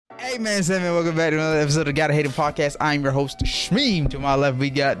Hey man, welcome back to another episode of Gotta Hate Him Podcast. I'm your host, Shmeem. To my left, we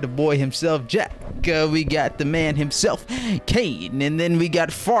got the boy himself, Jack. We got the man himself, Kane. And then we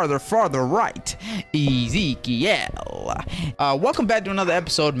got farther right, Ezekiel. Welcome back to another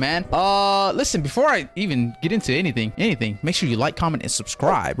episode, man. Listen, before I even get into anything, make sure you like, comment, and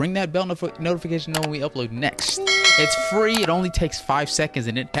subscribe. Ring that bell notification when we upload next. It's free. It only takes 5 seconds,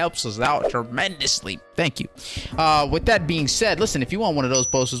 and it helps us out tremendously. Thank you. With that being said, listen, if you want one of those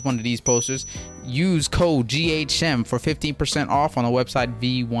posters, one of these posters, use code GHM for 15% off on the website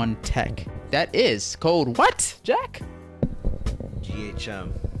V1 Tech. That is code what, Jack?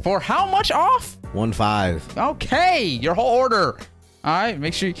 GHM. For how much off? 15. Okay, your whole order. All right,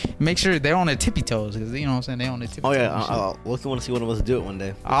 make sure they're on their tippy toes, because you know what I'm saying, they're on their tippy toes. Oh yeah, look, I want to see one of us do it one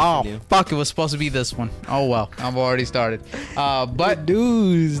day. Oh fuck, it was supposed to be this one. Oh well, I've already started. But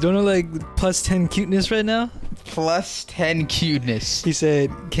dudes, don't know like plus 10 cuteness right now. Plus 10 cuteness. He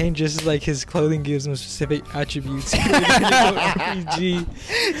said Kane just like his clothing gives him specific attributes. RPG.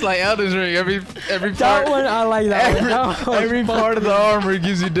 It's like Elden's Ring. Every part. That one I like that one. Every part of the armor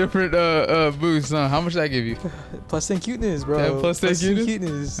gives you different boosts. Huh? How much did I give you? Plus 10 cuteness, bro. Yeah, plus 10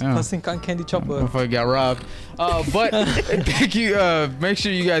 cuteness. Yeah. Plus 10 cotton candy chopper. I got robbed. But thank you. Make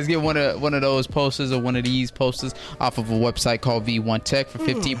sure you guys get one of those posters or one of these posters off of a website called V1 Tech for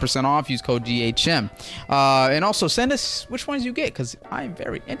 15% off. Use code GHM. And also send us which ones you get, because I'm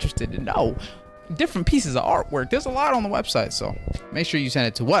very interested to know different pieces of artwork. There's a lot on the website, so make sure you send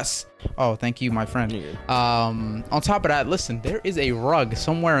it to us. Oh, thank you, my friend. On top of that, listen, there is a rug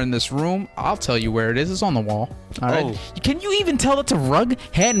somewhere in this room. I'll tell you where it is. It's on the wall. All right. Can you even tell it's a rug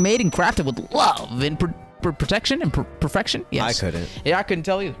handmade and crafted with love and protection and perfection? Yes. I couldn't. Yeah, I couldn't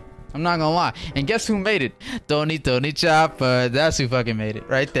tell either. I'm not gonna lie. And guess who made it? Tony Chopper. That's who fucking made it.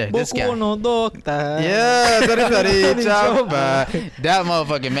 Right there. This guy. Yeah, Tony Chopper. That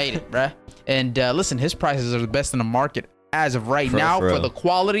motherfucker made it, bruh. And listen, his prices are the best in the market as of right now for the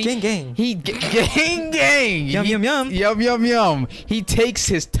quality. Gang. Gang. Yum. He takes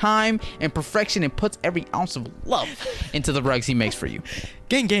his time and perfection and puts every ounce of love into the rugs he makes for you.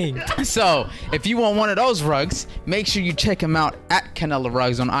 Gang. So, if you want one of those rugs, make sure you check him out at Canela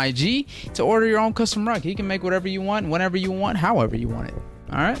Rugs on IG to order your own custom rug. He can make whatever you want, whenever you want, however you want it.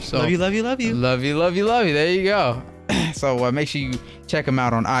 All right? So love you. Love you. There you go. So, make sure you check him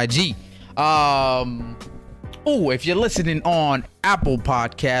out on IG. If you're listening on Apple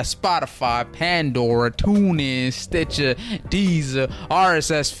Podcasts, Spotify, Pandora, TuneIn, Stitcher, Deezer,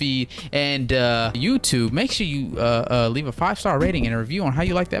 RSS feed, and YouTube, make sure you leave a 5-star rating and a review on how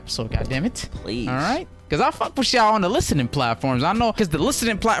you like the episode. God damn it, please. All right, because I fuck with y'all on the listening platforms. I know, because the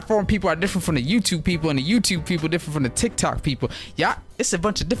listening platform people are different from the YouTube people, and the YouTube people different from the TikTok people. Yeah, it's a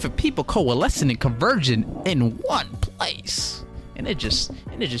bunch of different people coalescing and converging in one place. And it just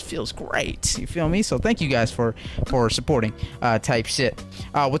feels great. You feel me? So thank you guys for supporting type shit.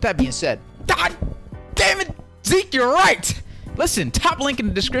 With that being said, God damn it, Zeke, you're right. Listen, top link in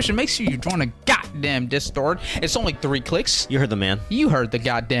the description. Make sure you join the goddamn Discord. It's only 3 clicks. You heard the man. You heard the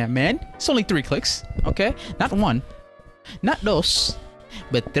goddamn man. It's only 3 clicks. Okay, not 1, not dos,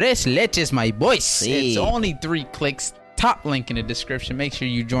 but 3 leches, my boys. Sí. It's only 3 clicks. Top link in the description. Make sure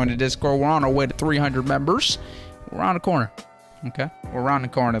you join the Discord. We're on our way to 300 members. We're around the corner. Okay, we're around the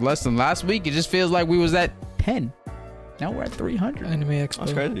corner. Less than last week, it just feels like we was at 10. Now we're at 300. Anime Expo.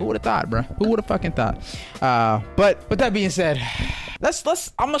 That's crazy. Who would have thought, bro? Who would have fucking thought? But with that being said, let's.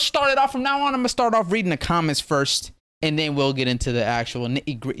 I'm gonna start it off from now on. I'm gonna start off reading the comments first, and then we'll get into the actual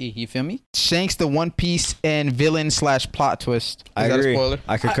nitty gritty. You feel me? Shanks, the One Piece and villain / plot twist. I agree. That a spoiler?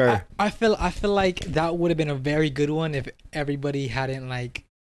 I concur. I feel like that would have been a very good one if everybody hadn't like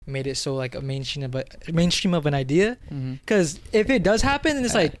made it so like a mainstream of an idea, because if it does happen, then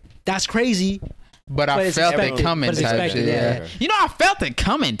it's like that's crazy. But I felt it coming type shit. Yeah. You know, I felt it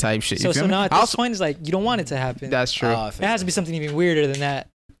coming type shit. So now at this point, it's like you don't want it to happen. That's true. It has to be something even weirder than that.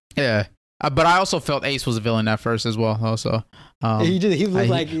 Yeah. But I also felt Ace was a villain at first as well. Also, he looked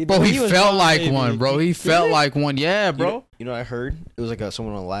like. Bro, he felt like one, bro. He felt like one. Yeah, bro. You know, I heard it was like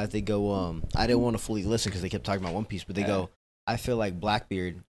someone on live. They go, I didn't want to fully listen because they kept talking about One Piece, but they go, I feel like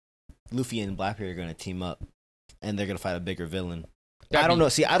Luffy and Blackbeard are gonna team up, and they're gonna fight a bigger villain. I don't know.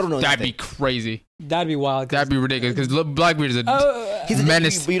 See, I don't know. That'd be crazy. That'd be wild. That'd be ridiculous because Blackbeard is he's a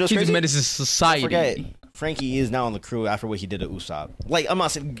menace. He's a menace to society. Frankie is now on the crew after what he did to Usopp. Like, I'm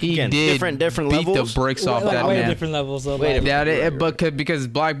not saying He again, did different beat levels. the bricks off like, that way man. different levels. Of, Wait a like, minute. But because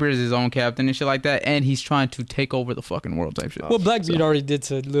Blackbeard is his own captain and shit like that, and he's trying to take over the fucking world type shit. what Blackbeard already did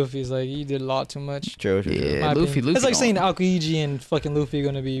to Luffy is like he did a lot too much. True. Yeah, My Luffy. opinion. It's like saying Aokiji and fucking Luffy are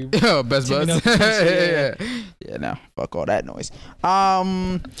gonna be. Best teaming buds. up. Yeah, no, fuck all that noise.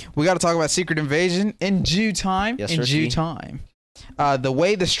 We got to talk about Secret Invasion in due time. Yes, in sir, due T. time. The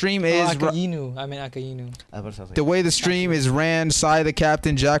way the stream is. Akainu. I mean Akainu. The way the stream is ran, Sai the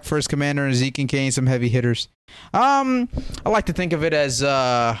captain, Jack first commander, and Zeke and Kane some heavy hitters. I like to think of it as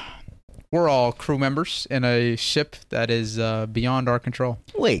we're all crew members in a ship that is beyond our control.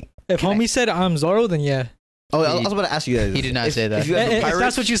 Wait. If homie said I'm Zoro, then yeah. Oh, I was about to ask you guys. He did not say that. If you guys were If pirates,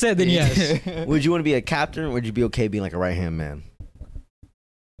 that's what you said, then yes. would you want to be a captain, or would you be okay being like a right hand man?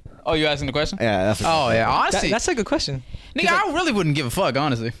 Oh, you asking the question? Yeah, that's. Oh yeah, honestly, That's a good question. nigga, I really wouldn't give a fuck,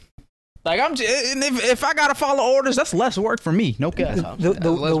 honestly. Like and if I gotta follow orders, that's less work for me. No cap.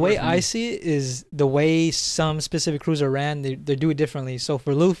 The way I see it is the way some specific crews are ran. They do it differently. So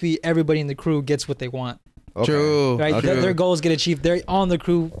for Luffy, everybody in the crew gets what they want. Okay. True. Right? Okay. Their goals get achieved. They're on the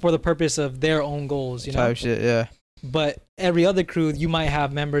crew for the purpose of their own goals. You know. Type shit. Yeah. But every other crew, you might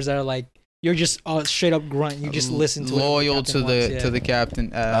have members that are like, you're just straight up grunt. You just listen to loyal to the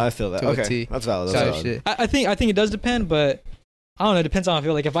captain. I feel that. to a Okay, T. that's valid. Type That's valid. shit. I think it does depend, but I don't know. It depends on how I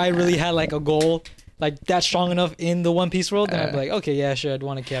feel. Like if I really had like a goal like that strong enough in the One Piece world, then I'd be like, okay, yeah, sure, I'd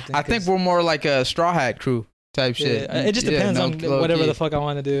want a captain. I think we're more like a Straw Hat crew type shit. Yeah, it just depends on whatever the fuck I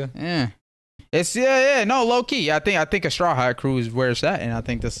want to do. Yeah. It's no low key. I think a Straw Hat crew is where it's at, and I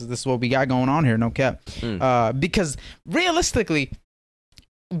think this is what we got going on here. No cap. Because realistically,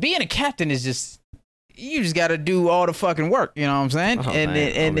 being a captain is just you just got to do all the fucking work. You know what I'm saying? And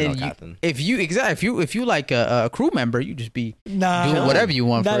then if you like a crew member, you just be doing whatever you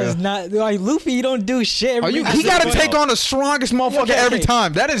want. That for is real. not like Luffy. You don't do shit. He got to take on the strongest motherfucker every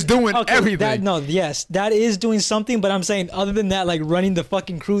time. That is doing everything. That is doing something. But I'm saying other than that, like running the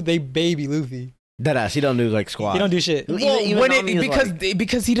fucking crew, they baby Luffy. Deadass. He don't do like squad. He don't do shit.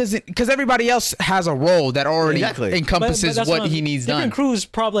 Because he doesn't. Because everybody else has a role that already encompasses but what he needs done. Different crews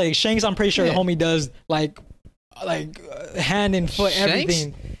probably. Like Shanks, I'm pretty sure the homie does like hand and foot Shanks?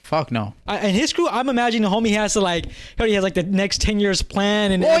 everything. Fuck no. And his crew, I'm imagining the homie has to he already has like the next 10 years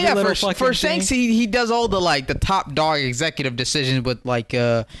plan and for Shanks he does all the like the top dog executive decisions with like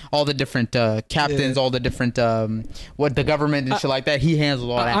all the different captains, all the different what the government and shit like that. He handles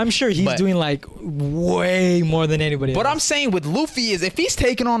all that. I'm sure he's doing like way more than anybody else. What I'm saying with Luffy is if he's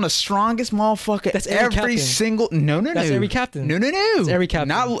taking on the strongest motherfucker, that's every captain. Single that's every captain. No. That's every captain.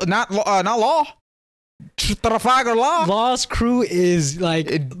 Not Law. Trafalgar Law. Law's crew is like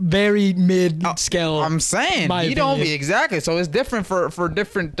very mid scale. I'm saying he don't be exactly. So it's different for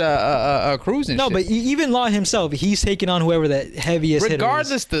different crews and shit. But even Law himself, he's taking on whoever the heaviest.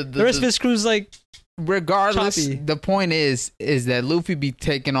 Regardless, hitter is. The rest of his crew's like. Regardless, choppy. The point is that Luffy be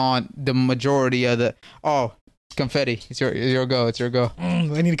taking on the majority of the. Oh, confetti! It's your go. It's your go. I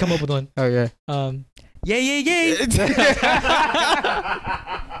need to come up with one. Okay. Yay!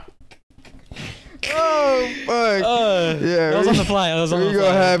 Oh fuck! Yeah, that was on the fly. We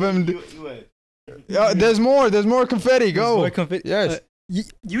gonna have him. There's more confetti. Go. More confetti. Yes.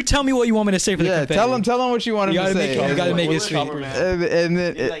 You tell me what you want me to say for the confetti. Tell him what you want him to say. You gotta make it sweet. And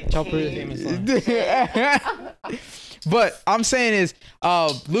then Chopper. But I'm saying is,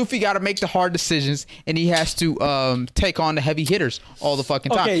 Luffy got to make the hard decisions, and he has to take on the heavy hitters all the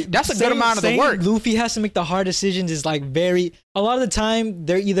fucking time. Okay, that's a good amount of the work. Luffy has to make the hard decisions is like a lot of the time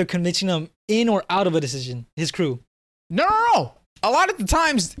they're either convincing him in or out of a decision. His crew. No. A lot of the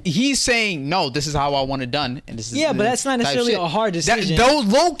times he's saying, no, this is how I want it done. And this is but that's not necessarily a hard decision. Those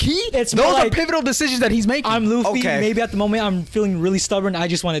low key, those are pivotal decisions that he's making. I'm Luffy. Okay. Maybe at the moment I'm feeling really stubborn. I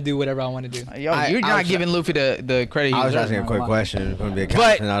just want to do whatever I want to do. You're not giving Luffy the credit. I was asking a quick question. Going to be a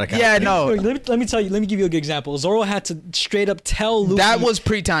captain, not a captain. Yeah, no. Let me tell you. Let me give you a good example. Zoro had to straight up tell Luffy. That was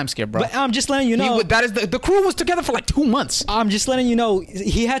pre-time skip, bro. But I'm just letting you know. That is the crew was together for like 2 months. I'm just letting you know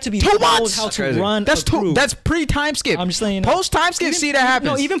he had to be 2 months. How to run. That's That's pre-time skip. I'm just letting you know. Post-time skip, see that happen.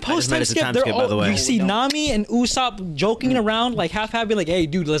 No, even post-time skip, you see Nami and Usopp joking around, like half-happy, like, "Hey,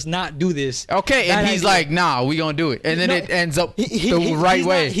 dude, let's not do this." Okay, and he's like, "Nah, we gonna do it," and then it ends up the right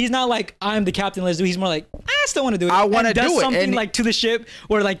way. He's not like, "I'm the captain, let's do it." He's more like, "I still want to do it." I want to do it. Something like to the ship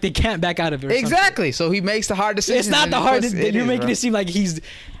where like they can't back out of it. Exactly. So he makes the hard decision. It's not the hardest. You're making it seem like he's.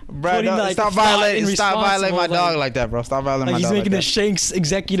 Bro, stop violating my dog like that, bro. Stop violating my dog. He's making the Shanks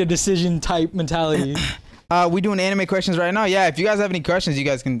executive decision type mentality. We doing anime questions right now. Yeah, if you guys have any questions, you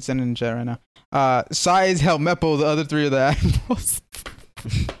guys can send it in the chat right now. Size, Helmepo, the other 3 of the animals.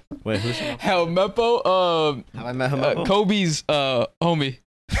 Wait, who's Helmeppo? Have I met him? Kobe's homie.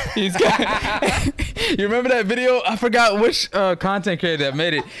 He's got, you remember that video? I forgot which content creator that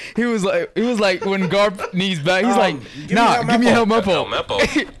made it. He was like when Garp needs back, he's like, nah, give me Helmeppo.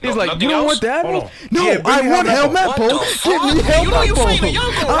 He's like, you don't want that? No, I want Helmeppo. Give me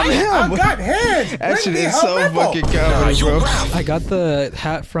Helmeppo. I'm him. I got hands. That shit is so fucking comedy, bro. I got the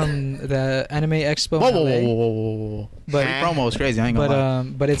hat from the Anime Expo. Whoa. But promo is crazy. I ain't gonna lie.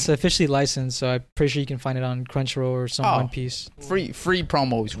 But it's officially licensed, so I'm pretty sure you can find it on Crunchyroll or some One Piece. Free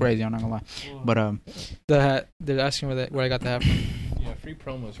promo is crazy. I'm not gonna lie. But the hat. They're asking where I got the hat from. Yeah, free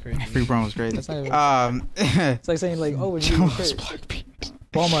promo is crazy. Free promo is crazy. That's not even, it's like saying like, would you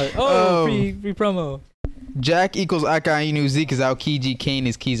Walmart? Free promo. Jack equals Akainu. Zeke is Aokiji. Kane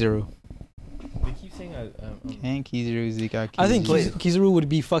is Kizaru. They keep saying Kane, Kizaru, Zeke, Aokiji. I think Kizaru would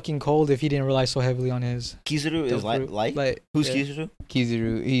be fucking cold if he didn't rely so heavily on his. Kizaru is like who's Kizaru?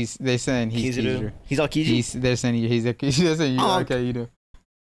 Kizaru. They're saying he's Kizaru. He's Aokiji? They're saying he's Aokiji. They're saying Akainu.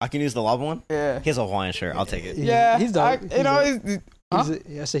 I can use the lava one? Yeah. He has a Hawaiian shirt. I'll take it. Yeah. He's dope. I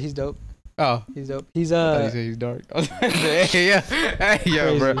said he's dope. Oh. He's dope. He's he's dark. Yeah,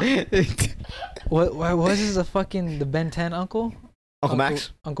 bro. What was this the Ben 10 uncle? Uncle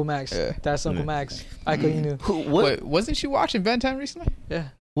Max? Uncle Max. Yeah. That's Uncle Max. Akainu. Wait, wasn't she watching Ben 10 recently? Yeah.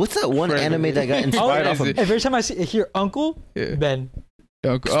 What's that one anime that got inspired off of? Every time I hear Uncle, Ben.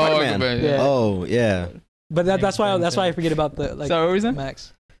 Uncle Ben. Yeah. Oh, yeah. But that's why I forget about the Sorry, what was that?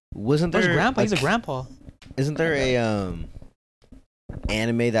 Max. Wasn't there Grandpa? He's a grandpa. Isn't there a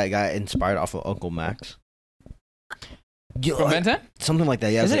anime that got inspired off of Uncle Max? From Ben 10? Something like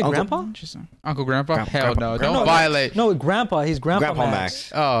that. Yeah. Is it like Grandpa? Uncle Grandpa? Hell no. Grandpa. Don't violate. No, Grandpa. He's Grandpa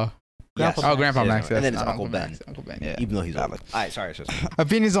Max. Oh. Yes. Grandpa Max. And then it's not Uncle Ben. Uncle Ben, yeah. Even though he's valid. All right, sorry.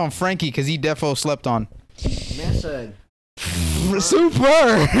 Opinions on Frankie, because he defo slept on. Man said...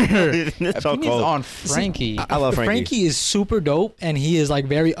 Super! It's all Opinions cold. on Frankie. I love Frankie. Frankie is super dope, and he is like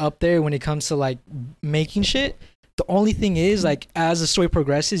very up there when it comes to like making shit. The only thing is, like, as the story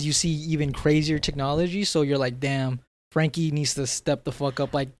progresses, you see even crazier technology. So you're like, damn, Frankie needs to step the fuck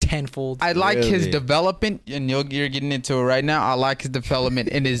up like tenfold. I like his development, and you're getting into it right now. I like his development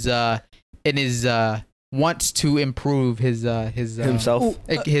in his wants to improve his himself,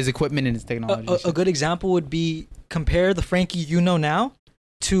 his equipment and his technology. A good example would be compare the Frankie you know now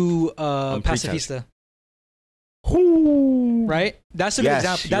to Pacifista. Right? That's a good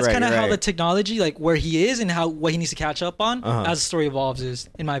example. That's kind of how the technology, like where he is and what he needs to catch up on as the story evolves is,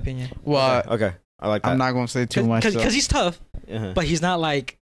 in my opinion. Well, okay. I like that. I'm not going to say too much. Because he's tough, but he's not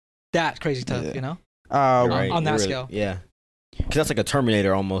like that crazy tough, you know? On that scale. Yeah. Because that's like a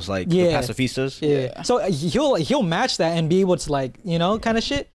Terminator almost, like the Pacifistas. Yeah. So he'll match that and be able to like, you know, kind of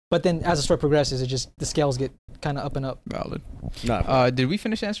shit. But then as the story progresses, the scales get kind of up and up. Valid. Did we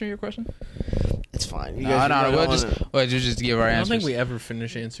finish answering your question? It's fine. You No. We'll just give our answers. I don't think we ever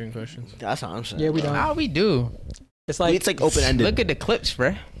finish answering questions. That's what I'm saying. Yeah, we don't. How we do? It's like open-ended. Look at the clips,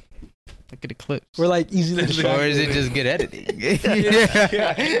 bruh. Look at the clips. We're like easily distracted. Or is it just good editing?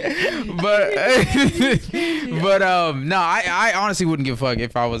 But no, I honestly wouldn't give a fuck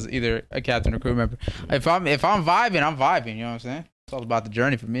if I was either a captain or crew member. If I'm vibing, I'm vibing. You know what I'm saying? It's all about the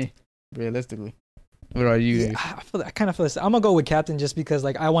journey for me, realistically. What are you? Yeah, I kind of feel this. I'm gonna go with captain just because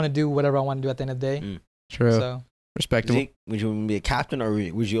like I want to do whatever I want to do at the end of the day. True. So respectable. Zeke, would you be a captain or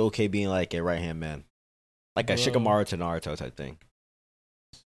would you okay being like a right hand man, like a Shikamaru to Naruto type thing?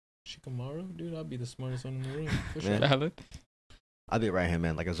 Shikamaru, dude, I'd be the smartest one in the room. For sure. Valid. I'd be a right hand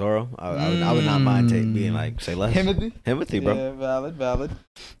man, like a Zoro. I would not mind being like, say less. Himothy, bro. Yeah, valid.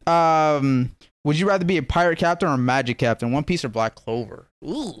 Would you rather be a pirate captain or a magic captain? One Piece or Black Clover?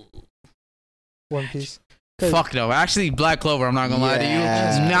 Ooh. One Piece. Fuck no. Actually, Black Clover, I'm not going to lie to you.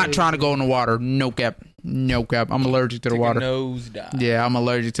 I'm not trying to go in the water. No cap. I'm allergic to the water. Nosedive. Yeah, I'm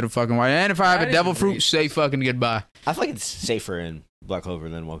allergic to the fucking water. And if I have a devil fruit, say fucking goodbye. I feel like it's safer in Black Clover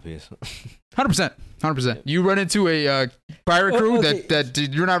than One Piece. 100%. You run into a pirate crew that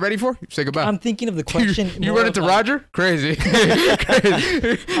you're not ready for, say goodbye. I'm thinking of the question. You run into Roger? Crazy.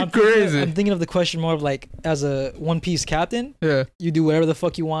 Crazy. I'm thinking of the question more of like, as a One Piece captain, you do whatever the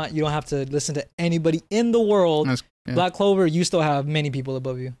fuck you want. You don't have to listen to anybody in the world. Black Clover, you still have many people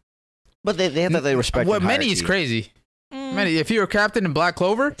above you. But they have that they respect. What many is crazy. Many. If you're a captain in Black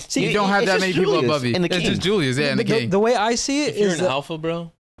Clover, you don't have that many people above you. It's just Julius, and the king. The way I see it is, you're an alpha,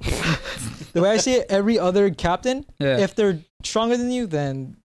 bro. The way I see it, every other captain, if they're stronger than you,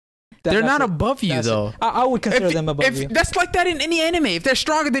 then They're not that's it. above you That's though. it. I would consider them above you. That's like that in any anime. If they're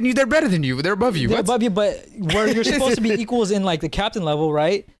stronger than you, they're better than you. They're above you. They're What? above you, but where you're supposed to be equals in like the captain level,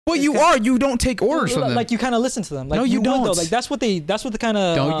 right? Well, you are. You don't take orders from them. Like you kind of listen to them. Like, No, you would, don't. though. Like that's what the kind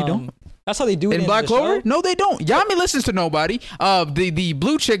of. No, you don't. That's how they do it in in Black the Clover? show. No, they don't. Yami listens to nobody. The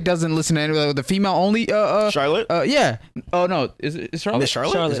blue chick doesn't listen to anybody. The female only. Charlotte? Yeah. Oh no, is it Charlotte? Miss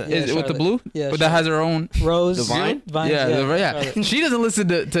Charlotte? Charlotte, Is it- Is it with the Charlotte. blue? Yeah, But that has her own. Rose, Divine? Vines, Yeah, Charlotte. She doesn't listen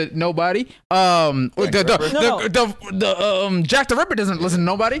to nobody. Jack the Ripper doesn't listen to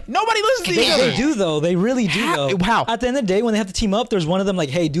nobody. Nobody listens to each other. They do though. They really do though. How? At the end of the day, when they have to team up, there's one of them like,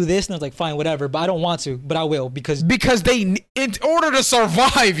 "Hey, do this," and I was like, "Fine, whatever." But I don't want to. But I will because In order to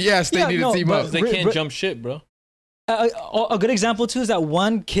survive, yes, they Yeah, need no, to team but- up. They can't jump shit, bro. a good example too is that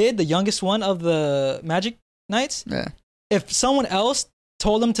one kid, the youngest one of the Magic Knights. Yeah. If someone else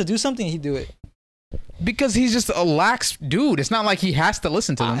told him to do something, he'd do it. Because he's just a lax dude. It's not like he has to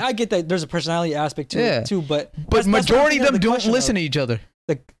listen to them. I get that there's a personality aspect to Yeah. it too, but But majority of them don't listen listen to each other.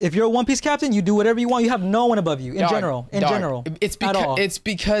 Like if you're a One Piece captain, you do whatever you want. You have no one above you in general. It's at all.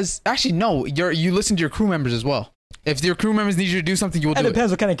 because actually no, you listen to your crew members as well. If your crew members need you to do something, you will It do it.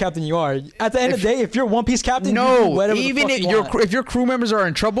 depends what kind of captain you are. At the end of the day, if you're One Piece captain, you do No, whatever even the fuck if you want. if your crew members are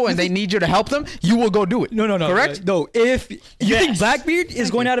in trouble and they need you to help them, you will go do it. No. Correct? No. If you think Yes. Blackbeard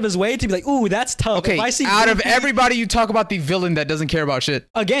is going out of his way to be like, ooh, that's tough. Okay, If I see out of Luffy- everybody, you talk about the villain that doesn't care about shit.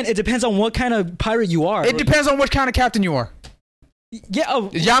 again, it depends on what kind of pirate you are. It depends on what kind of captain you are. Yeah. Oh,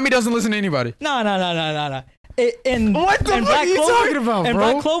 Yami doesn't listen to anybody. no. In What the in fuck are you talking about, in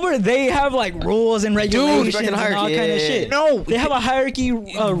bro? Black Clover, they have like rules and regulations fucking and all hierarchy, kind of yeah. shit. No, They have a hierarchy,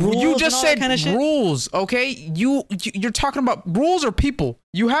 rules. You just and all said that kind of shit. rules, okay? You're talking about rules or people.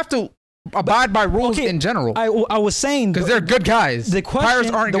 You have to abide by rules okay, in general I was saying because they're good guys. the question, Pirates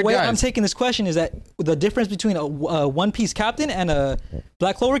aren't the good way guys. I'm taking this question is that the difference between a One Piece captain and a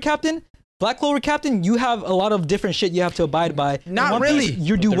Black Clover captain. Black Clover captain, you have a lot of different shit you have to abide by. In Not One really. Piece,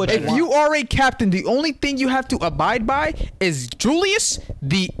 you do what you If want. you are a captain, the only thing you have to abide by is Julius,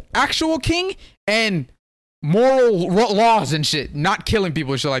 the actual king, and moral laws and shit. Not killing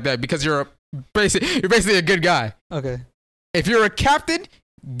people and shit like that because you're basically a good guy. Okay. If you're a captain,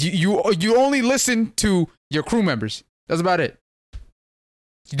 you only listen to your crew members. That's about it.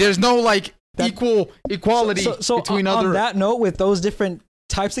 There's no like equality So between on other. that note, with those different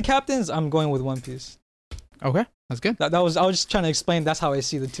types of captains, I'm going with One Piece. Okay, that's good. I was just trying to explain. That's how I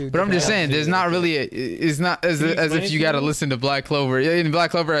see the two. But I'm just saying, there's not really. It's not as Can you if explain you it got to to me? listen to Black Clover. In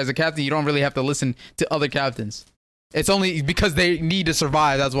Black Clover, as a captain, you don't really have to listen to other captains. It's only because they need to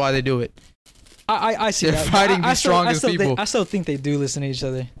survive. That's why they do it. I see They're that. fighting the I still- strongest people. I still think they do listen to each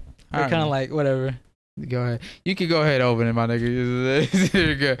other. I They're don't kind of know. like whatever. Go ahead. You can go ahead, open it, my nigga.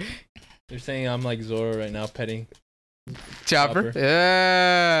 You're good. They're saying I'm like Zoro right now, petting. Chopper.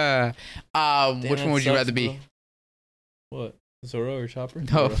 Yeah. Damn, Which that one would you sucks, rather be? bro. What? Zoro or Chopper?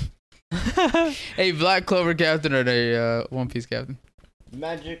 No. Zoro. A Black Clover captain or a One Piece captain?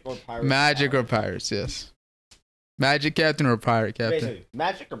 Magic or pirates? Magic or pirates? Yes. Magic captain or pirate captain? Basically,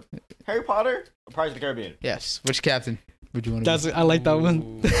 Magic or Harry Potter or Pirates of the Caribbean? Yes. Which captain would you want to That's be? I like that one.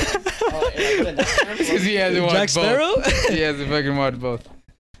 Ooh. Because he hasn't watched Jack Sparrow. both. He hasn't fucking watched both.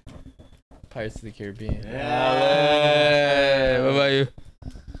 Pirates of the Caribbean. Hey, what about you?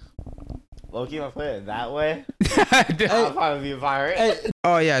 Loki, if I put it that way, I'll probably be a pirate. Hey,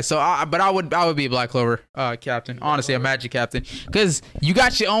 Oh yeah, so I would be a Black Clover captain. Honestly, a Magic captain, because you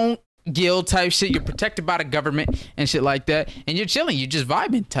got your own guild type shit. You're protected by the government and shit like that, and you're chilling. You're just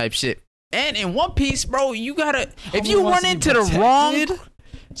vibing type shit. And in One Piece, bro, you gotta if you run into the wrong.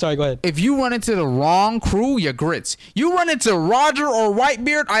 Sorry, go ahead. If you run into the wrong crew, you're grits. You run into Roger or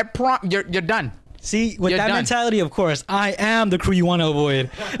Whitebeard, you're done. See, with You're that done. mentality, of course, I am the crew you want to avoid.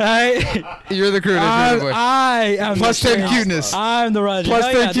 Alright? You're the crew. That's your boy. I am Plus the 10 Shanks. cuteness. I'm the Roger. Plus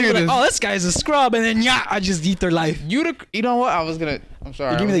Oh, 10 yeah, they're like, cuteness. oh, this guy's a scrub, and then I just eat their life. You know what? I'm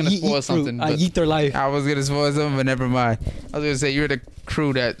sorry. Give me I the was gonna yeet spoil fruit. something. I but eat their life. I was gonna spoil something, but never mind. I was gonna say you're the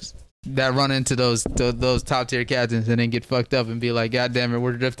crew that run into those top tier captains and then get fucked up and be like, God damn it,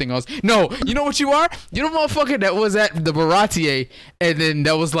 we're drifting us. No, you know what you are? You're the motherfucker that was at the Baratier and then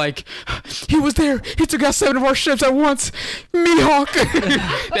that was like, he was there. He took out 7 of our ships at once. Mihawk.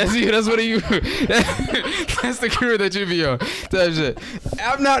 That's you. That's what you. That's the crew that you be on. That shit.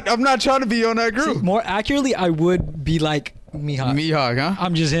 I'm not trying to be on that crew. More accurately, I would be like Mihawk. Mihawk, huh?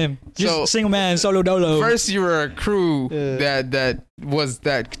 I'm just him. Just So- single man, solo dolo. First, you were a crew that was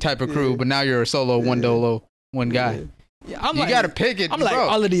that type of crew, but now you're a solo, one dolo, one guy. I'm You like, gotta pick it. I'm like bro.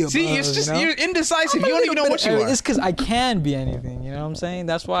 all of the above. See, it's just you know? you're indecisive. I'm You a don't even little know bit what you of- are. It's because I can be anything. You know what I'm saying?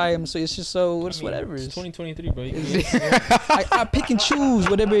 That's why I'm so. It's just so. It's whatever. It's It's, 2023, bro. You can I pick and choose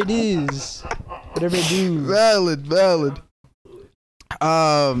whatever it is. Whatever it do. Valid. They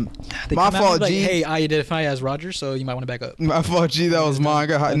My come at me fault, like, G. Hey, I identify as Roger, so you might want to back up. My fault, G. That was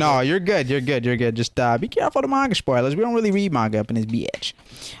manga. No, you're good. Just be careful of the manga spoilers. We don't really read manga up in this bitch.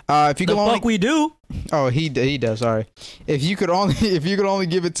 If you The could only, fuck we do? oh, he does. Sorry. If you could only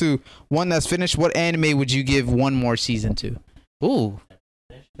give it to one that's finished, what anime would you give one more season to? Ooh,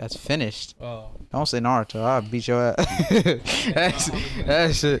 that's finished. Oh. Don't say Naruto. I'll beat your ass.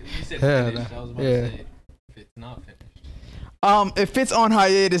 that's it. You said Yeah, finished. I was about yeah. to say if it's not finished. If it's on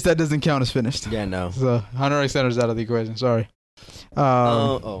hiatus, that doesn't count as finished. Yeah, no. So 100% is out of the equation. Sorry.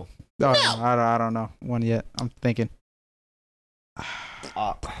 Oh. I don't know one yet. I'm thinking.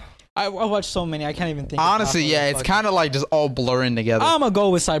 I watched so many. I can't even think. Honestly, yeah, it's kind of like just all blurring together. I'm gonna go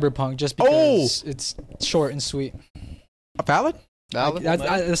with Cyberpunk just because it's short and sweet. Valid. That's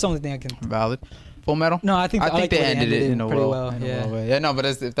the only thing I can. Valid. Full Metal. No, I think I think the they way ended it in a pretty well. Yeah. Way. Yeah, no, but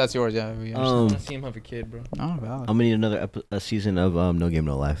if that's yours, yeah. We I understand. want to see him have a kid, bro. Oh, valid. I'm gonna need another a season of No Game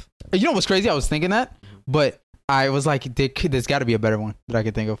No Life. You know what's crazy? I was thinking that, but I was like, there's got to be a better one that I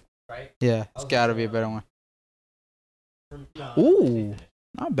could think of. Right? Yeah, it's got to be a better one. Ooh,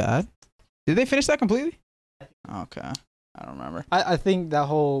 not bad. Did they finish that completely? Okay, I don't remember. I think that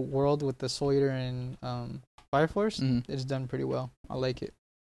whole world with the Soul Eater and Fire Force Mhm. is done pretty well. I like it.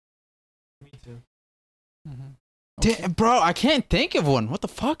 Me too. Mm-hmm. Damn, bro, I can't think of one. What the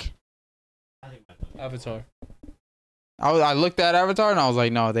fuck? Avatar. I looked at Avatar and I was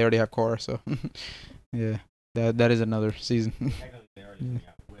like, no, they already have Korra, so yeah, that is another season.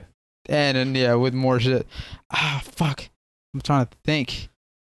 and then yeah, with more shit. Ah, fuck. I'm trying to think.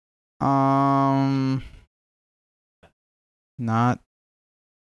 Not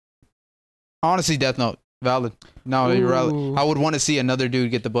honestly, Death Note. Valid. No, you're valid. Ooh. I would want to see another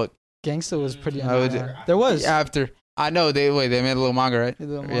dude get the book Gangsta was pretty. I would- There was. after. I know they made a little manga, right? A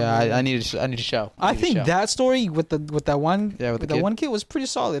little Yeah, manga. I need to show. I need to think show. that story with that one Yeah, with the that kid. one kid was pretty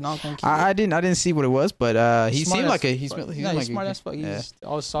solid. Not gonna keep I it. didn't see what it was, but he Smart seemed as like a fuck. he's Yeah, like he's smart a, as fuck. He's yeah.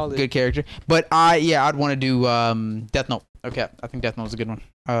 all solid. good character. But I'd want to do Death Note. Okay, I think Death Note is a good one.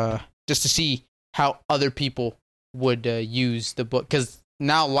 Just to see how other people would use the book, because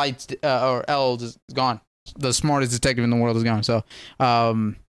now Light's or L is gone. The smartest detective in the world is gone. So I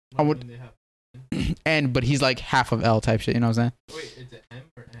would, but he's like half of L type shit. You know what I'm saying? Wait, is it M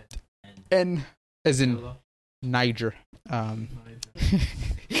or N? N as in Hello? Niger.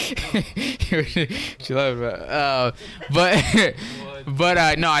 She loved it.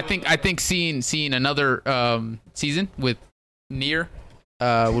 But no, I think seeing another season with Nier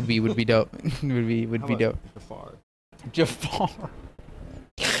would be dope. would be dope. Jafar.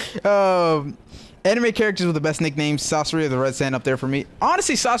 Anime characters with the best nicknames. Sasori of the Red Sand up there for me.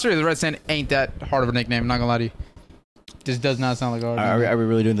 Honestly, Sasori of the Red Sand ain't that hard of a nickname. I'm not gonna lie to you. This does not sound like a hard. Are we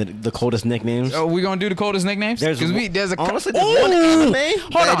really doing the coldest nicknames? Oh, we gonna do the coldest nicknames? There's a honestly, there's one anime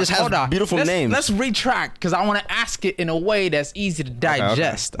that just has hold on. beautiful names. Let's retract because I want to ask it in a way that's easy to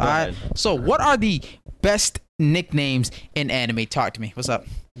digest. Go All right. ahead. So, what are the best nicknames in anime? Talk to me. What's up?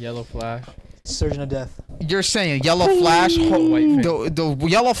 Yellow Flash. Surgeon of Death. You're saying Yellow Flash, White Fang. the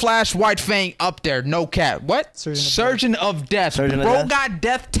Yellow Flash, White Fang up there, no cap. What? Surgeon of Death. Surgeon of Bro Death? got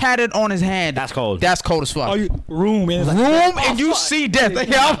death tatted on his hand. That's cold. That's cold as fuck. Oh, you room man. Room and you see death.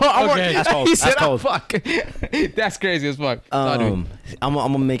 Yeah, Okay. That's cold. He said, That's cold. fuck. That's crazy as fuck. Talk to me. I'm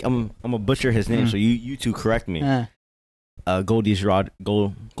gonna butcher his name, so you two correct me. Gold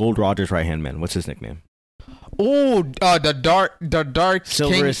Roger's right hand man. What's his nickname? Oh, the dark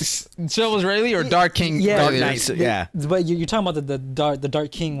Silver King, Silver's Rayleigh or Dark King? Yeah, Rayleigh? Nice. Yeah. But you're talking about the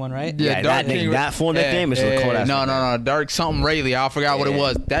Dark King one, right? Yeah, Dark King. that full nickname is a cold ass. No, Dark something Rayleigh. I forgot what it Yeah.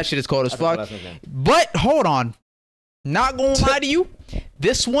 was. That shit is cold as That's a cold fuck. ass nickname. But hold on, not gonna lie to you,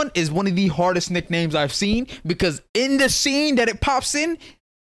 this one is one of the hardest nicknames I've seen because in the scene that it pops in,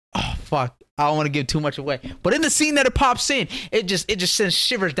 oh fuck, I don't want to give too much away. But in the scene that it pops in, it just sends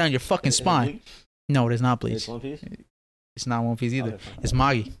shivers down your fucking spine. No, it is not Bleach. It's One Piece. It's not One Piece either. Okay, fine. It's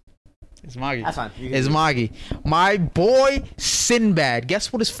Magi. It's Magi. That's fine. It's Magi. My boy Sinbad.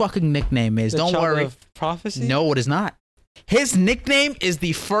 Guess what his fucking nickname is? The Don't Child worry. of Prophecy. No, it is not. His nickname is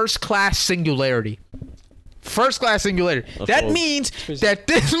the First Class Singularity. First Class Singularity. That's That cold. means that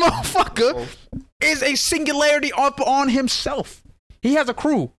this motherfucker is a singularity up on himself. He has a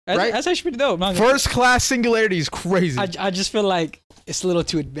crew, right? That's actually pretty dope. Not gonna- First Class Singularity is crazy. I just feel like it's a little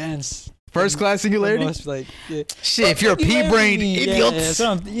too advanced. First Class Singularity? Almost like, yeah. Shit, if you're a pea-brained Yeah, idiot. yeah,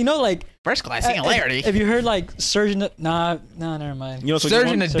 so you know, like First class singularity. If you heard like surgeon, never mind. You know,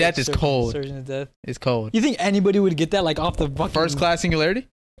 Surgeon of death is cold. Surgeon of death. It's cold. You think anybody would get that like off the fucking First class singularity?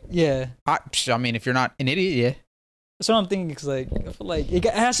 Yeah, I mean, if you're not an idiot, yeah. that's what I'm thinking. Because like I feel like it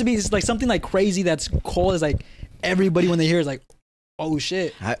has to be like something like crazy that's cold. Is like everybody when they hear is like, oh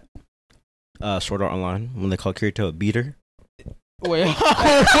shit. Sword Art Online when they call Kirito a beater. Wait,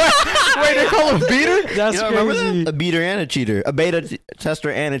 wait, they call him beater? That's You don't remember crazy. that? A beater and a cheater. A beta tester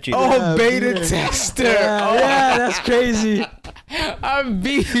and a cheater. Oh, Yeah, beta beater. tester. Yeah, that's crazy. I'm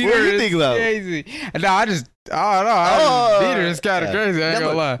beater. What do you think about? Crazy. No, I don't know. Beater is kind of crazy. I ain't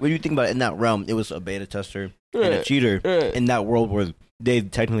gonna lie. When you think about it in that realm, it was a beta tester and a cheater in that world where they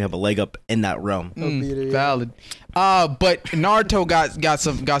technically have a leg up in that realm. beater, yeah. Valid. But Naruto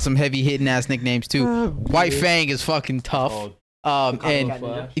got some heavy hitting ass nicknames too. White Fang is fucking tough. And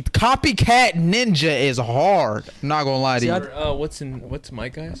Copycat Ninja is hard. I'm not gonna lie to you. What's my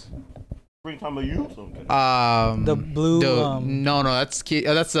guys? Springtime of you. The blue no, that's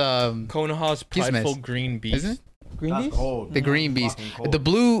Konoha's Kisame. prideful green beast. isn't it? green beast. The green beast. The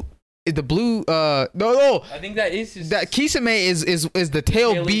blue no. I think that is That Kisame is the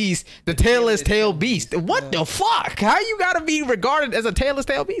tail Tailless- beast, the tailless tail beast. What the fuck? How you gotta be regarded as a tailless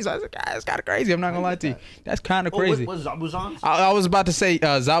tail beast? That's kind of crazy. I'm not gonna lie to you. That's kind of crazy. What Zabuzan? I was about to say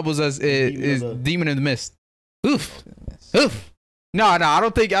Zabuza is Demon in the Mist. Oof. No, I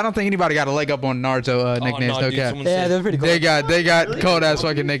don't think anybody got a leg up on Naruto nicknames. no, dude, Okay, someone Yeah, said, they're pretty cool. they got cold ass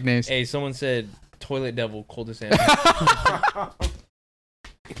fucking nicknames. hey, someone said Toilet Devil, coldest animal.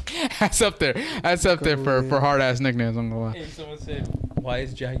 That's up there. For hard ass nicknames. I'm gonna lie. Hey, someone said, why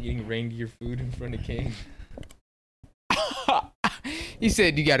is Jack eating reindeer food in front of King? You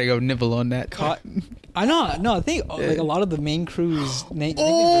said you gotta go nibble on that. I know. No, I think like a lot of the main crew's nicknames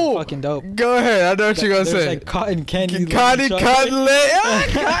Oh! are fucking dope. Go ahead. I know what you're gonna There's say. like Cotton Candy. Cotton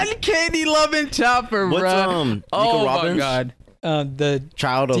Loving Cotton Candy loving chopper, What's bro. Nico Oh Robbins? my god. the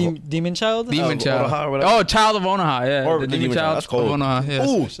Child of Demon Child. Demon Onoha Child. or whatever. Oh, Child of Onoha. Yeah. Or the the Demon Demon Child. Child That's cool. of Onoha. Yeah.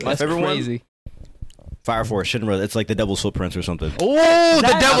 Ooh, That's my favorite one? crazy. Fire Force Shinra. It's like the Devil's Footprints or something. Oh, the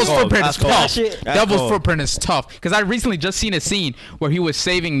That's Devil's cold. Footprint That's is cold. tough. That shit- That's Devil's cold. Footprint is tough. Because I recently just seen a scene where he was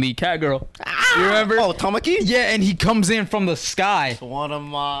saving the cat girl. You remember? Oh, Tamaki? Yeah, and he comes in from the sky. One of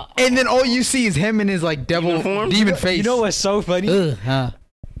my. And then all you see is him in his like demon face. You know what's so funny? Huh.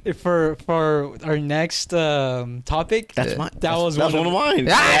 For our next topic, That's mine. that was That's one one of mine.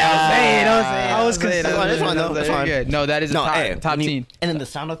 Don't say it. I was Don't say it. considering- That's fine, though. That's fine. Good. No, that is a top and 10. And then the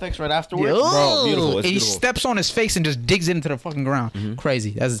sound effects right afterwards. Bro, Bro, beautiful. It's he beautiful. steps on his face and just digs into the fucking ground.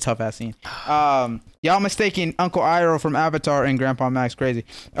 Crazy. That's a tough ass scene. Y'all mistaking Uncle Iroh from Avatar and Grandpa Max. Crazy.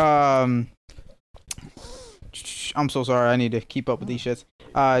 I'm so sorry. I need to keep up with these shits.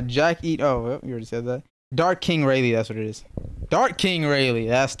 Jack eat. Oh, well, you already said that. Dark King Rayleigh. That's what it is. Dark King Rayleigh.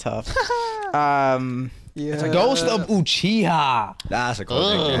 That's tough. Yeah. Ghost of Uchiha. That's a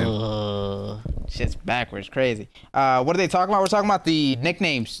cool nickname. Shit's backwards. Crazy. What are they talking about? We're talking about the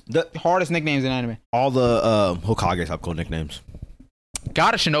nicknames. The hardest nicknames in anime. All the Hokages have cool nicknames.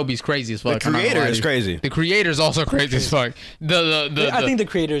 God of Shinobi's crazy as fuck. The I'm not gonna creator lie is to you. crazy. The creator's also crazy as fuck. I think the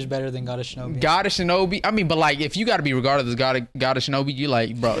creator is better than God of Shinobi. God of Shinobi. I mean, but like, if you got to be regarded as God of Shinobi, you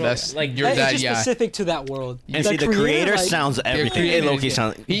like, bro, that's like, like you're It's that just guy. specific to that world. And see, the creator sounds everything. creator Low-key is-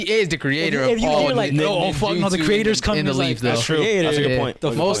 sounds. He is the creator If of you all. hear, like, ninjutsu fuck no, the creator's coming in the as, leaf, like, though. that's true. That's a good Yeah. point.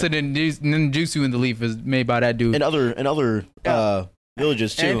 Most of the ninjutsu in the leaf is made by that dude. And other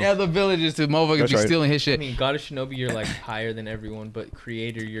villages too. And other villages too. Motherfuckers That's be right. stealing his I shit. mean, God of Shinobi, you're like higher than everyone, but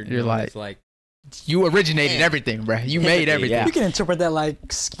creator, you're like- like You originated everything, bruh. You made everything. Yeah. You can interpret that like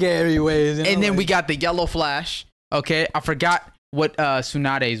scary ways. You know, And then like, we got the Yellow Flash. Okay, I forgot what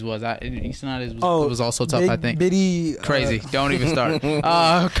Tsunade's was. Tsunade's was also tough. big, I think. bitty, Crazy. Don't even start.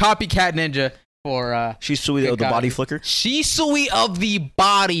 Copycat Ninja for Shisui of the body flicker. Shisui of the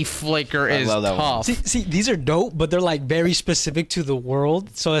body flicker I is love that one. tough. See, these are dope, but they're like very specific to the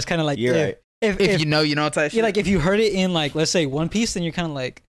world. So it's kind of like You're right. If you know, you know type shit. yeah, like if you heard it in like let's say One Piece, then you're kind of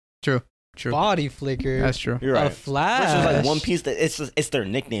like True. body flicker. That's true. You're A right. flash. Versus like One Piece, it's their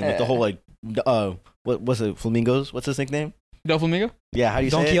nickname with the whole like what's it? Flamingos? What's his nickname? Doflamingo? Yeah, how do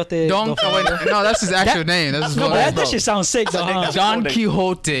you Don say it? Quixote. Don. Oh, wait, no, that's his actual name. That's his No, full but name. that, that shit sounds sick though. Huh? That's Don Don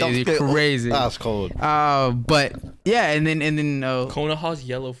Quixote. You're crazy. That's cold. But yeah, and then Konoha's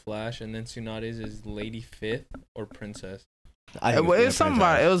Yellow Flash, and then Tsunade's is Lady Fifth or Princess. it was something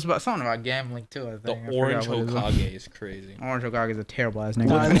about something about gambling too. I The think. I Orange forgot what it was. Hokage is crazy. Orange Hokage is a terrible ass name.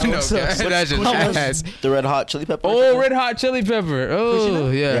 Nah, no, No, so- that's just what's- ass. The Red Hot Chili Pepper. Oh, Red Hot Chili Pepper. Oh,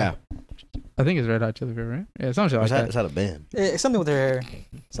 yeah. Yeah. I think it's Red Hot Chili Pepper, right? Yeah, something like that. Is that a band? Something with her hair.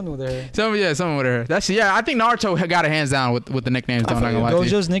 Something with her hair. Something with her. That's I think Naruto got it hands down with the nicknames. I'm not gonna lie to you.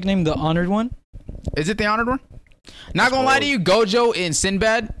 Gojo's nickname, the honored one. Is it the honored one? Not gonna lie to you, Gojo and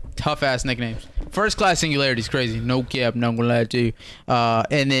Sinbad, tough ass nicknames. First class singularity is crazy. No cap, not gonna lie to you.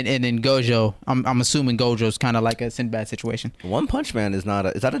 And then Gojo, I'm assuming Gojo's kind of like a Sinbad situation. One Punch Man is not.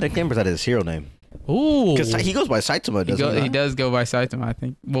 Is that a nickname or is that his hero name? Ooh, because he goes by Saitama. He does go by Saitama, I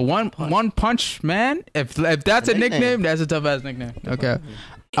think. Well, one punch man. If that's a nickname, that's a tough ass nickname. Okay.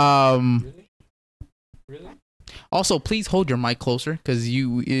 Really? Also, please hold your mic closer because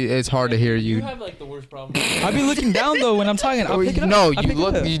it's hard to hear you. You have like the worst problem. I be looking down though when I'm talking. I'll pick it up. No, I'll you pick it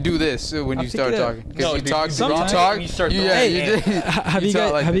look. up. You do this when you start talking. No, you dude, talk. sometimes You start talk.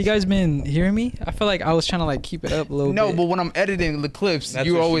 talking. Have you guys been hearing me? I feel like I was trying to like keep it up a little bit. No, but when I'm editing the clips, That's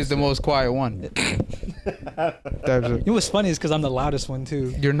you're what always she the said. most quiet one. You know what's funny is because I'm the loudest one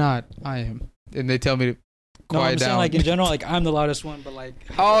too. You're not. I am. And they tell me to No, quiet I'm down. saying like in general, like I'm the loudest one, but like.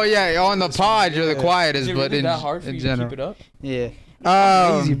 Oh yeah, on the pod you're the quietest, Is it but really in that hard for in you general, to keep it up? yeah.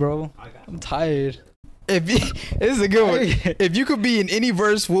 I'm lazy, bro. I'm tired. If you, this is a good one. If you could be in any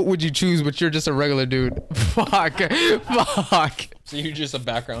verse, what would you choose? But you're just a regular dude. Fuck. So you're just a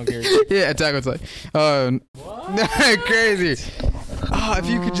background character. Yeah, Attack on Titan. Crazy. Oh, if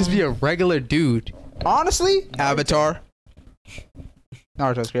you could just be a regular dude. Honestly, Avatar.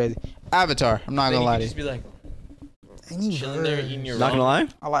 Naruto's crazy. Avatar. I'm not gonna lie to Just you. be like chilling there eating your Not gonna lie.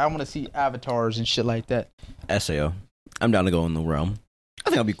 I want to see avatars and shit like that. Sao. I'm down to go in the realm. I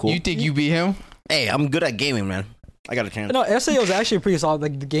think I'll be cool. You think you beat him? Hey, I'm good at gaming, man. I got a chance. No, SAO is actually pretty solid.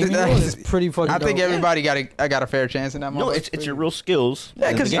 Like the gaming world is pretty fucking. I think dope. everybody got a fair chance in that moment. No, it's your real skills.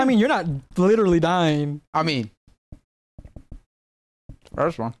 Yeah, because I mean, you're not literally dying. I mean,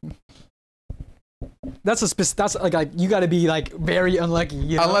 first one. That's like you got to be like very unlucky.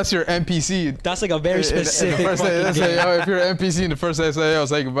 You know? Unless you're NPC. That's like a very specific. In the first fucking game. SAO, if you're an NPC in the first SAO,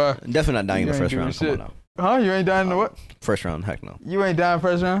 say goodbye. I'm definitely not dying in the You first ain't round. Come doing on now. Huh? You ain't dying in the what? First round, heck no. You ain't dying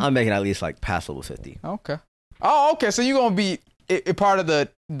first round? I'm making at least like past level 50. Okay. Oh, okay. So you gonna be a part of the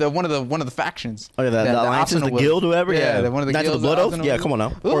one of the factions? Oh yeah, the alliances, the guild, whoever. Yeah, Yeah, one of the Knights of guilds, the Blood the Oath. Arsenal Yeah, Guild. come on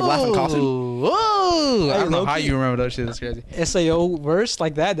now. Or Laughing Coffin. Ooh, I don't know how low-key. you remember that shit. That's crazy. SAO verse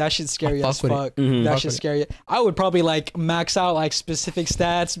like that. That shit's scary I'll as fuck with it. fuck. Mhm. That Fuck shit's with it. scary. I would probably like max out like specific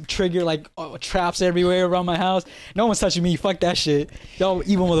stats, trigger like traps everywhere around my house. No one's touching me. Fuck that shit. Yo,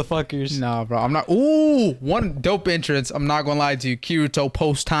 evil motherfuckers. Nah, bro. I'm not. Ooh, one dope entrance. I'm not gonna lie to you. Kirito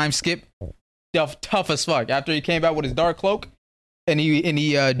post time skip. Tough as fuck. After he came back with his dark cloak, and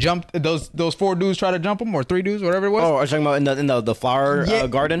he jumped those 4 dudes try to jump him, or 3 dudes, whatever it was. Oh, are you talking about in the flower Yeah.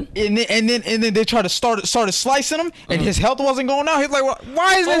 garden? And then they tried to started slicing him, and his health wasn't going down. He's like, why isn't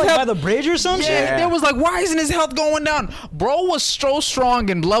Oh, his like by health? the bridge or some Yeah, shit. they was like, why isn't his health going down? Bro was so strong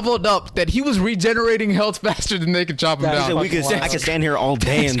and leveled up that he was regenerating health faster than they could chop him That down. is I could stand here all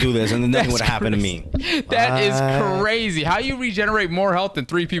day and do this, and then nothing would have happened to me. That is crazy. How you regenerate more health than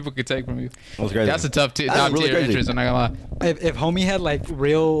 3 people could take from you? That's crazy. That's a top That's tier really crazy. entrance. I'm not gonna lie. If homie had like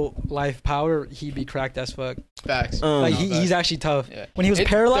real life power, he'd be cracked as fuck. Facts. Like No, he's actually tough. Yeah. When he was The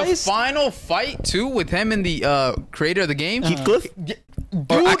paralyzed, final fight too with him and the creator of the game. Heathcliff?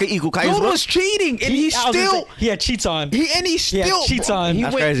 Or Aka Equal Kai's Dude book? was cheating, and he I was gonna still say, he had cheats on. he had still cheats on. He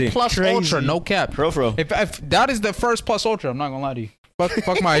That's went crazy. plus Crazy. ultra, no cap. Fro. If that is the first plus ultra, I'm not gonna lie to you.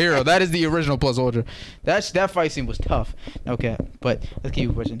 Fuck my hero. That is the original plus ultra. That fight scene was tough. No cap. But let's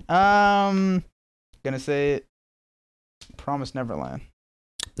keep pushing. Gonna say it. Promise Neverland.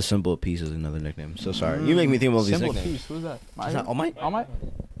 The Symbol of Peace is another nickname. So sorry. You make me think of all these Symbol of nicknames. Peace. Who's that? Is that All Might? All Might?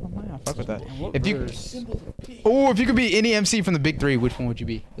 Oh my God, fuck with that. If you could be any MC from the big 3, which one would you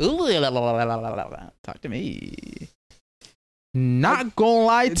be? Talk to me. Not gonna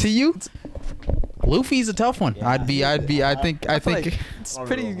lie to you. Luffy's a tough one. I think like it's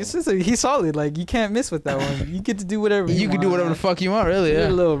pretty. It's just he's solid. Like you can't miss with that one. You get to do whatever. you can do whatever the fuck you want, really. You're Yeah.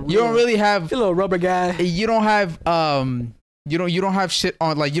 a little- You don't really have. You're a little rubber guy. You don't have. You don't have shit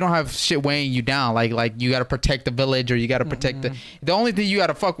on, like, you don't have shit weighing you down, like you gotta protect the village, or you gotta protect the only thing you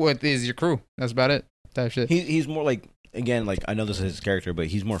gotta fuck with is your crew. That's about it. Type shit. He's more like, again, like I know this is his character, but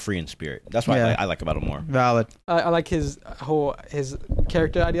he's more free in spirit. That's why Yeah. I like about him more. Valid. I like his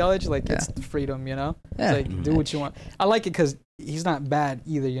character ideology. Like it's freedom, you know. Yeah. It's like do what you want. I like it because he's not bad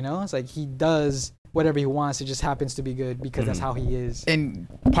either, you know. It's like he does whatever he wants. It just happens to be good because that's how he is. And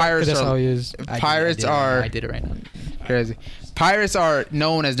pirates That's how are he is. pirates are I did it right now. crazy. Pirates are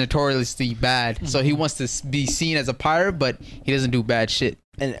known as notoriously bad, so he wants to be seen as a pirate, but he doesn't do bad shit.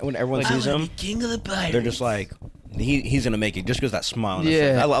 And when everyone sees him, king of the pirates. they're just like, he's gonna make it just because that smile. On his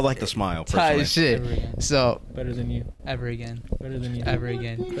Yeah. face. I like the smile. Tight Personally. shit. Ever again. So Better than you. Ever again. Better than you. Ever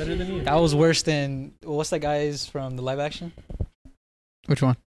again. Better than you. That was worse than what's that guy's from the live action? which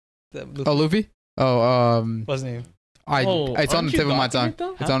one? The Oh, Luffy. Oh, what's his name? it's on the tip of my tongue.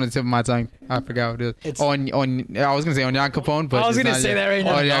 It's on the tip of my tongue. I forgot what it is. It's On I was gonna say on Capone, but I was it's gonna not say yet. that right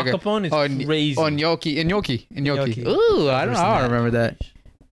now. Oh, yeah, okay. Capone is On- crazy. On Yoki. Yoki. Ooh, I don't Worse know. I than don't remember that.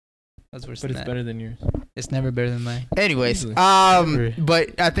 That's worse but than it's that. better than yours. It's never better than mine. Anyways, Easily.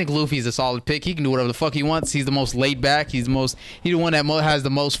 but I think Luffy's a solid pick. He can do whatever the fuck he wants. He's the most laid back. He's the one that has the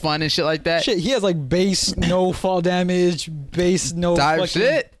most fun and shit like that. Shit, he has like base no fall damage, base no Type fucking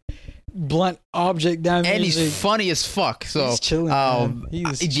shit. blunt object damage. And he's like, funny as fuck. So he's chilling. Man.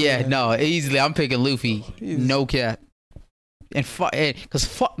 He's yeah, chilling. no, easily I'm picking Luffy. He's- No cap. And fuck, cause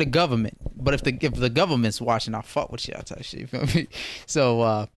fuck the government. But if the government's watching, I'll fuck with y'all type shit. You feel me?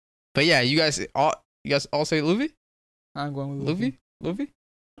 So, but yeah, you guys all say Luffy? I'm going with Luffy?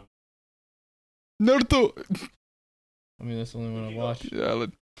 Naruto. I mean, that's the only one I watched. Yeah,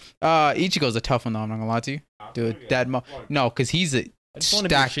 Ichigo's a tough one though. I'm not gonna lie to you, dude. No, cause he's a I just wanna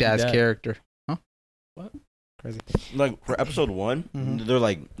be a stacked shitty ass dad. character. Huh? What? Crazy. Like for episode 1, Mhm. they're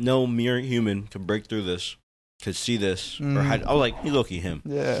like, no mere human could break through this, could see this, or Mhm. hide. I was like, he Loki him.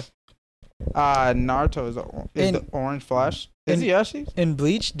 Yeah. Naruto is And- the Orange Flash. Is and- he actually? In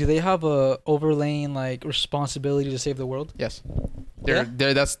Bleach, do they have a overlaying like responsibility to save the world? Yes.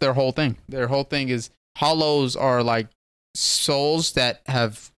 That's their whole thing. Their whole thing is hollows are like souls that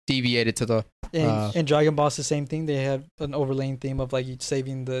have deviated to the In Dragon Ball, it's the same thing. They have an overlaying theme of like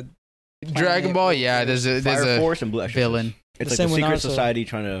saving the Dragon Ball. Yeah, there's Fire a Force and Blue Exorcist. villain. It's The like same a with secret Naruto. society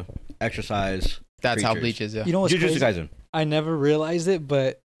trying to exercise. That's how creatures. Bleach is. Yeah. You know what's Jujutsu crazy? Kaisen. I never realized it,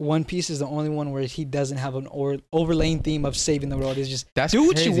 but One Piece is the only one where he doesn't have an overlaying theme of saving the world. It's just That's do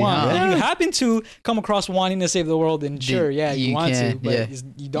what you crazy, want. huh? If you happen to come across wanting to save the world, then sure, yeah, you want can, to, but yeah.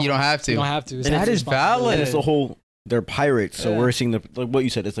 you don't. You don't have to. You don't have to. It's And not that your is valid. responsibility. And it's the whole. They're pirates, so Yeah. we're seeing like what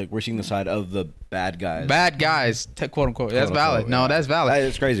you said. It's like we're seeing the side of the bad guys. Bad guys, quote unquote. That's Quote, valid. unquote, No, yeah. that's valid.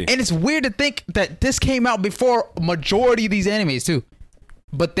 It's crazy. And it's weird to think that this came out before majority of these animes too,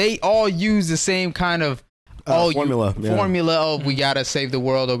 but they all use the same kind of formula. Yeah. Formula of we gotta save the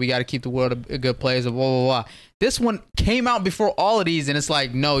world or we gotta keep the world a good place or blah blah blah. This one came out before all of these, and it's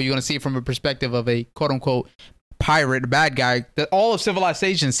like no, you're gonna see it from a perspective of a quote unquote pirate, bad guy. That all of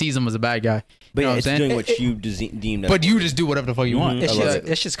civilization sees him as a bad guy. But You know yeah, what it's I'm saying? doing what you deemed. But you just do whatever the fuck you want. Mhm. It's I love just, it.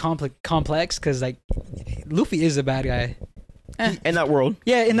 it's just complex because like Luffy is a bad guy. in that world.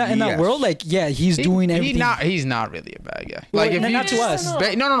 Yeah, in that Yes. world, like yeah, he's doing everything. He's not really a bad guy. Well, Like if not you to us.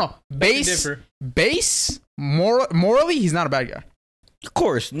 no. Base morally, he's not a bad guy. Of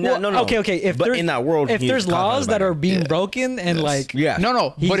course. No, Well, no. Okay. If But there's in that world, if he's there's classified laws as a that bad are guy. being Yeah. broken and like Yeah.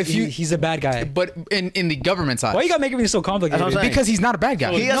 No. But if you he's a bad guy. but in the government side, Why you gotta make me so complicated? That's what I'm saying. because he's not a bad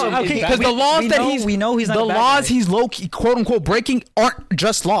guy. So He doesn't- No, okay, Because the laws we know he's not the a bad laws guy. he's low key, quote unquote breaking aren't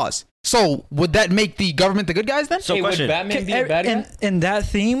just laws. So would that make the government the good guys then? So Hey, would question. Batman be a bad guy? in that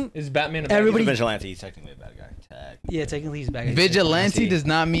theme, Is Batman a bad everybody- He's a vigilante. He's technically a bad guy. yeah, technically he's a bad guy. Vigilante does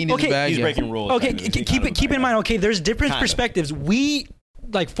not mean he's Okay, a bad He's guy. breaking rules. Okay, technically. He's keep kind of a in bad mind. guy. Okay, there's different Kind of. perspectives. We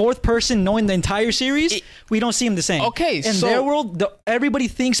like fourth person knowing the entire series, we don't see him the same. Okay, in so- their world, everybody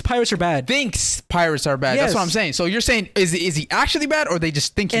thinks pirates are bad. Thinks pirates are bad. That's Yes. what I'm saying. So you're saying is he actually bad or they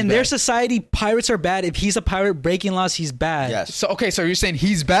just think he's In bad? their society, pirates are bad. If he's a pirate breaking laws, he's bad. Yes. So okay, so you're saying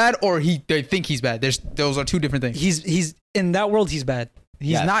he's bad or they think he's bad. Those are two different things. He's in that world, he's bad.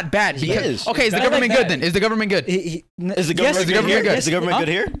 He's Yeah. not bad. He because- is. Okay, is the Bad government like good bad. then? Is the government good? Is the government good government here? good? Is the government Huh? good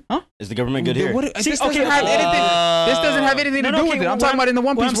here? Huh? Is the government good here? This See, doesn't okay, have anything. This doesn't have anything to do with it. I'm talking about in the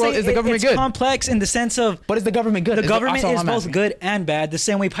One Piece world. Is the government it's good? complex in the sense of But is the government good? the government that's all is I'm both asking. good and bad. The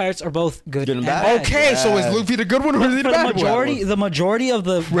same way pirates are both good, Good and and bad? bad. Okay, so is Bad. Luffy the good one or is he the For bad one? the majority of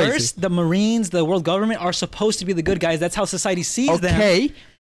the Crazy. verse, the Marines, the world government are supposed to be the good guys. That's how society sees them. Okay,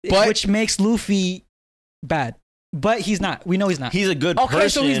 but which makes Luffy bad. But he's not. We know he's not. He's a good okay,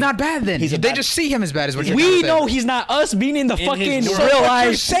 person. so he's not bad then. He's a They bad- just see him as bad as what you're we trying to say. know he's not. Us being in the In fucking his real world. What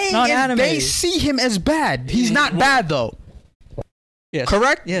you're life, saying not is anime. they see him as bad. He's not bad though. Yes.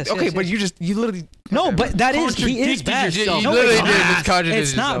 Correct? Yes. Okay, yes, but yes. you literally No, but that is he is Contradicted bad. yourself. No, You literally it's did not. just contradict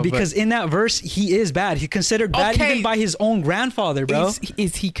It's not yourself, because in that verse he is bad. He's considered bad Okay. even by his own grandfather, bro.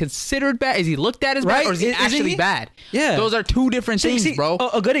 Is he considered bad? Is he looked at as Right? bad, or is he Isn't actually he? bad? Yeah. those are two different things, See, bro.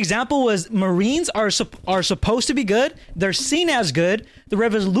 A good example was Marines are supposed to be good. They're seen as good. The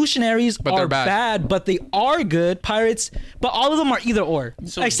revolutionaries But are they're bad. but they are good. Pirates, but all of them are either or.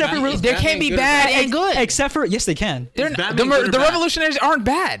 So Except for Batman- is They Batman can't be good or bad bad? and good. Except for yes, they can. They're Is not, Batman good or the bad? revolutionaries aren't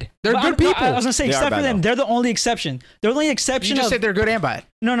bad. They're But good people. I was gonna say They are except for bad, them, though. they're the only exception. They're the only exception. You just of, said they're good and bad.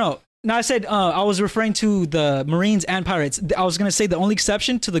 no. No, I said I was referring to the Marines and pirates. I was gonna say the only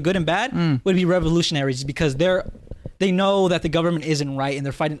exception to the good and bad would be revolutionaries because they know that the government isn't right and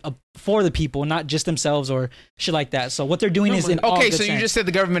they're fighting for the people, not just themselves or shit like that. So what they're doing is in all Okay, good so you sense. just said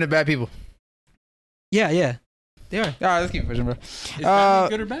the government are bad people. Yeah, they are. All right, let's keep pushing, bro. Is Batman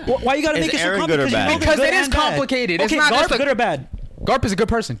good or bad? Why you gotta Is make it so Aaron good or complicated? bad? You know Because they're it good is and bad. complicated. Okay, It's not Garp, just good or bad? Garp is a good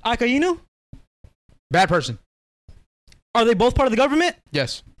person. Akainu? Bad person. Are they both part of the government?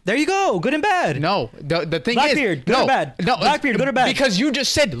 Yes. There you go. Good and bad. No. The thing Blackbeard, is, good no, or bad? No, Blackbeard, good or bad? Because you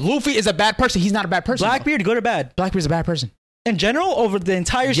just said Luffy is a bad person. He's not a bad person. Blackbeard, good or bad? Blackbeard's a bad person. In general, over the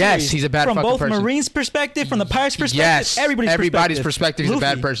entire series. Yes, he's a bad from fucking both person. Marines' perspective, from the pirates' perspective, Yes. everybody's perspective. He's a bad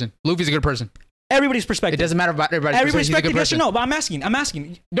Luffy. person. Luffy's a good person. Everybody's It perspective. doesn't matter about everybody's Everybody's perspective. perspective. He's a good Yes or person. no? But I'm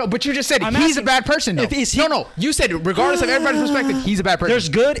asking. No, but you just said I'm he's a asking- bad person. Though. If is he- No. You said regardless of everybody's perspective, he's a bad person. There's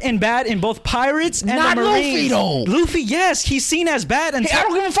good and bad in both pirates and Not the Luffy, Marines. though. Luffy, yes, he's seen as bad. And Hey, I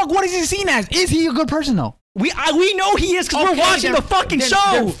don't give a fuck what is he seen as. Is he a good person though? we know he is because Okay, we're watching then- the fucking then-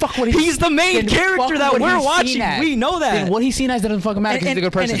 show. then fuck what he's the main then fuck character that what we're he's watching. seen as. We know that. Then what he's seen as doesn't fucking matter because he's a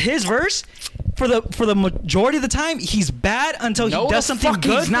good person. And his verse, for the majority of the time, he's bad until No, he does the something fuck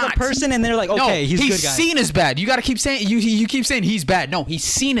good he's for not. the person, and they're like, okay, he's a good guy. seen as bad. You gotta keep saying you keep saying he's bad. No, he's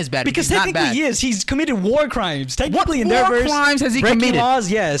seen as bad Because he's not technically bad. he is. He's committed war crimes. Technically, in war their verse, crimes has he breaking committed? laws,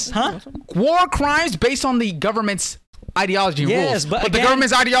 yes. Huh? War crimes based on the government's ideology and Yes, rules. but the again-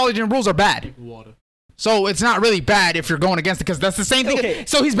 government's ideology and rules are bad. Water. So it's not really bad if you're going against it because that's the same thing. Okay.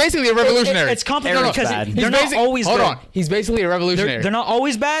 So he's basically a revolutionary. It's complicated Aaron's because bad. they're not always Hold good. on. He's basically a revolutionary. They're not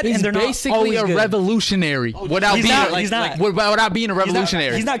always bad, He's and they're not basically always a good. revolutionary without He's being not, he's not. without being a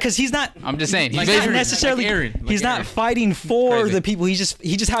revolutionary. He's not because he's not. I'm just saying. He's He's basically not necessarily. like Aaron, like he's not Aaron. fighting for Crazy. the people. He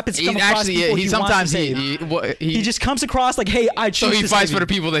just happens to He's come across actually people he he sometimes wants to save. he He just comes across like, hey, I choose. so he to fights save for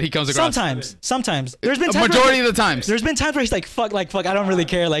the you. people that he comes across. Sometimes. There's been A times majority where, of the times. There's been times where he's like, fuck, I don't really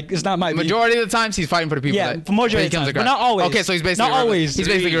care. Like, it's not my beef. Majority of the times he's fighting for the people. Yeah, that for majority he of comes the times, but across. not always. Okay, so he's basically Not always. He's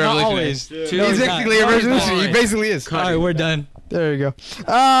basically a Not revolutionary. always. He's No, he's basically not. a No, he's not. revolutionary. He basically is. All right, we're done. There you go.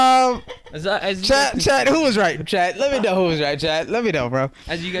 As Chat, who was right? Chat, let me know who was right. Chat, let me know, bro.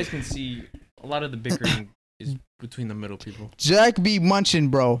 As you guys can see, a lot of the bickering is between the middle people. Jack be munching,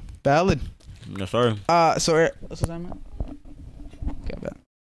 bro. Valid. No, sorry. So what's his name? Okay, bad.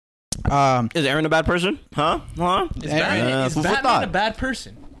 Is Aaron a bad person? Huh? Is Aaron- Batman, is food for Batman thought. a bad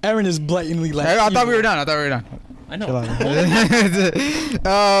person? Aaron is blatantly like. I thought we were done. I know. Chill out.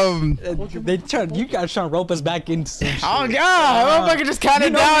 They trying. You guys trying to rope us back into some shit. Oh God! Motherfucker just counted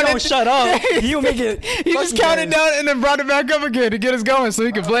You know down. you don't and- shut up. You make it. He just counted down and then brought it back up again to get us going, so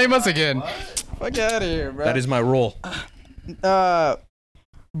he can blame us again. Fuck out of here, bro. That is my role.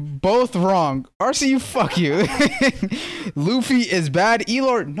 Both wrong. RCU, fuck you. Luffy is bad.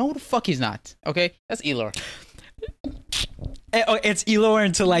 Elor, no, the fuck he's not. Okay, that's Elor. It's Elor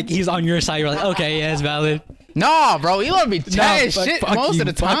until like he's on your side. You're like, okay, yeah, it's valid. Nah, bro, Elor be chatting fuck- shit fuck most you, of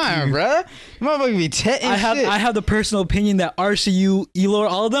the fuck time, you. bro. Motherfucker be chatting I shit. have the personal opinion that RCU, Elor,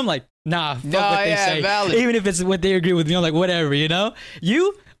 all of them, like, nah, fuck Nah, what they yeah, say. valid. Even if it's what they agree with me, I'm like, whatever, you know?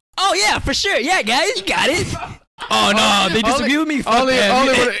 You? Oh yeah, for sure. Yeah, guys, you got it. Oh no, they disagree with me. Fuck Only them.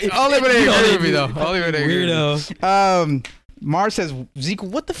 when they You agree with me, though. Only when they agree with me. Weirdo. Mars says, Zeke,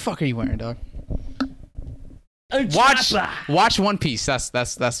 what the fuck are you wearing, dog? Watch One Piece. That's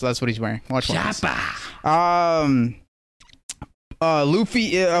what he's wearing. Watch One Piece.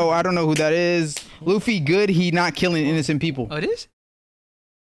 Luffy. I don't know who that is. Luffy, good. He not killing innocent people. Oh, it is?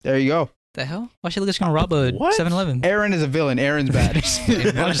 There you go. The hell? Why should I look gonna rob a What? 7-Eleven? Aaron is a villain. Aaron's bad. I'm just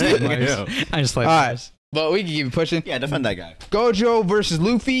like Mars. I just like All right, Mars. but we can keep pushing. Yeah, defend that guy. Gojo versus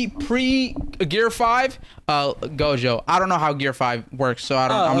Luffy pre Gear 5. Gojo. I don't know how Gear 5 works, so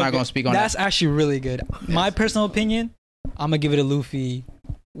I'm not gonna speak on That's that. actually really good. My personal opinion, I'm gonna give it a Luffy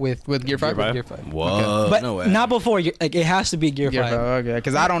with With Gear 5. Gear 5. Whoa. But no way. not before. Like it has to be Gear 5. Okay,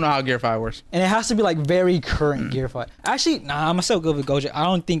 because I don't know how Gear 5 works. And it has to be like very current Gear 5. Actually, nah, I'm gonna still go with Gojo. I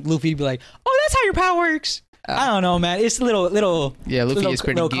don't think Luffy would be like, oh, that's how your power works. I don't know, man. It's a little Yeah, Luffy is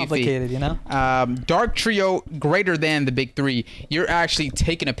pretty goofy. complicated, you know? Dark Trio greater than the big three. You're actually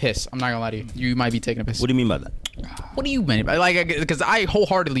taking a piss. I'm not gonna lie to you. You might be taking a piss. What do you mean by that? What do you mean? Like, because I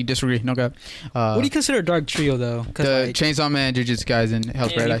wholeheartly disagree. No god. What do you consider Dark Trio though? The Because like, Chainsaw Man, Jujutsu Kaisen,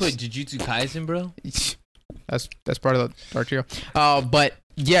 Hell's Yeah, you Paradise. put Jujutsu Kaisen, bro. That's part of the Dark Trio. But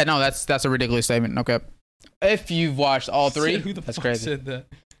yeah, no, that's a ridiculous statement. Okay. If you've watched all three, Who the that's fuck crazy. said that?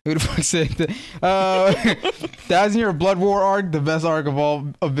 Who the fuck said that? That's your Blood War arc, the best arc of all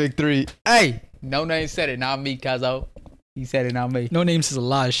of Big Three. Hey, no name said it, not me, Kazo. He said it, not me. No Names is a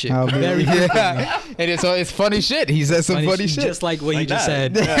lot of shit. Very yeah. It is. So it's funny shit. He said some funny shit. Just like what Like you just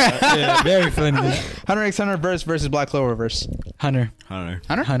that. said. Yeah, very funny. Hunter x Hunter versus Black Clover verse. Hunter.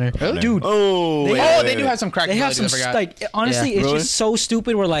 Really? Dude. Oh, They do have some crack. They have some abilities, I forgot. like honestly, Yeah. it's Really? just so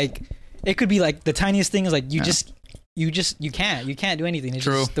stupid. Where like it could be like the tiniest thing is like you can't do anything. It's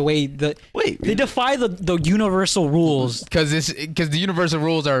True. just the way they defy the universal rules. because the universal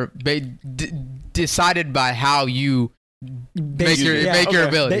rules are decided by how you make your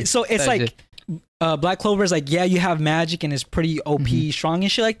ability. So it's like Black Clover is like, yeah, you have magic and it's pretty OP, strong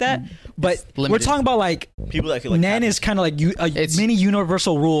and shit like that. But we're limited. talking about like people that feel like Nen is kind of like It's- mini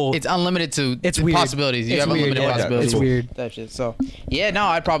universal rule. It's unlimited to It's weird. possibilities. You It's have weird, unlimited yeah. possibilities. It's weird. That shit. So yeah, no,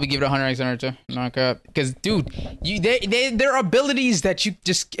 I'd probably give it 100 x 100 too. Knock up. Because dude, there are abilities that you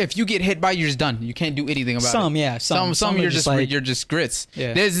just if you get hit by, you're just done. You can't do anything about it. Some are you're just like, you're just grits.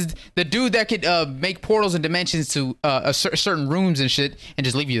 Yeah. There's the dude that could make portals and dimensions to certain rooms and shit and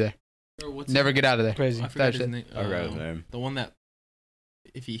just leave you there. Never get out of there. crazy. I forgot That his shit. name. I forgot his name. The one that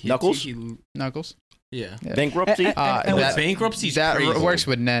if he hits Knuckles? you, Knuckles. yeah. Yeah. bankruptcy. And that Bankruptcy's that crazy. works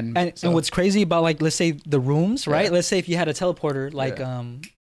with Nen. And what's crazy about like let's say the rooms, right? Yeah. Let's say if you had a teleporter, like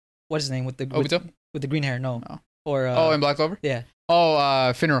what's his name with the Obito? with the green hair? No, Oh. or In Black Clover. yeah,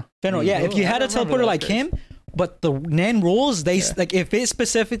 Finral. Fenrir. Yeah, if you I had a don't remember teleporter that like phrase. him, but the Nen rules, they like if it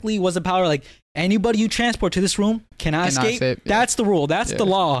specifically was a power like anybody you transport to this room cannot escape. Yeah. That's the rule. That's Yeah. the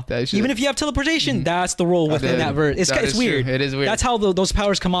law. That shit. Even if you have teleportation, that's the rule within that verse. It's That is weird. true. It is weird. That's how those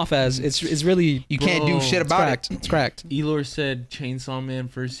powers come off as. It's really You can't do Bro, shit it's about cracked. it. It's cracked. Elor said Chainsaw Man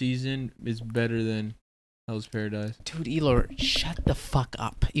first season is better than Hell's Paradise. Dude, Elor, shut the fuck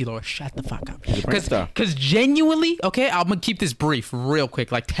up. Elor, shut the fuck up. He's a prank star. Because genuinely, okay, I'm going to keep this brief real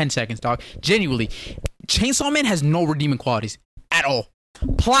quick, like 10 seconds, dog. Genuinely, Chainsaw Man has no redeeming qualities at all.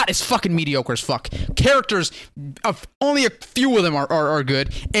 Plot is fucking mediocre as fuck. Characters, only a few of them are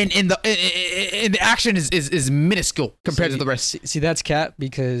good, and the action is minuscule compared to the rest. See, that's cat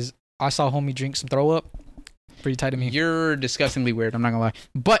because I saw homie drink some throw up. Pretty tight to me. You're disgustingly weird. I'm not gonna lie,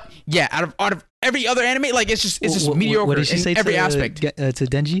 but yeah, out of every other anime, like it's just mediocre What did she say in every to, aspect. To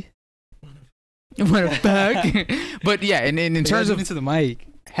Denji? What a bag. But yeah, and in terms of into the mic.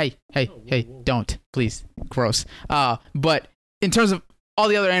 hey, don't please, gross. But in terms of all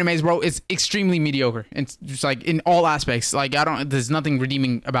the other animes, bro, it's extremely mediocre. It's just like in all aspects. Like there's nothing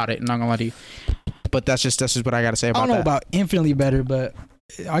redeeming about it. I'm not gonna lie to you. But that's just what I gotta say about I don't know that. about infinitely better, but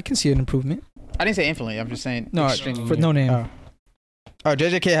I can see an improvement. I didn't say infinitely. I'm just saying No, extremely for no name. Oh,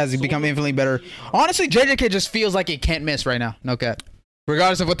 JJK has become infinitely better. Honestly, JJK just feels like it can't miss right now. No cap.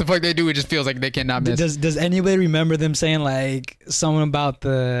 Regardless of what the fuck they do, it just feels like they cannot miss. Does anybody remember them saying like something about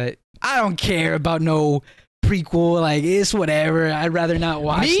I don't care about no prequel, like it's whatever. I'd rather not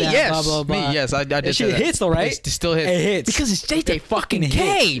watch Me, that. yes. Blah blah blah. Me, yes. I did That say shit that. hits though, right? It still hits. It hits because it's JJ fucking hits.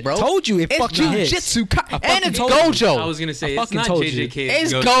 K, bro. Told you it It's fucking hits. jujitsu, and fucking it's told you. Gojo. I was gonna say I it's fucking not told you. JJK.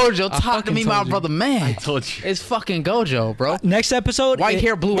 It's Gojo. Talk to fucking me, my told you. brother, I man. told you. It's fucking Gojo, bro. Next episode, White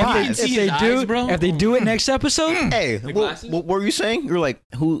hair, blue eyes. If See they his do, eyes, bro? if they do it next episode, Hey, The what glasses? were you saying? You're like,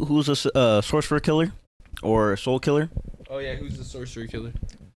 who's a sorcerer killer or soul killer? Oh yeah, who's the sorcerer killer?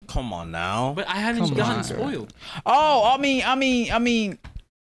 Come on now. But I haven't Come gotten on. spoiled. Oh, I mean,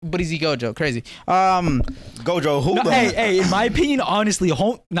 but is he Gojo? Crazy. Gojo, who? no, hey, in my opinion, honestly,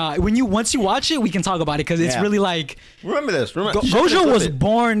 once you watch it, we can talk about it because it's Yeah. really like Remember this. Gojo was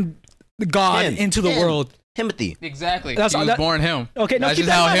born God into the world. Timothy. Exactly. That's he was that- born him. Okay, no, That's keep just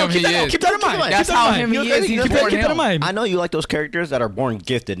that how in mind. him he is. Keep that in mind. That's Keep that how in him mind. he is. He's Keep born that in him. mind. I know you like those characters that are born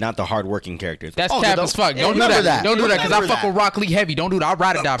gifted, not the hardworking characters. That's Oh, cap don't- as fuck. Yeah, Don't do remember that. Don't do that because I Remember fuck with Rock Lee heavy. Don't do that. I'll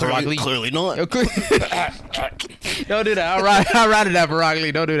ride it down for Rock Lee. Clearly not. Don't do that. I'll ride it out for Rock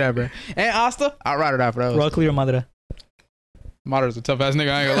Lee. Don't do that, bro. And Asta, I'll ride it out for those. Rock Lee or Madara? Madara's a tough ass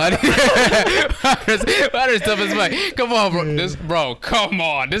nigga. I ain't gonna lie to you. Madara's tough as fuck. Come on, bro. Come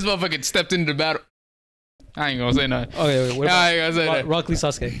on. This motherfucker stepped into the battle. I ain't gonna say nothing. Okay, wait, what I about ain't gonna say that. Rock Lee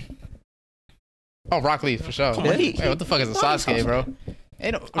Sasuke? Oh, Rock Lee for sure. Come on, Wait, what the fuck is a Sasuke, bro?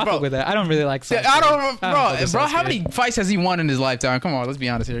 Ain't no, I bro. fuck with that. I don't really like Sasuke. I don't, fuck with bro. How Sasuke. many fights has he won in his lifetime? Come on, let's be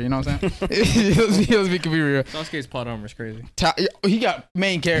honest here. You know what I'm saying? let's be real. Sasuke's plot armor is crazy. He got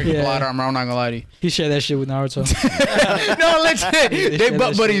main character Yeah. plot armor. I'm not gonna lie to you. He shared that shit with Naruto. No, legit. They share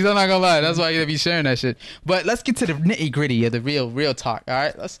butt that buddies. shit. I'm not gonna lie. That's why they be sharing that shit. But let's get to the nitty gritty of the real talk. All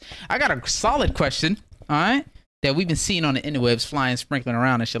right. I got a solid question. All right. That we've been seeing on the interwebs, flying, sprinkling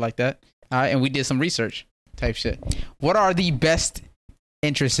around and shit like that. All right. And we did some research type shit. What are the best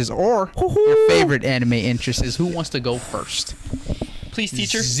interests or your favorite anime interests? Who wants to go first? Please,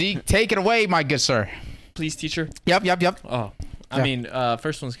 teacher. Zeke, take it away, my good sir. Please, teacher. Yep. Oh, I mean,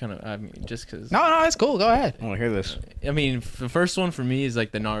 first one's kind of. I mean, just because. No, it's cool. Go ahead. I want to hear this. I mean, the first one for me is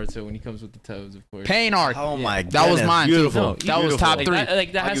like the Naruto when he comes with the toes, of course. Pain arc. Oh my god, That was mine. Beautiful. No, That was top Like, three. that I'll has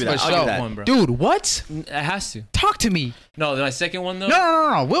give to you be that. I'll give you that. one, bro. Dude, what? It has to. Talk to me. No, my second one though.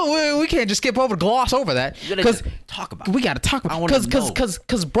 No. We can't just skip over, gloss over that. Because talk about. we gotta talk about I wanna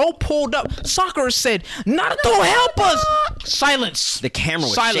because bro pulled up. Sakura said, "Naruto, help us!" Silence. The camera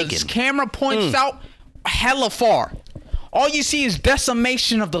was Silence. shaking. Camera points out hella far. All you see is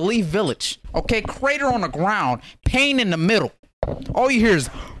decimation of the Leaf Village. Okay, crater on the ground, pain in the middle. All you hear is,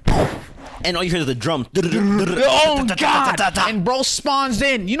 And all you hear is the drum. oh god! And bro spawns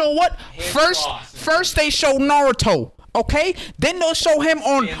in. You know what? First they show Naruto. Okay, then they'll show him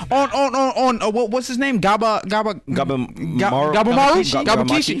on what's his name? Gabakishi.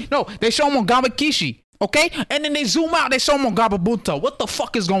 No, they show him on Gabakishi. Okay, and then they zoom out. They show him on Gababuto. What the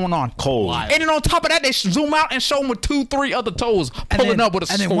fuck is going on? Cold. And then on top of that, they zoom out and show him with 2-3 other toes pulling up with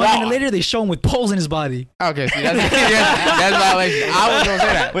a And squad. then 1 minute later, they show him with poles in his body. Okay, see, that's violation. I was gonna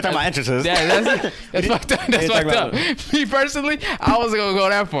say that. We're talking about entrances. Yeah, that's fucked up. That's fucked up. Me personally, I wasn't gonna go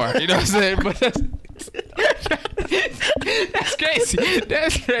that far. You know what I'm saying? But that's crazy.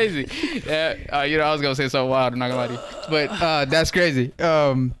 That's crazy. You know, I was gonna say something wild. I'm not gonna lie to you, but that's crazy.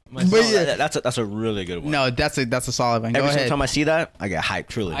 But yeah, That's a really good one. no, that's a solid one. Go Every single ahead, time I see that, I get hyped.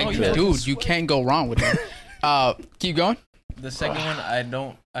 Truly. dude. You can't go wrong with that. Keep going. The second one, I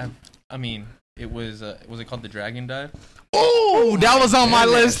don't. I mean, it was it called the Dragon Dive? Oh, that was on my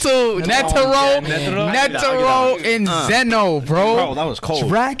list too. Netero, and Zeno, bro. Bro, that was cold.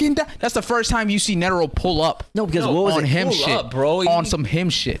 Dragon. That's the first time you see Netero pull up. No, because what was on it? him Pull shit, up, bro. On some him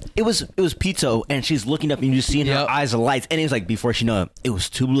shit. It was Pito, and she's looking up, and you just see in her Yep. eyes the lights, and it was like before she know it was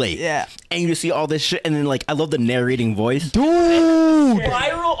too late. Yeah. And you just see all this shit, and then like I love the narrating voice. Dude,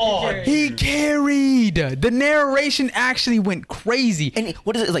 Viral on. he carried. The narration actually went crazy. And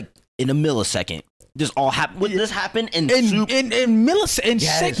what is it like in a millisecond? This all happened. What this happened in Millicent,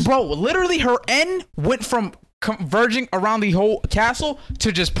 Yes. sick, bro. Literally, her end went from converging around the whole castle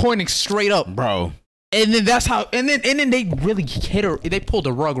to just pointing straight up. bro. And then that's how. And then they really hit her. They pulled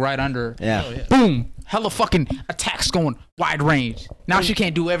the rug right under her. Yeah. Boom. Hella fucking attacks going wide range. Now she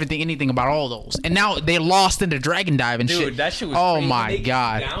can't do anything about all those. And now they lost in the dragon dive and shit. Dude, that shit was Oh crazy. my When they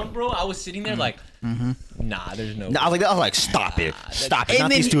god. came down, bro. I was sitting there like, nah, there's no. I was like, stop it, stop it. And Not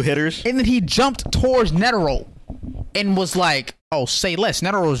then these two hitters. And then he jumped towards Netero and was like, oh, say less.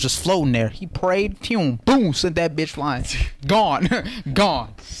 Netero was just floating there. He prayed, boom, sent that bitch flying. Gone.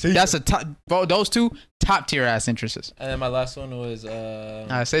 Gone. That's a top, bro, those two top tier ass entrances. And then my last one was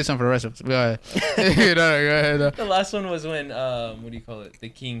Say something for the rest of us. Go ahead. Go ahead. the last one was when what do you call it? The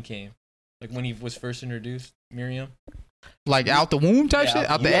king came, like when he was first introduced, Miriam. Like out the womb type Yeah, shit?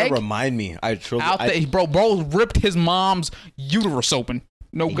 Out You the gotta egg? remind me. I truly. Bro ripped his mom's uterus open.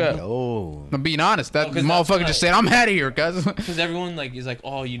 No good. Oh. I'm being honest. That 'cause that's motherfucker what just said, I'm out of here, cuz. Because everyone like is like,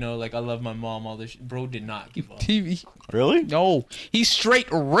 oh, you know, like I love my mom, all this. Bro did not give up. TV. Really? No, he straight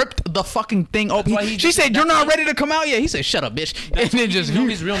ripped the fucking thing open. why he She just- said, "You're that's not why- ready to come out yet." He said, "Shut up, bitch," and then just know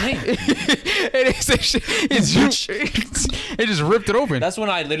his real name. and it said, it just ripped it open. That's when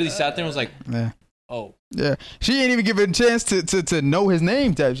I literally sat there and was like, Yeah. oh, Yeah, she ain't even give it a chance to know his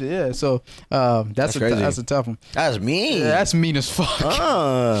name type shit. Yeah, so that's crazy. that's a tough one. That's me. Yeah, that's mean as fuck.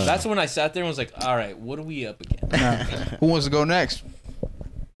 that's when I sat there and was like, all right, what are we up against? Who wants to go next?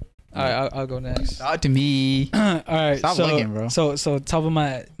 All right, I'll go next. Talk to me. All right, Stop so, looking, bro. So top of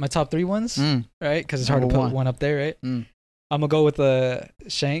my top 3 ones, Mm. right? Because it's hard Number to put one. one up there, right? Mm. I'm gonna go with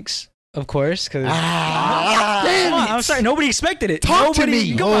Shanks, of course, because Damn it. I'm sorry, nobody expected it. Talk to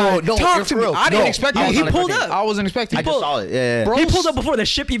Nobody, me. come on. no, Talk you're to for me. real. I didn't No, expect I that. was He not pulled expecting up. I wasn't expecting. I just saw it. Yeah. Bro, He pulled up before the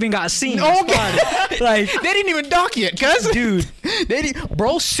ship even got seen. Okay. Like, They didn't even dock yet, cuz. dude,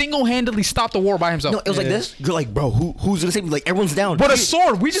 Bro single-handedly stopped the war by himself. No, it was like this. You're like, bro, who's gonna save me? Like everyone's down. But a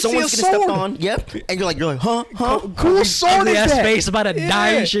sword. We just see a Someone's gonna step sword. on. Yep. And you're like, huh? Whose sword ugly is ass that? face about to die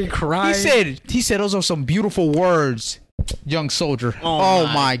and shit, crying. He said those are some beautiful words, young soldier. Oh Oh,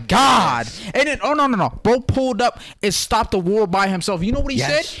 my God. And then, oh, no. Bro pulled up and stopped the war by himself. You know what he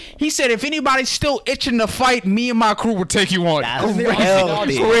Yes. said? He said, if anybody's still itching to fight, me and my crew will take you on. That's Crazy.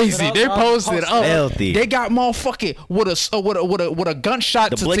 healthy. Crazy. They posted up. Healthy. They got motherfucking with a gunshot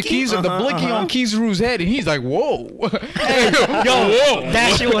The to blicky? Kizaru, the blicky on Kizaru's head, and he's like, whoa. Whoa.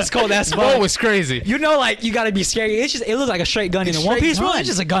 that shit was cold. That's Whoa, fun. it's crazy. You know, like you gotta be scary. It looks like a straight gun in It's a One straight Piece world. gun. It's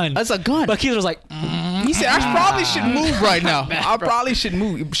just a gun. That's a gun. But Kizaru was like, He said, I probably should move right now. I probably should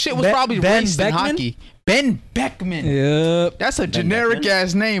move. Shit was Ben- probably Ben raced in Beckman? hockey. Ben Beckman. yep. That's a generic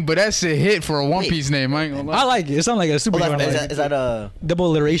ass name, but that's a hit for a One Piece name. I ain't gonna lie. I like it. It sounds like a super Is that double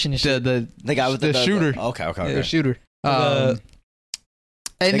alliteration and shit. the guy with the shooter. Okay. The shooter. The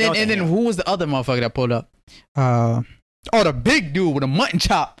And They go then with the who was the other motherfucker that pulled up? The big dude with a mutton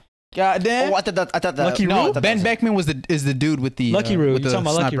chop. Goddamn. Oh, I thought that. Lucky No, Roo? Ben Beckman is the dude with the Lucky Roo. with You're the talking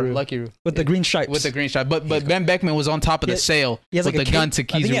about Lucky sniper. Roo. Lucky Roo with the green stripes. with the green stripe. But Ben Beckman was on top of the sail He has with like the a gun cape.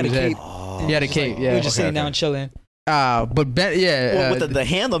 to I think he had a Kizuru's head. cape. Oh. He had a cape. We Yeah. were just Okay, sitting down chilling. But Ben, with the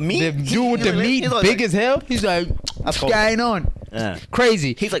hand of meat. the dude with the meat, He's like- big as hell. He's like, That's what's cold. going on? Yeah.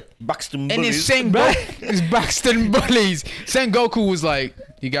 Crazy. He's like Buxton And then Bullies. It's Buxton Bullies. Sengoku was like,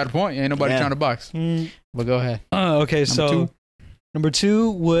 you got a point. Ain't nobody Yeah. trying to box. But go ahead. Okay, so number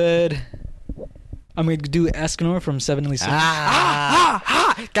 2 would I'm gonna do Escanor from Seven Deadly Sins.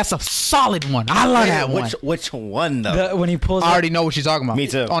 That's a solid one. I love that one. Which one though? When he pulls, I already know what you're talking about. Me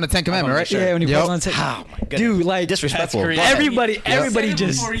too. On the Ten Commandment, right? Sure. yeah, when he Yep. pulls on the Oh my goodness. dude, like Disrespectful. That's Go ahead. everybody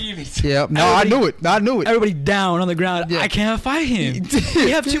just Yep. No, I knew it. everybody down on the ground. Yeah. I can't fight him.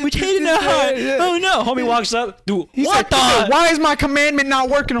 We have too much hate in our heart. Yeah. Oh no! Homie walks up. Dude, He what said, the? why is my commandment not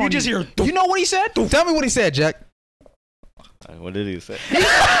working on you? just hear, You know what he said? Tell me what he said, Jack. What did he say?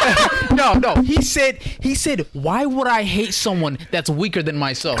 No. He said, why would I hate someone that's weaker than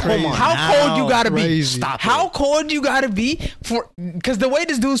myself? Come on How now. cold you gotta be? Crazy. Stop How it. cold you gotta be because the way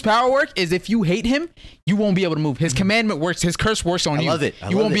this dude's power work is if you hate him, you won't be able to move. His commandment works. His curse works on I you. love it. I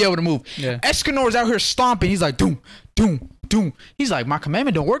You love won't be it. able to move. Yeah. Escanor's out here stomping. He's like, doom, doom, doom. He's like, my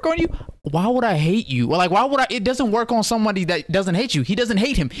commandment don't work on you. Why would I hate you? Well, like, why would I? It doesn't work on somebody that doesn't hate you. He doesn't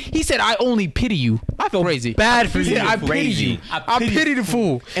hate him. He said, I only pity you. I feel crazy. bad for He you. said, I pity Crazy. you. I pity the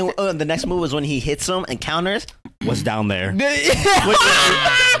fool. And the next move was when he hits him and counters. What's down there?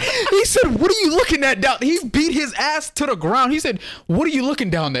 He said, "What are you looking at down?" He beat his ass to the ground. He said, "What are you looking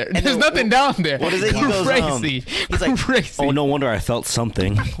down there? There's then nothing down there." What is it? He goes, crazy. He's like, crazy. oh, no wonder I felt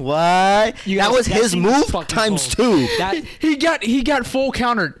something. What? You That guys- was that his scene move was fucking times cold. 2. That He got full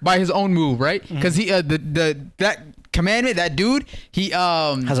countered by his own move, right? Because he that commandment, that dude, he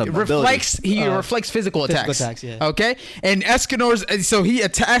Has a reflects reflects physical attacks. attacks, yeah. Okay, and Escanor's so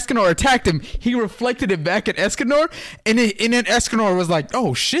Escanor attacked him. He reflected it back at Escanor, and then Escanor was like,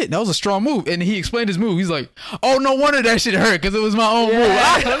 "Oh shit, that was a strong move." And he explained his move. He's like, "Oh, no wonder that shit hurt because it was my own move."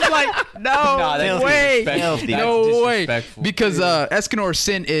 I was like, "No Nah, that's way, disrespectful. no That's way," disrespectful. because Escanor's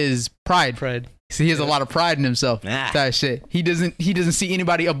sin is pride. See, he has a lot of pride in himself. Ah. That shit. He doesn't see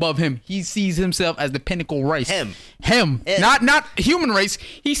anybody above him. He sees himself as the pinnacle race. Him. Not human race.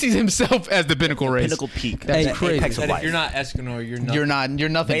 He sees himself as the pinnacle race. Pinnacle peak. That's The crazy. apex of That life. if you're not Escanor, you're nothing. You're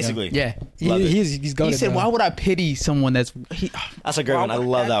nothing. Basically. Yeah. Love it. he's He goated, said, bro. "Why would I pity someone that's That's a great one. I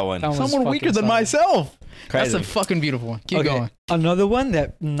love that one. That one- someone fucking weaker than solid. myself?" Crazy. That's a fucking beautiful one. Keep going. Another one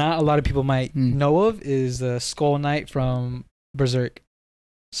that not a lot of people might know of is the Skull Knight from Berserk.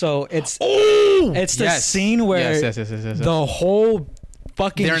 So it's the scene where yes. the whole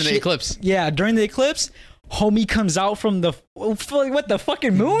fucking During the shit- eclipse. Yeah, during the eclipse, homie comes out from the what the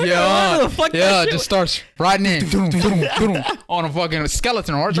fucking moon? Yeah, What the fuck yeah, that shit just starts riding in on a fucking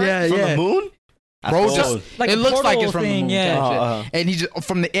skeleton horse. right? Yeah, From yeah. the moon? Bro, That's just cold. like it a looks like portal it's from the thing, moon. yeah. type shit. Uh-huh. And he just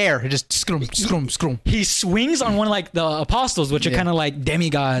from the air, it just scrum. He swings on one of like the apostles, which are Yeah. kind of like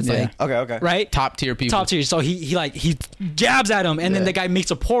demigods, Yeah. like Okay. right? Top tier people. Top tier. So he jabs at him, and then Yeah. the guy makes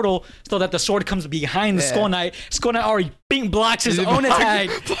a portal so that the sword comes behind the Yeah. Skull Knight. Skull Knight already blocks his own attack.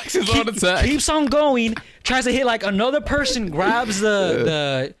 Blocks his own attack. Keeps on going. Tries to hit like another person. Grabs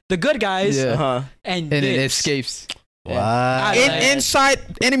the good guys. Yeah. Uh-huh. And And it dips. escapes. What? Inside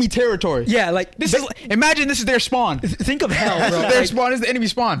enemy territory. Yeah, like This is imagine this is their spawn. think of hell, bro. Their Like, spawn is the enemy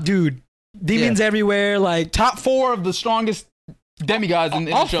spawn. dude, demons everywhere. Like Top 4 of the strongest demigods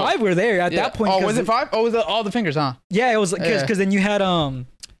in all the show. 5 were there at Yeah. that point. Oh, 'cause was it 5? Oh, was it all the fingers, huh? Yeah, it was Yeah. because then you had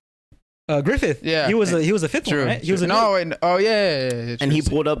Griffith. Yeah. he was the fifth one, right? He was a no, and, oh yeah. And he true.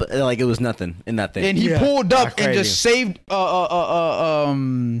 pulled up like it was nothing in that thing. and he Yeah. pulled up That's and just saved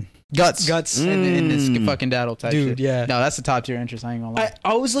guts and this fucking daddle type Dude, shit. yeah. No, that's the top tier interest. I ain't gonna lie.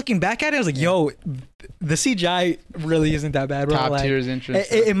 I was looking back at it. I was like, yo, the CGI really isn't that bad, bro. Top Like, tier is interest.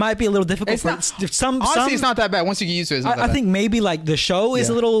 It might be a little difficult It's for not- some. Honestly, it's not that bad. Once you get used to it, it's not that I bad. think maybe like the show is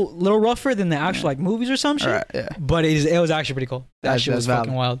a Yeah. little rougher than the actual like movies or some shit. Alright, yeah. But it was actually pretty cool. That That's- shit was that's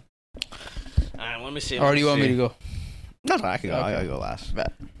fucking valid. wild. All right, let me see. Or do you want me to go? No, I can go. Okay. I gotta go last.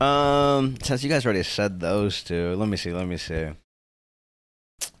 Bet. Since you guys already said those two, let me see.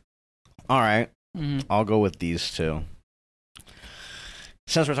 All right, I'll go with these two.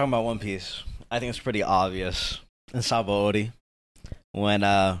 Since we're talking about One Piece, I think it's pretty obvious in Sabaody when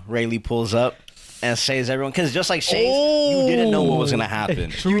Rayleigh pulls up and saves everyone, because just like Shanks, you didn't know what was gonna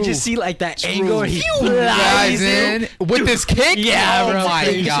happen. You just see like that True. angle where he Guys flies in with this kick. Yeah, oh bro. my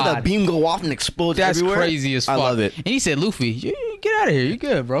You see the god, beam go off and explode that's everywhere. crazy as fuck. I love it. And he said, "Luffy, you get out of here. You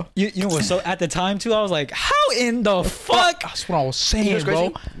good, bro? You know what? So at the time too, I was like, how in the fuck? That's what I was saying,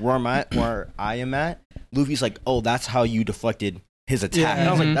 bro. Where I am at, Luffy's like, oh, that's how you deflected his attack. Yeah. And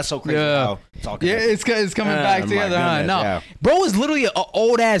I was like, that's so crazy. Yeah. How it's all Yeah, connected. it's coming back my together, huh? goodness, No, yeah. bro is literally an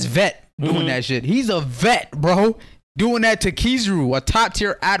old ass vet doing that shit. He's a vet, bro. Doing that to Kizaru, a top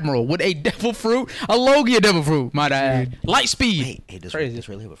tier admiral with a devil fruit, a Logia devil fruit, might I add. Light speed. Hey, does Crazy. this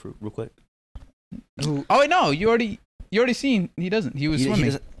really have a fruit? Real quick. Oh wait, no, you already seen. He doesn't. He was He swimming.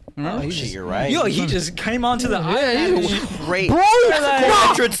 doesn't- Remember? Oh, shit, you're right. Yo, he just came onto the island. Great. Bro,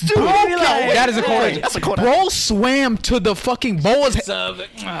 entrance too. that is a cold entrance. That's a cold Bro swam to the fucking Boa's.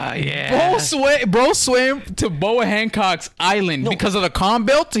 Yeah. Bro swam to Boa Hancock's island because of the calm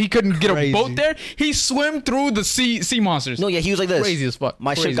belt. He couldn't get a Crazy. boat there. He swam through the sea monsters. No, yeah, he was like this. Crazy as fuck.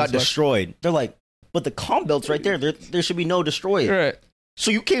 My Crazy ship got as fuck. destroyed. They're like, but the calm belt's right there. There should be no destroy it. Right. So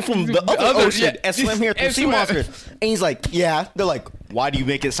you came from the other ocean and swam here through And sea swam. monsters. And he's like, yeah. They're like, why do you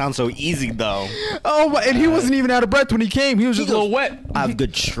make it sound so easy though? Oh, but and he wasn't even out of breath when he came. He was just a little wet. I have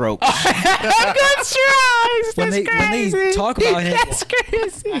good strokes. Good strikes. When they talk about him, That's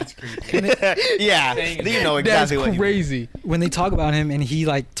crazy. That's creepy. Yeah, you know exactly what That's you mean. crazy. when they talk about him and he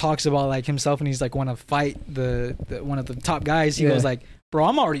like talks about like himself and he's like want to fight the one of the top guys, he Yeah. goes like, bro,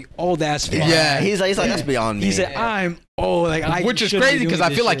 I'm already old as fuck. Yeah. He's like, that's beyond me. He said, I'm old. Like, I Which is shouldn't be crazy because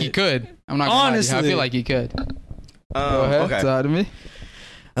doing I feel this like he shit. could. I'm not gonna lie to you. I Honestly. feel like he could. Go ahead. Okay. Talk to me.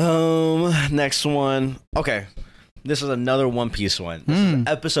 Next one. Okay. This is another One Piece one. This is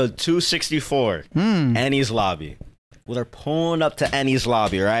episode 264. Annie's Lobby. Well, they're pulling up to Annie's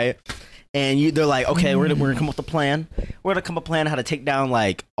Lobby, right? And they're like, okay, we're gonna come up with a plan. We're gonna come up with a plan how to take down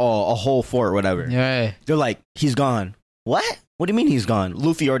like a whole fort or whatever. Yeah. They're like, he's gone. What? What do you mean he's gone?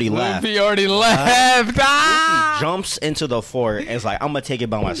 Luffy already left. Luffy already left. Luffy jumps into the fort and is like, I'm gonna take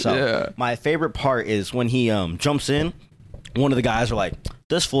it by myself. Yeah. My favorite part is when he jumps in. One of the guys are like,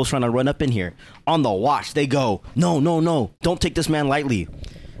 this fool's trying to run up in here. On the watch, they go, no, don't take this man lightly.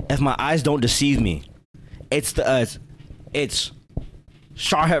 If my eyes don't deceive me, it's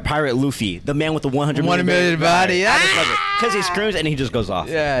Starhead Pirate Luffy, the man with the 100 million body. Because he screams and he just goes off.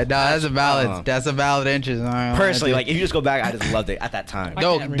 Yeah, no, that's a valid. That's a valid interest. Personally, like if you just go back, I just loved it at that time. I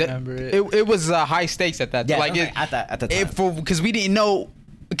can't remember it. It was high stakes at that. Yeah, like at the time. because we didn't know.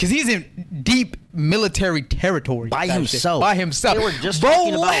 Because he's in deep military territory. By type himself. shit. By himself. They were just Bro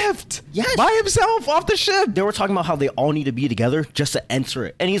talking about- left. Yes. By himself off the ship. They were talking about how they all need to be together just to enter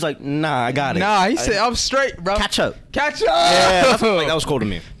it. And he's like, nah, I got it. Nah, he said, I'm straight, bro. Catch up. Catch up. Yeah, that was cool to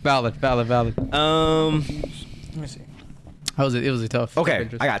me. Valid. Let me see. It was a tough. Okay,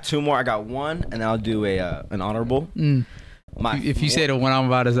 I got two more. I got one, and I'll do an honorable. If you say the one I'm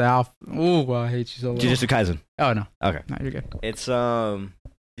about to say, I hate you so much. Jujutsu Kaisen. Oh, no. Okay. No, you're good. It's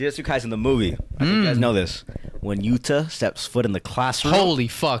Jujutsu Kaisen the movie. I think you guys know this. When Yuta steps foot in the classroom. Holy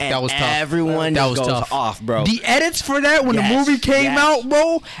fuck, and that was tough. Everyone That just was goes tough. off, bro. The edits for that when the Yes, movie came yes. out,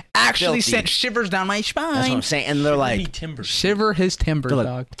 bro, actually Filthy. sent shivers down my That's what spine. I'm saying. And they're like, Timber. Shiver his timbers, they're like,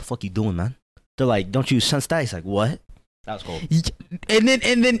 dog. what the fuck you doing, man? They're like, don't you sense that? He's like, what? That was cool. And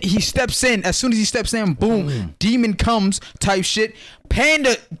then he steps in. As soon as he steps in, boom, demon comes type shit.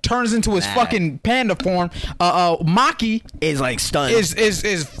 Panda turns into his Nah. fucking panda form. Maki It's like stunned.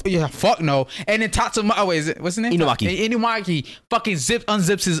 is yeah, fuck no. And then Tatsumaki, oh wait, is it, what's his name? Inumaki. Inumaki fucking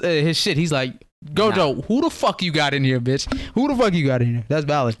unzips his shit. He's like, Gojo, who the fuck you got in here, bitch? Who the fuck you got in here? That's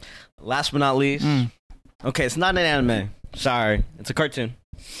valid. Last but not least. Okay, it's not an anime. Sorry. It's a cartoon.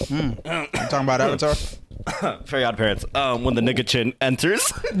 I'm talking about Avatar. Very Odd Parents. When the nigga chin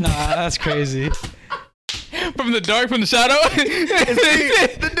enters. Nah, that's crazy. From the dark, from the shadow.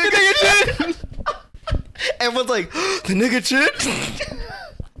 the nigga chin. Everyone's like, the nigga chin?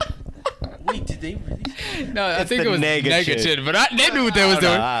 Wait, did they really? No, I It's think the it was nigga Negative, chin. but they knew what they was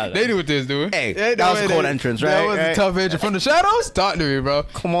doing. I know. They knew what they was doing. Hey, They that was know a cold they- entrance, That right? was Right? a tough entrance. From the shadows? Talk to me, bro.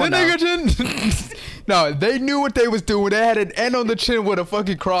 Come on the now. nigga chin. No, they knew what they was doing. They had an N on the chin with a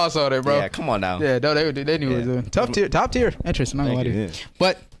fucking cross on it, bro. Yeah, come on now. Yeah, no, they knew what they was doing. Top tier interest. I'm not gonna lie to you. Yeah.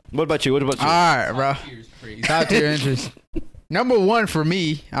 But What about you? all right, bro. Here's crazy. Top tier interest. Number one for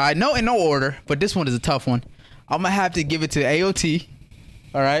me. I know in no order, but this one is a tough one. I'm gonna have to give it to AOT.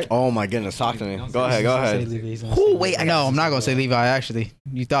 All right. Oh my goodness, talk to me. Go ahead, go ahead. Oh wait, no, I'm not gonna say Levi. Actually,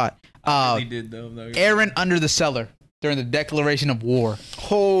 you thought. They did though. No, Aaron under the cellar during the declaration of war.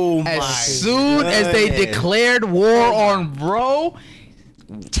 Oh my. As soon as they goodness. declared war on bro,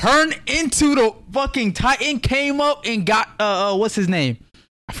 turned into the fucking Titan, came up and got what's his name?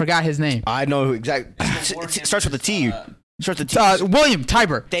 I forgot his name. I know who exactly. It starts with a T. Starts with T. William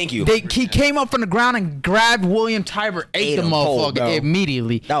Tiber. Thank you. He came up from the ground and grabbed William Tiber, ate the him cold, motherfucker bro.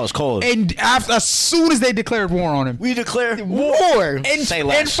 immediately. That was cold. And as soon as they declared war on him, We declare war. in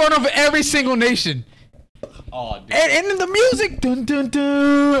front of every single nation. Oh, dude. And then the music, dun dun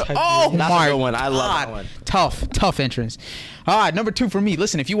dun. Oh That's my a good one. I love God. that one. Tough entrance. All right, number 2 for me.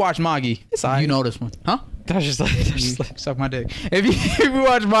 Listen, if you watch Magi, you know this one, huh? That's just like Suck my dick. If you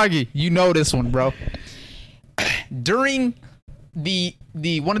watch Magi, you know this one, bro. During the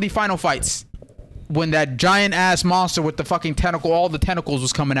one of the final fights, when that giant ass monster with the fucking tentacle, all the tentacles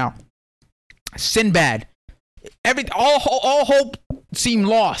was coming out, Sinbad, all hope seemed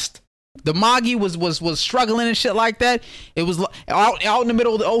lost. The Magi was struggling and shit like that. It was out in the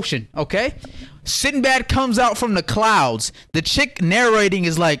middle of the ocean. Okay, Sinbad comes out from the clouds. The chick narrating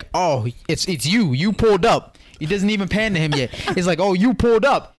is like, "Oh, it's you. You pulled up." He doesn't even pan to him yet. He's like, "Oh, you pulled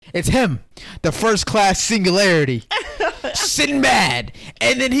up. It's him. The first class singularity. Sinbad."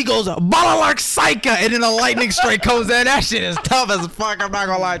 And then he goes, "Balalark Psycha," and then a lightning strike comes in. That shit is tough as fuck. I'm not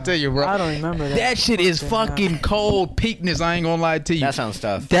gonna lie to you, bro. I don't remember that. That shit is fucking cold peakness. I ain't gonna lie to you. That sounds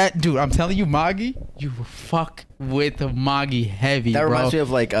tough. That dude, I'm telling you, Magi, you fuck with Magi heavy, That bro. reminds me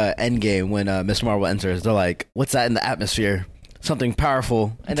of like Endgame when Miss Marvel enters. They're like, "What's that in the atmosphere? Something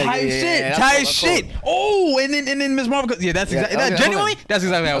powerful." And then, Tight shit. Oh, and then Ms. Marvel. Yeah, that's exactly. okay, That genuinely, okay. that's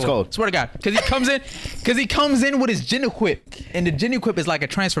exactly how That's it was. cold. Swear to God, because he comes in with his Jinn equip, and the Jinn equip is like a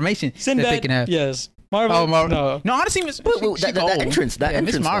transformation Sinbad, that they can have. yes. Marvel. Oh, Marvel. No. Honestly, Miss Wait, she that cold. entrance, that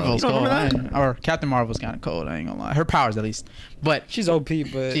Miss entrance, Marvel's though. You cold, don't remember or Captain Marvel's kind of cold. I ain't gonna lie. Her powers, at least, but She's OP,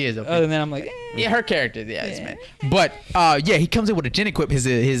 but She is OP. other than that, I'm like, yeah, her character, it's man. But yeah, he comes in with a Jinn equip,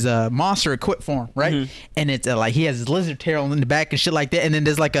 his monster equip form, right? Mm-hmm. And it's like he has his lizard tail in the back and shit like that. And then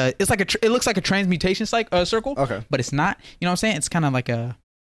there's like it looks like a transmutation circle. Okay. But it's not. You know what I'm saying? It's kind of like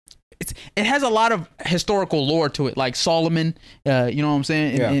it has a lot of historical lore to it, like Solomon, you know what I'm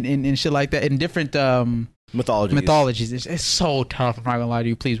saying, Yeah. and shit like that, and different mythologies. It's so tough. I'm not gonna lie to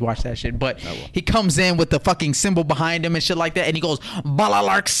you. Please watch that shit. But he comes in with the fucking symbol behind him and shit like that, and he goes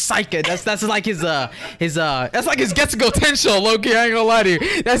Balalark Psycha. That's like his that's like his Getsugo Tensho. Low key, I ain't gonna lie to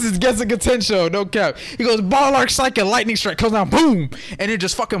you. That's his Getsugo Tensho. No cap. He goes Balalark Psycha. Lightning strike comes down, boom, and it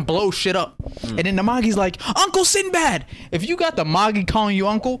just fucking blows shit up. And then the Magi's like, "Uncle Sinbad." If you got the Magi calling you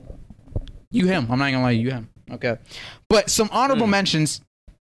uncle, you him. I'm not gonna lie to you, him. Okay. But some honorable mentions.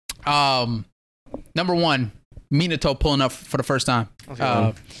 Number 1, Minato pulling up for the first time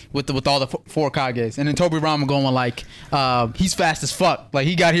with all the 4 Kages, and then Toby Rama going like, he's fast as fuck, like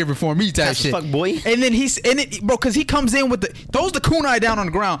he got here before me type Fast as shit. fuck, boy. And then bro, because he comes in with throws the kunai down on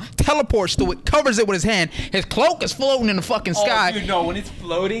the ground, teleports to it, covers it with his hand. His cloak is floating in the fucking sky. Oh, dude, no, when it's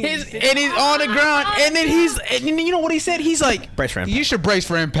floating. And he's on the ground, and then you know what he said? He's like, Brace for impact. You should brace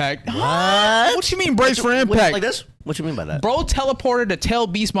for impact. What you mean brace for impact? Like this? What you mean by that? Bro teleported a tail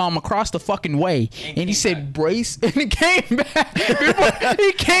beast bomb across the fucking way, and he said brace, and he came back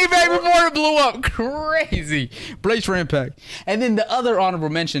before it blew up. Crazy. Brace for impact. And then the other honorable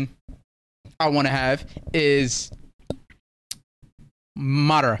mention I want to have is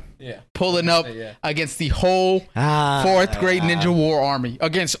Madara. Yeah. Pulling up Yeah. against the whole 4th grade ninja war army,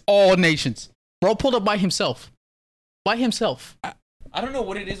 against all nations. Bro pulled up by himself. I don't know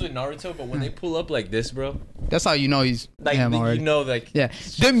what it is with Naruto, but when they pull up like this, bro, That's how you know he's like him already. you know, like Yeah,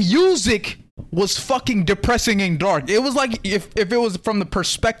 the music was fucking depressing and dark. It was like if it was from the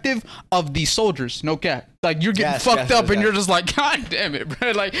perspective of the soldiers, no cap. Like you're getting fucked up and you're just like, God damn it,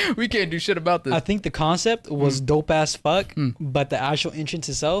 bro. Like we can't do shit about this. I think the concept was dope as fuck, but the actual entrance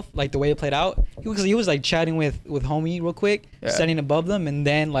itself, like the way it played out, he was like chatting with homie real quick, standing above them, and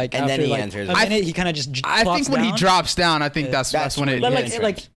then like And after then he like enters. a minute, he kind of just I think when he drops down, I think that's when it That's hits.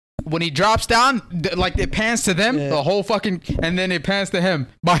 like When he drops down, like it pans to them, the whole fucking, and then it pans to him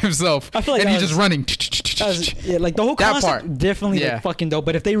by himself. I feel like and that he's was- just running. like the whole That concept part. definitely Yeah. like fucking dope.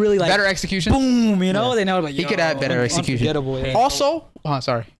 But if they really like Better execution. boom, you know, then I would like He could have better execution. Unforgettable, yeah. Also,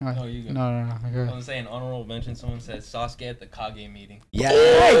 sorry. No, you go. No. I was saying honorable mention. Someone said Sasuke at the Kage meeting. Yeah.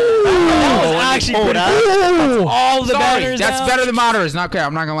 That was actually pretty cool. All the Sorry, banners that's down. better than Moderators. Not okay,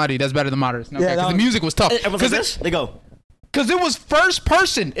 I'm not gonna lie to you. That's better than Moderators. Okay, Yeah, that because the was- music was tough. Everyone's like this? They go. Because it was first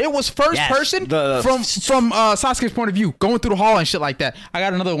person. It was first Yes, person the- from Sasuke's point of view, going through the hall and shit like that. I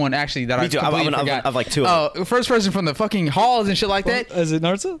got another one actually that Me I too. completely forgot. I've like 2 of First person from the fucking halls and shit like that. Is it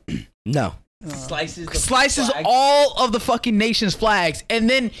Naruto? them. No. Slices Slices all of the fucking nation's flags, and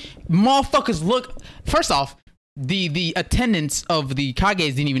then motherfuckers look. First off, the attendants of the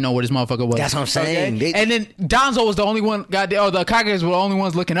Kages didn't even know what this motherfucker was. That's what I'm saying. And then Danzo was the only one. The Kages were the only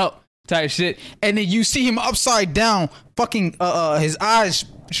ones looking up. type shit, and then you see him upside down, fucking his eyes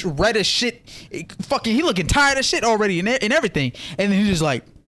red as shit, fucking he looking tired as shit already and everything, and then he's just like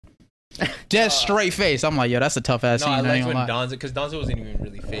just straight face. I'm like, yo, that's a tough ass scene. I liked when Donzo, because Donzo wasn't even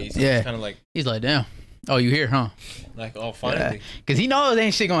really phased. Yeah, was kind of like, he's like, damn, oh, you here, huh? Like, oh, finally, because he knows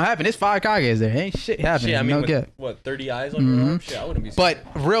ain't shit gonna happen. There's 5 Kages there, ain't shit happening. Shit, I mean, no with, 30 eyes on your arm? Shit, I wouldn't be. But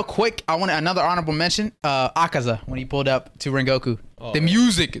real quick, I want another honorable mention. Akaza when he pulled up to Rengoku, the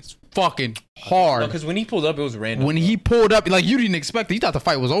music is fucking hard. Because when he pulled up, it was random. When he pulled up, like you didn't expect it. You thought the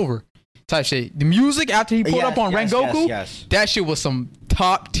fight was over, type shit. The music after he pulled up on Rengoku, that shit was some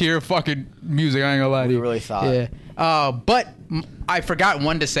top tier fucking music. I ain't gonna lie to you. We really thought. Yeah. But I forgot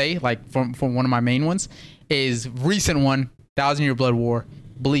one to say, like from one of my main ones, is recent one, 1,000 Year Blood War,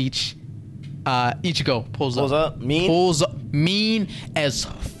 Bleach. Ichigo pulls up. Pulls up mean as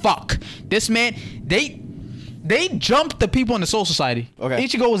fuck. This man, they jumped the people in the Soul Society. Okay.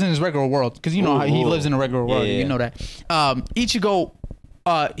 Ichigo was in his regular world because you know how he lives in a regular world. Yeah. You know that. Ichigo,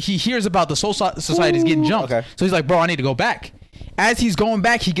 he hears about the Soul Societies getting jumped. Okay. So he's like, bro, I need to go back. As he's going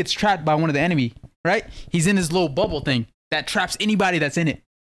back, he gets trapped by one of the enemy. Right? He's in this little bubble thing that traps anybody that's in it.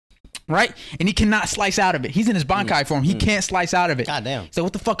 Right? And he cannot slice out of it. He's in his Bankai form. He can't slice out of it. Goddamn. So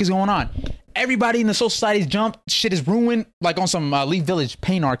what the fuck is going on? Everybody in the Soul Society's jumped. Shit is ruined. Like on some Leaf Village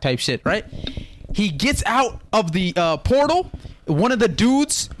pain arc type shit. Right? He gets out of the portal. One of the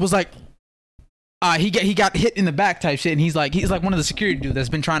dudes was like, he got hit in the back type shit. And he's like one of the security dudes that's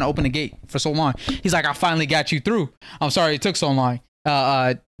been trying to open the gate for so long. He's like, I finally got you through. I'm sorry it took so long.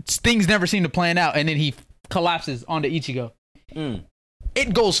 Things never seem to plan out. And then he collapses onto Ichigo.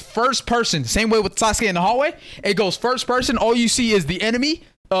 It goes first person, same way with Sasuke in the hallway. It goes first person. All you see is the enemy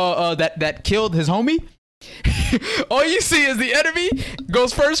that killed his homie. All you see is the enemy.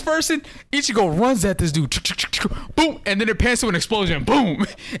 Goes first person. Ichigo runs at this dude. Boom, and then it pans to an explosion. Boom,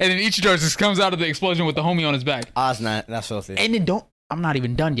 and then Ichigo just comes out of the explosion with the homie on his back. That's filthy. And then I'm not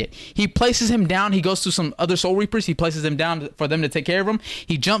even done yet. He places him down. He goes to some other Soul Reapers. He places him down for them to take care of him.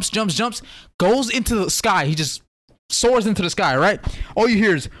 He jumps, goes into the sky. He just soars into the sky, right? All you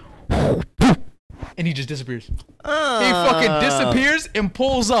hear is and he just disappears. He fucking disappears and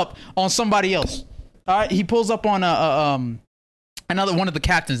pulls up on somebody else. All right, he pulls up on another one of the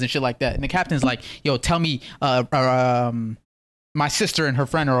captains and shit like that. And the captain's like, "Yo, tell me, my sister and her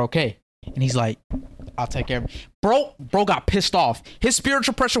friend are okay." And he's like, "I'll take care of it." Bro got pissed off. His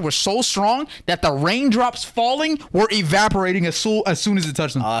spiritual pressure was so strong that the raindrops falling were evaporating as soon as it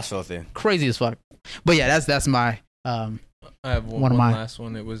touched him. Oh, that's filthy. Crazy as fuck. But yeah, that's my I have one last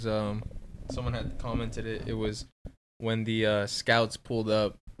one. It was someone had commented it. It was when the scouts pulled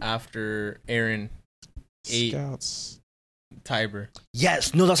up after Eren ate Tiber.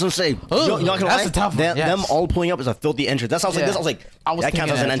 Yes, no, that's what I'm saying. That's a tough one. Them all pulling up is a filthy entrance. That's how I was like this. I was like, that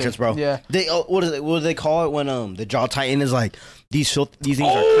counts as an entrance, bro. Yeah. What do they call it when the Jaw Titan is like these things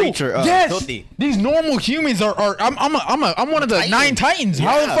are filthy. These normal humans are. I'm one of the 9 Titans. Yeah.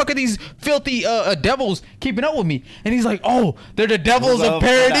 How the fuck are these filthy devils keeping up with me? And he's like, oh, they're the devils of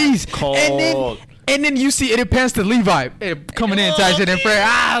Paradise. And then you see it pans to Levi coming in, type shit in prayer.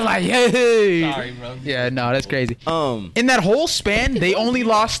 I was like, hey. Sorry, bro. Yeah, no, that's crazy. In that whole span, they only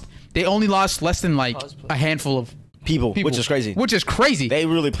lost less than like a handful of people, which is crazy. They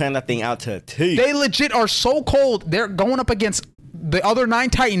really planned that thing out to a T. They legit are so cold. They're going up against the other 9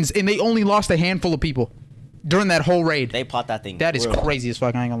 Titans, and they only lost a handful of people during that whole raid. They plot that thing. That is crazy as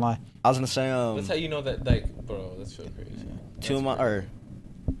fuck. I ain't gonna lie. I was gonna say, that's how you know that, like, bro. That's so crazy.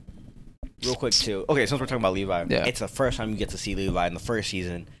 Real quick too. Okay, since we're talking about Levi, it's the first time you get to see Levi in the first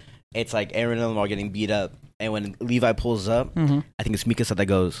season. It's like Eren and them are getting beat up, and when Levi pulls up, I think it's Mikasa that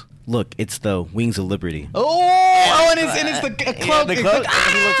goes, "Look, it's the wings of liberty." And it's the cloak. The cloak.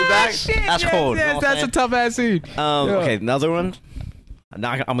 He looks back. Shit, that's cold. Yes, that's a tough ass scene. Okay, another one.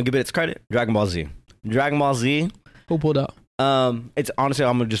 Now I'm gonna give it its credit. Dragon Ball Z. Who pulled up? It's honestly,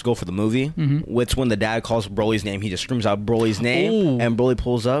 I'm gonna just go for the movie. It's when the dad calls Broly's name. He just screams out Broly's name, and Broly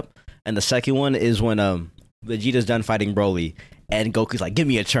pulls up. And the second one is when Vegeta's done fighting Broly, and Goku's like, "Give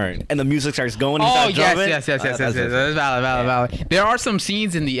me a turn," and the music starts going. Yes. That's valid. There are some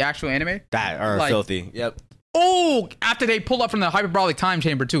scenes in the actual anime that are filthy. Yep. Oh, after they pull up from the hyperbolic time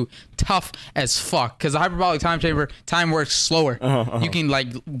chamber too, tough as fuck. Because the hyperbolic time chamber time works slower. You can like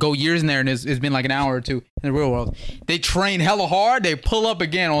go years in there, and it's been like an hour or two in the real world. They train hella hard. They pull up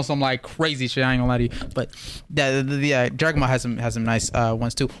again on some like crazy shit. I ain't gonna lie to you, but the Dragon Ball has some nice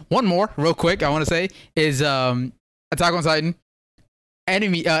ones too. One more, real quick, I want to say is Attack on Titan.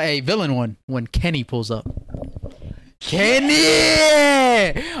 A villain one when Kenny pulls up.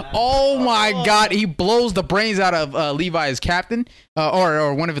 Kenny! Oh my God, he blows the brains out of Levi's captain,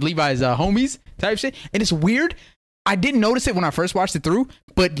 or one of Levi's homies type shit. And it's weird. I didn't notice it when I first watched it through,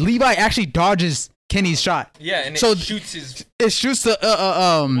 but Levi actually dodges Kenny's shot. Yeah, and it shoots his. It shoots the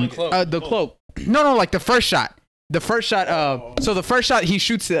cloak. No, like the first shot. So the first shot he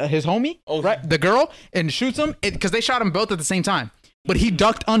shoots his homie, right, the girl, and shoots him because they shot him both at the same time. But he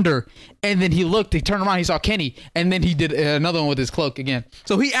ducked under, and then he turned around, he saw Kenny, and then he did another one with his cloak again.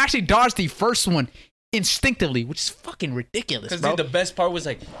 So he actually dodged the first one instinctively, which is fucking ridiculous, bro. Because the best part was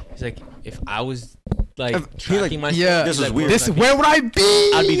he's like, if I was tracking myself, this is like, weird. Where would I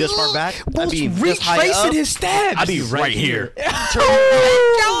be? I'd be this far back. I'd be this high up. His stats. I'd be right here.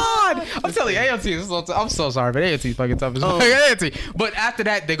 Oh my God! I'm telling you, AOT. I'm so sorry, but AOT's fucking tough as fuck. AOT. But after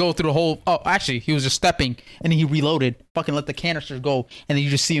that, they go through the whole. Oh, actually, he was just stepping, and then he reloaded. Fucking let the canisters go, and then you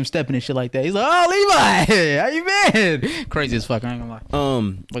just see him stepping and shit like that. He's like, "Oh, Levi, how you been?" Crazy as fuck. I ain't gonna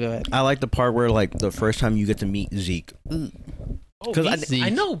lie. Look at that. I like the part where like the first time you get to meet Zeke. Because I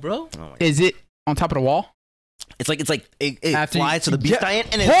know, bro. Is it on top of the wall? It's like it After flies to the beast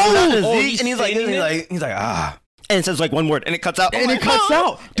giant, and it Oh! goes out to Oh, Zeke, and he's like ah, and it says like one word, and it cuts out, And it cuts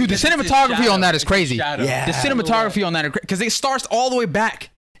out. Dude, the cinematography on that is crazy. Yeah. The cinematography on that is crazy because it starts all the way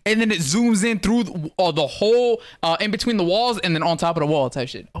back. And then it zooms in through the whole, in between the walls, and then on top of the wall type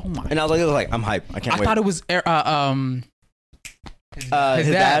shit. Oh my! And I was like, I'm hyped. I can't wait. I thought it was his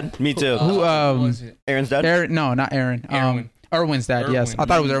dad. Me too. Who was it? Aaron's dad. Aaron? No, not Aaron. Erwin's dad. Yes, I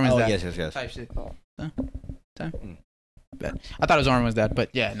thought it was Erwin's dad. Yes. Type shit. Bet. I thought it was Erwin's dad, but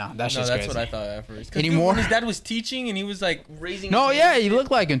yeah, no, that's just that's crazy. what I thought at first. Anymore? His dad was teaching, and he was like raising. No, his yeah, hand. he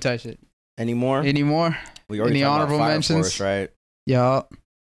looked like him type shit. Anymore? We We already Any talked honorable about Fire mentions? Force, right?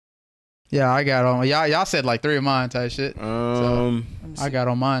 Yeah, I got on. Y'all said like 3 of mine type shit. So I got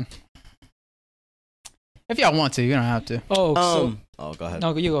on mine. If y'all want to, you don't have to. Oh, go ahead.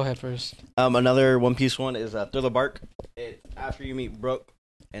 no, you go ahead first. Another One Piece one is Thriller Bark. It's after you meet Brook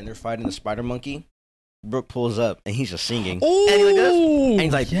and they're fighting the spider monkey. Brook pulls up and he's just singing. Oh, and he's like this. And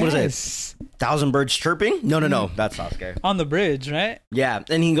he's like, what is it? 1,000 birds chirping? No, that's Sasuke. On the bridge, right? Yeah,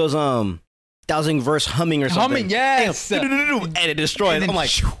 and he goes 1,000 verse humming or something. Humming, yes. And it destroys. I'm like,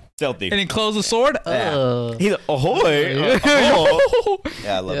 filthy. And then close the sword. Yeah. He's like, ahoy.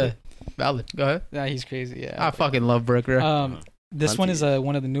 Yeah, I love it. Valid. Go ahead. Yeah, he's crazy. Yeah, I fucking love Brook. this one is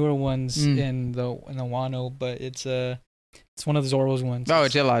one of the newer ones in the Wano, but it's one of the Zoro's ones. Oh,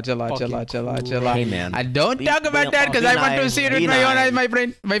 chill out. Hey, man. I don't talk about that because I want to see it with my own eyes, my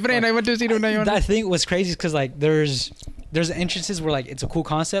friend. I want to see it with my own eyes. I think what's crazy is because like there's entrances where like it's a cool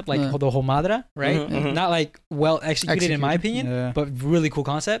concept, like the whole Madara, right? Not like well executed in my opinion, but really cool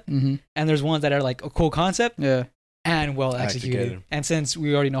concept. And there's ones that are like a cool concept, and well executed. And since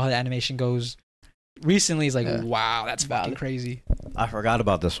we already know how the animation goes, recently it's like wow, that's fucking crazy. I forgot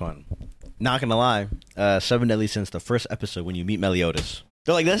about this one. Not gonna lie, 7 Deadly Sins, the first episode when you meet Meliodas,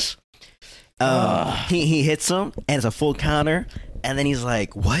 they're like this. He hits him and it's a full counter, and then he's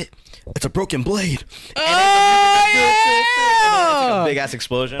like, "What? It's a broken blade." And it's like a big ass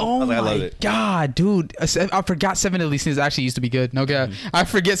explosion. Oh, I was like, I my love it. God, dude! I forgot 7 Deadly Sins actually used to be good. No god, I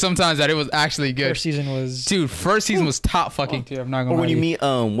forget sometimes that it was actually good. First season was top fucking tier. I'm not gonna. Or when lie you to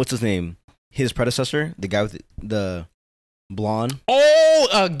you. meet what's his name? His predecessor, the guy with the blonde.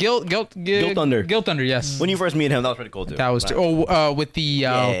 Oh, Guilt Thunder. Guilt Thunder, yes. When you first meet him, that was pretty cool too. That was with the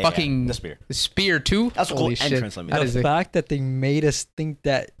fucking the spear too. That's a cool Holy entrance. shit. Let me That know. is the a fact that they made us think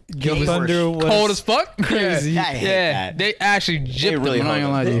that Guilt Guilt Thunder was cold as fuck. crazy. Yeah, I hate that. They actually gypped really him. I'm not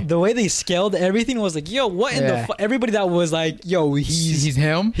gonna lie to you. The way they scaled everything was like, yo, what in the everybody that was like, yo, He's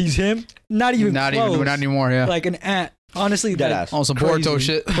him. he's him. Not even Not close. even. Not anymore. Yeah. Like an ant. Honestly, Dead like, ass. On some crazy, Boruto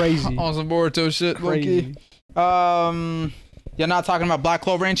shit. Crazy. On some Boruto shit. Crazy. Okay. You're not talking about Black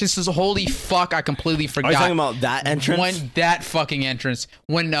Clover entrances. Holy fuck! I completely forgot. Are you talking about that entrance? When that fucking entrance,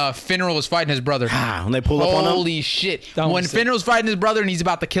 when Finral was fighting his brother. When they pull up on him. Holy shit! That When was sick. Finral's fighting his brother and he's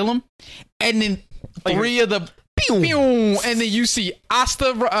about to kill him, and then three of the pew, and then you see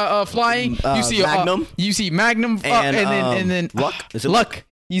Asta flying. You see Magnum. You see Magnum, and then Luck. Is it Luck.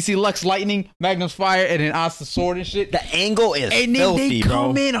 You see Luck's lightning, Magnum's fire, and then Asta's sword and shit. The angle is And then filthy, they bro.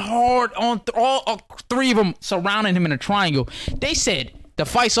 come in hard on all three of them surrounding him in a triangle. They said, the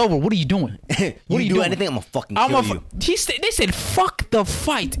fight's over. What are you doing? You do anything, I'm gonna fucking kill you. They said, fuck the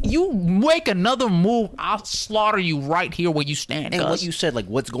fight. You make another move, I'll slaughter you right here where you stand. And what you said, like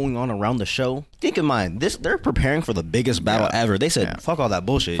what's going on around the show. Think in mind, they're preparing for the biggest battle ever. They said, fuck all that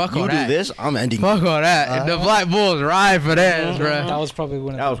bullshit. Fuck you all do that. this, I'm ending. Fuck all that. The Black Bulls ride for that, bro. That was probably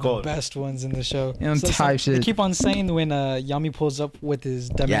one That of was the cool. best ones in the show. Type shit. They keep on saying when Yami pulls up with his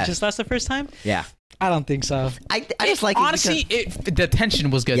dimension slash the first time. Yeah. I don't think so. I just like honestly, the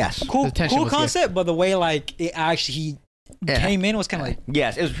tension was good. Yes. Cool concept, but the way like it actually came in was kind of like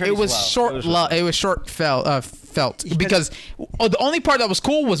yes, it was pretty it was slow. short. It was short felt because the only part that was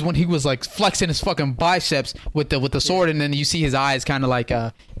cool was when he was like flexing his fucking biceps with the sword, and then you see his eyes kind of like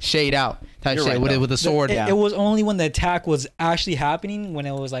shade out type You're shit right, with the sword. It was only when the attack was actually happening when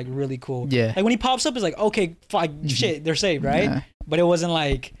it was like really cool. Yeah. Like when he pops up, it's like okay, like shit, they're saved, right? Yeah. But it wasn't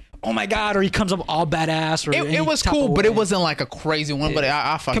like oh my god, or he comes up all badass. Or It was cool, but it wasn't like a crazy one. But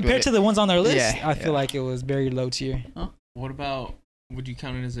I fucked compared with to the ones on their list. Yeah, I feel like it was very low tier. Huh? What about? Would you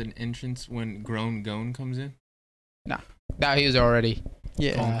count it as an entrance when Grown Gon comes in? Nah, he was already.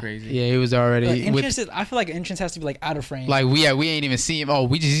 Going crazy. Yeah, he was already. I feel like entrance has to be like out of frame. Like we ain't even see him. Oh,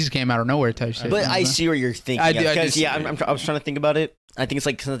 he just came out of nowhere type shit. But I see what you're thinking. I do Because see I was trying to think about it. I think it's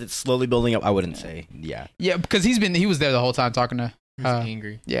like since it's slowly building up. I wouldn't say Yeah, because he was there the whole time talking to. He's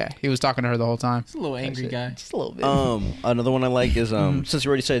angry. Yeah, he was talking to her the whole time. He's a little angry guy. Just a little bit. Another one I like is since you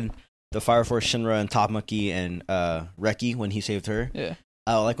already said the Fire Force Shinra and Topmaki and Reki when he saved her. Yeah.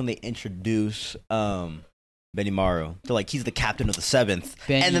 I like when they introduce Benimaru. They're like he's the captain of the 7th,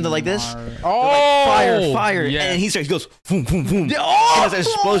 and then they're like this. Oh, like, fire! Yeah. And he goes boom, boom, boom. Oh! And there's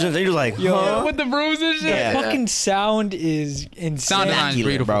explosions, and you're like, huh? with the bruises and shit. Yeah. fucking sound is insane. Sound design is Immaculate,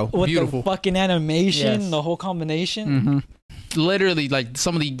 beautiful, bro. With beautiful. the fucking animation, Yes. the whole combination. Literally, like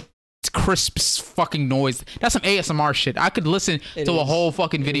some of the crisp fucking noise. That's some ASMR shit. I could listen to a whole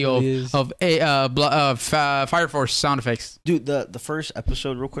fucking video of Fire Force sound effects. Dude, the first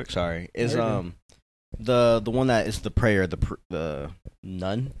episode, real quick, sorry, is the one that is the prayer, the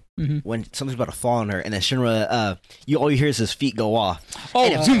nun. When something's about to fall on her, and then Shinra, all you hear is his feet go off.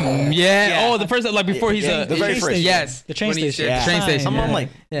 Oh, And zoom, yeah. Oh, the first like before he's the very first. yes, The train when he's- station. the train station. I'm yeah. like,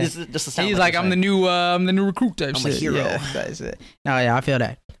 Yeah. this is just a sound. He's like, I'm the new recruit type I'm shit. a hero. Yeah, that's it. No, yeah, I feel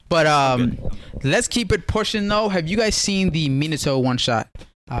that. But let's keep it pushing though. Have you guys seen the Minato one shot?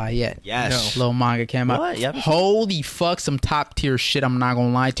 Yet? Yes. Little manga came out. What? Yep. Holy fuck, some top tier shit. I'm not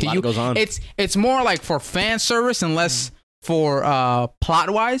gonna lie to A lot you. goes on. It's more like for fan service and less for plot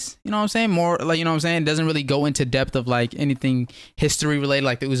wise. You know what I'm saying? More like you know what I'm saying. It doesn't really go into depth of like anything history related,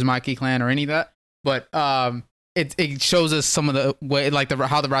 like the Uzumaki clan or any of that. But it shows us some of the way, like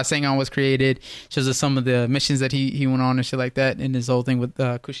how the Rasengan was created. Shows us some of the missions that he went on and shit like that, and his whole thing with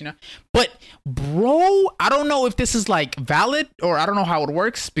Kushina. But bro, I don't know if this is like valid or I don't know how it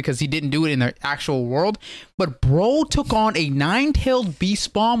works because he didn't do it in the actual world. But bro took on a 9-tailed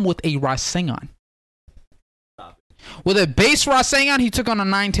beast bomb with a Rasengan. With a base Rasengan, he took on a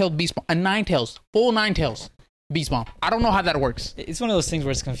 9-tailed beast bomb. Full 9 tails beast bomb. I don't know how that works. It's one of those things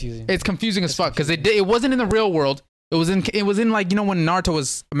where it's confusing. It's confusing as fuck because it wasn't in the real world. It was in like, you know, when Naruto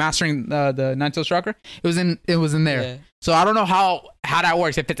was mastering the 9-tailed chakra. It was in there. Yeah. So I don't know how that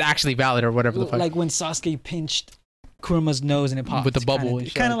works, if it's actually valid or whatever the fuck. Like when Sasuke pinched Kuruma's nose and it popped With the bubble and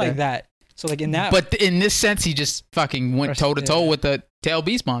It's shit kind of like like that. So like in that, But in this sense, he just fucking went toe to toe with the tail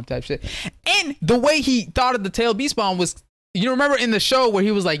beast bomb type shit. And the way he thought of the tail beast bomb was, you remember in the show where he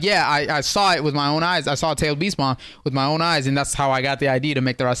was like, yeah, I saw it with my own eyes. I saw a tail beast bomb with my own eyes, and that's how I got the idea to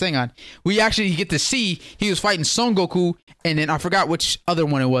make the Rasengan. We actually get to see he was fighting Son Goku, and then I forgot which other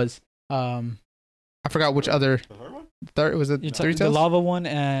one it was. I forgot which other. Third was it three the tails? lava one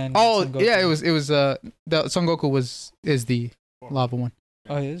and Oh Son Goku. yeah, it was the Son Goku is the lava one.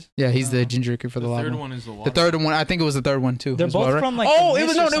 Oh, he is. Yeah, he's the Jinchuriki for the lava. The third one is the The water. third one, I think it was the third one too. They're as both well, right? from, like, Oh, the it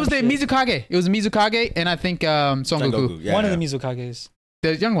was mist or it was the some shit. Mizukage. It was the Mizukage, and I think Son Goku. Yeah, One yeah. of the Mizukages.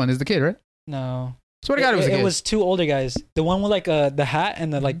 The young one is the kid, right? No. Swear to God, it was a kid. It was two older guys. The one with like the hat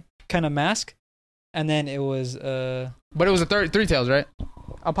and the like kind of mask, and then it was But it was the three tails, right?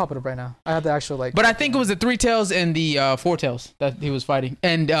 I'll pop it up right now. I have the actual like. But I think it was the 3 tails and the 4 tails that he was fighting.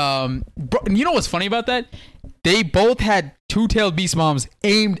 And bro, you know what's funny about that? They both had 2-tailed beast bombs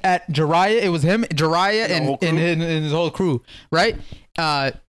aimed at Jiraiya. It was him, Jiraiya, and his whole crew, right?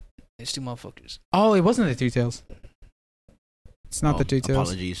 It's two motherfuckers. Oh, it wasn't the 2 tails. It's not the 2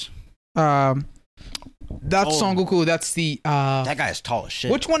 tails. Apologies. That's Son Goku. That's the That guy is tall as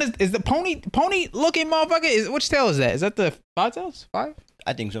shit. Which one is the pony looking motherfucker? Which tail is that? Is that the 5 tails? 5?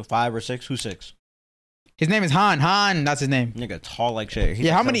 I think so. 5 or 6. Who's 6? His name is Han. Han, that's his name. Nigga tall like shit. He's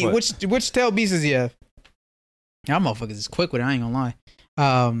Yeah, how like many? 7 foot. Which tail beast is he have? Yeah, motherfuckers is quick with it. I ain't gonna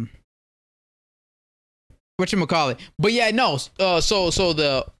lie. Whatchamacallit? But yeah, no. So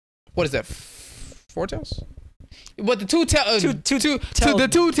the what is that? 4 tails? But the the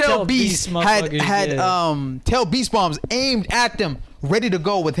 2-tail beast had tail beast bombs aimed at them, ready to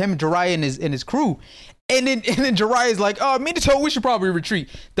go with him, Jiraiya, and his crew. And then Jiraiya's like, oh, Minato, we should probably retreat.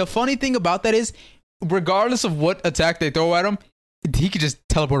 The funny thing about that is, regardless of what attack they throw at him, he could just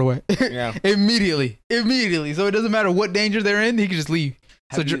teleport away. Yeah. Immediately. So it doesn't matter what danger they're in, he could just leave.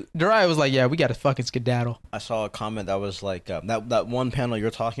 So Jiraiya was like, yeah, we got to fucking skedaddle. I saw a comment that was like, that one panel you're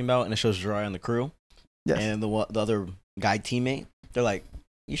talking about, and it shows Jiraiya and the crew. Yes. And the other guy teammate, they're like,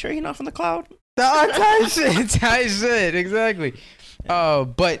 you sure you're not from the cloud? Tight shit, exactly.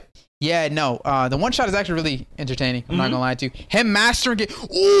 But yeah, no, the one shot is actually really entertaining. I'm not gonna lie to you. Him mastering it.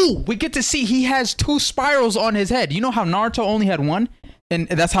 Ooh, we get to see he has 2 spirals on his head. You know how Naruto only had 1? And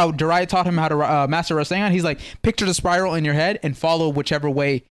that's how Jiraiya taught him how to master Rasengan. He's like, picture the spiral in your head and follow whichever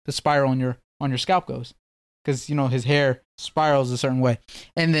way the spiral on your scalp goes. Because, you know, his hair spirals a certain way.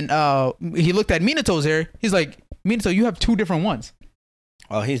 And then he looked at Minato's hair. He's like, Minato, you have 2 different ones.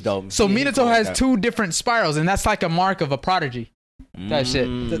 Oh, he's dope. So Minato has 2 different spirals, and that's like a mark of a prodigy. That shit.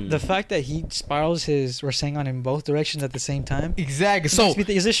 The fact that he spirals his Rasengan in both directions at the same time. Exactly. So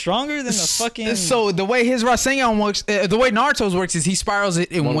is it stronger than the fucking? So the way his Rasengan works, the way Naruto's works is he spirals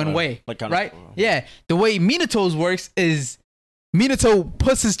it in one way, like right? Yeah. The way Minato's works is Minato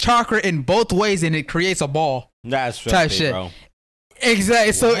puts his chakra in both ways and it creates a ball. That's type shit, bro.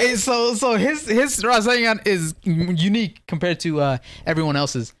 Exactly. So his Rasengan is unique compared to everyone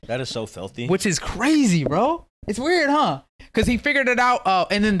else's. That is so filthy. Which is crazy, bro. It's weird, huh? Because he figured it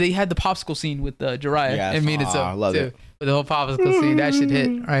out, and then they had the popsicle scene with Jiraiya and Minato. I love it. With the whole popsicle scene, that shit hit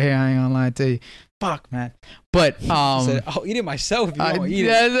right here. I ain't gonna lie to you. Fuck, man. But said, I'll eat it myself if you want to eat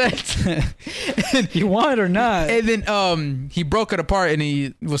it. You want it or not? And then he broke it apart and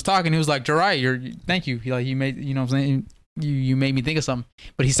he was talking. He was like, Jiraiya, thank you. He made, you know what I'm saying? You made me think of something.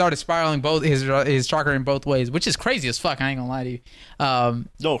 But he started spiraling both his chakra in both ways, which is crazy as fuck. I ain't gonna lie to you.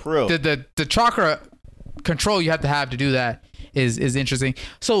 No, for real. The chakra control you have to do that is interesting.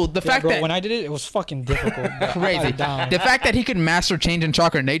 So the fact that when I did it, it was fucking difficult. Crazy. The fact that he could master change in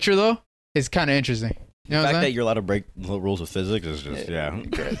chakra nature though is kind of interesting. You know the fact that you're allowed to break the rules of physics is just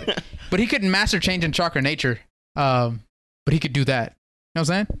crazy. But he couldn't master change in chakra nature. But he could do that. You know what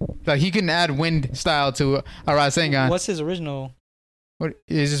I'm saying? Like he couldn't add wind style to a Rasengan. What's his original? What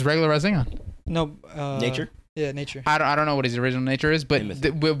is his regular Rasengan? No, nature. Yeah, nature. I don't know what his original nature is, but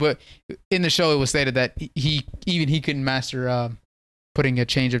but in the show it was stated that he couldn't master putting a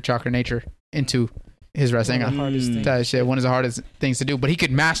change of chakra nature into his Rasengan. That shit, one of the hardest things to do, but he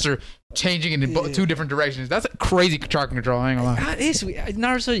could master changing it in 2 different directions. That's a crazy chakra control. I ain't gonna lie.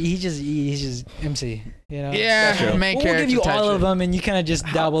 Naruto, he's just MC. You know? Yeah, main character. We'll give you all of them, and you kind of just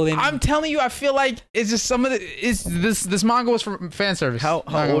dabble in. I'm telling you, I feel like it's just some of this manga was for fan service. How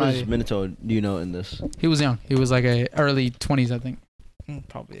old is Minato? Do you know in this? He was young. He was like early 20s, I think.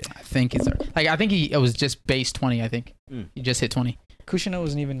 Probably. Yeah. I think it was just base 20. I think he just hit 20. Kushina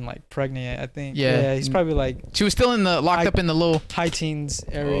wasn't even like pregnant yet, I think. Yeah, he's probably like. She was still locked up in the little high teens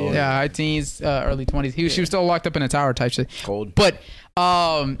area. Oh. Yeah, high teens, early 20s. She was still locked up in a tower type shit. Cold. But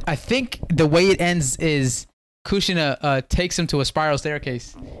I think the way it ends is Kushina takes him to a spiral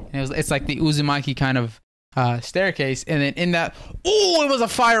staircase, and it's like the Uzumaki kind of staircase, and then in that, it was a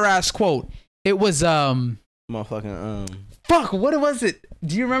fire ass quote. It was motherfucking fuck. What was it?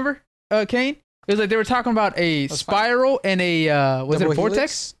 Do you remember, Kane? It was like they were talking about a spiral and a was it a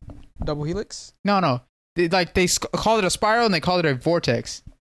vortex? Double helix? No. They called it a spiral and they called it a vortex.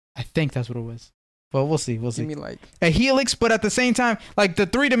 I think that's what it was. Well, we'll see. You mean like a helix, but at the same time, like the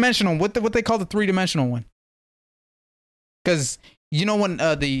 3-dimensional. What they call the 3-dimensional one? Because you know when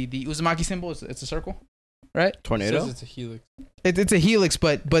the Uzumaki symbol it's a circle, right? Tornado. It says it's a helix. It's a helix,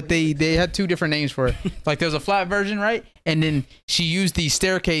 but they had 2 different names for it. Like there's a flat version, right? And then she used the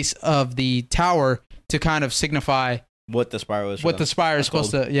staircase of the tower to kind of signify what the spiral is. What the spiral is supposed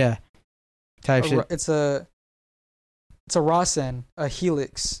to, type shit. It's a Rasen, a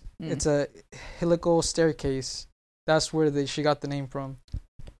helix. It's a helical staircase. That's where she got the name from.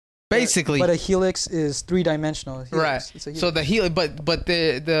 Basically, but a helix is 3-dimensional. Right. So the helix, but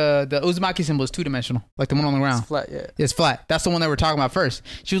the Uzumaki symbol is 2-dimensional, like the one on the ground. It's flat, yeah. It's flat. That's the one that we're talking about first.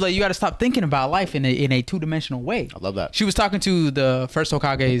 She was like, you got to stop thinking about life in a 2-dimensional way. I love that. She was talking to the first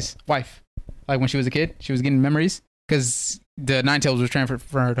Hokage's wife, like when she was a kid. She was getting memories because the Nine Tails was transferred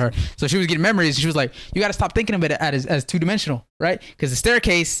to her. So she was getting memories. She was like, you got to stop thinking of it as 2-dimensional, right? Because the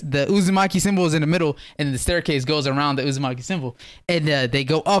staircase, the Uzumaki symbol is in the middle, and the staircase goes around the Uzumaki symbol, and they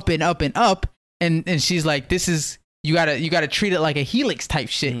go up and up and up. And she's like, this is you gotta treat it like a helix type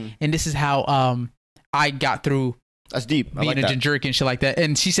shit. And this is how I got through. That's deep. Being a Jinchuriki and shit like that.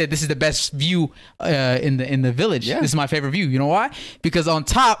 And she said this is the best view in the village. Yeah. This is my favorite view. You know why? Because on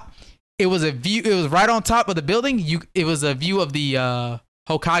top. It was a view. It was right on top of the building. It was a view of the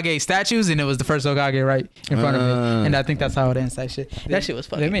Hokage statues, and it was the first Hokage right in front of me. And I think that's how it ends. That shit was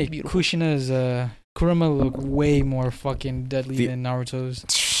fucking. They made beautiful. Kushina's Kurama looked way more fucking deadly than Naruto's.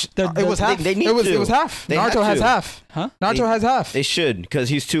 It was half. It was half. Naruto has half. Huh? Naruto has half. They should, because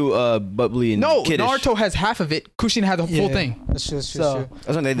he's too bubbly and kiddish. Naruto has half of it. Kushina has the full thing. That's true. That's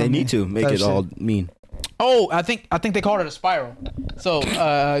what they need to make it all mean. Oh, I think they called it a spiral. So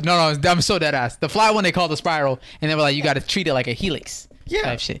no, I'm so dead ass. The fly one they called a spiral, and they were like, you got to treat it like a helix. Yeah.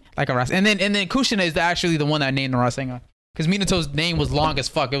 Type shit, like a Ras. And then Kushina is actually the one that named the Rasengan. Because Minato's name was long as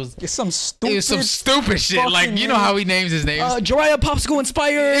fuck. It's some stupid shit. Like, you know how he names his names. Jiraiya Popsicle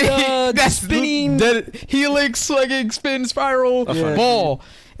inspired. That's spinning. Helix, like spin spiral ball.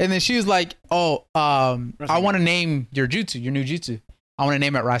 And then she was like, "Oh, I want to name your jutsu, your new jutsu. I want to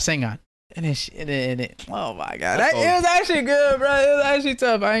name it Rasengan." And then oh my god, it was actually good, bro. It was actually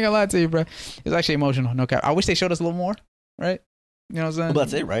tough. I ain't gonna lie to you, bro. It was actually emotional. No cap. I wish they showed us a little more. Right? You know what I'm saying? Well,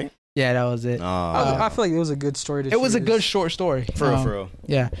 that's it, right? Yeah, that was it. I feel like it was a good story. It was a good short story. For real.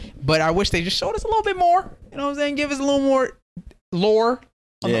 Yeah, but I wish they just showed us a little bit more. You know what I'm saying? Give us a little more lore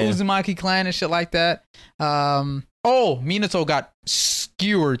on the Uzumaki clan and shit like that. Minato got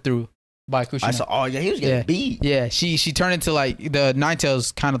skewered through by Kushina. I saw. He was getting beat. Yeah, she turned into like the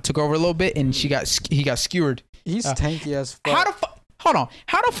Ninetales kind of took over a little bit, and he got skewered. He's tanky as fuck. Hold on.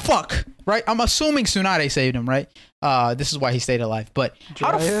 How the fuck, right? I'm assuming Tsunade saved him, right? This is why he stayed alive. But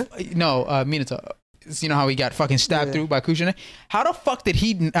Minato. You know how he got fucking stabbed through by Kushina? How the fuck did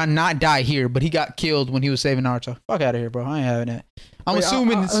he not die here, but he got killed when he was saving Naruto? Fuck out of here, bro. I ain't having that. I'm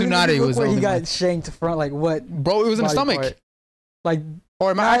assuming Tsunade was where he got shanked front, like what? Bro, it was in the stomach. Part? Like, or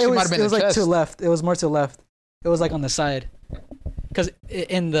it might have been it was the like chest. to the left. It was more to the left. It was like on the side. Because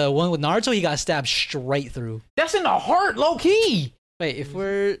in the one with Naruto, he got stabbed straight through. That's in the heart, low key. Wait, if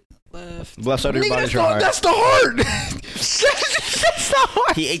we're left side of your body is your heart. That's the heart. That's the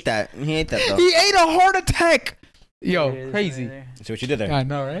heart. He ate that though. He ate a heart attack. Yo, crazy. See what you did there. I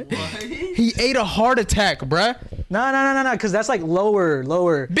know, right? He ate a heart attack, bruh. No, because that's like lower.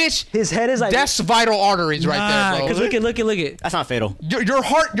 Bitch, his head is like that's vital arteries right there, bro. Because look at. That's not fatal. Your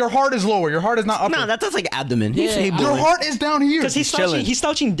heart is lower. Your heart is not upper. No, that's like abdomen. Yeah, your heart is down here. Because he's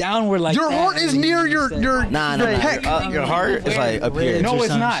slouching downward like your that. heart is near your Nah. Your heart is like up here. No,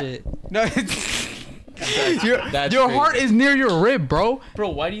 it's not. No, your heart is near your rib, bro. Bro,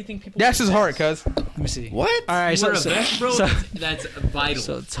 why do you think people? That's his heart, cuz. Let me see. What? All right, bro, that's vital.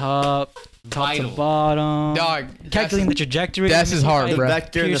 So top to bottom. Dog, calculating the trajectory. That's his heart, the bro.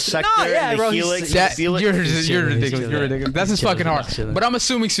 vector, the sector, and the helix. You're ridiculous. You're ridiculous. That's his fucking heart. But I'm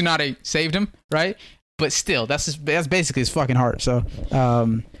assuming Tsunade saved him, right? But still, that's basically his fucking heart. So,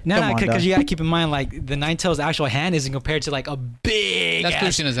 no, because you gotta keep in mind, like the Ninetales' actual hand isn't compared to like a big. That's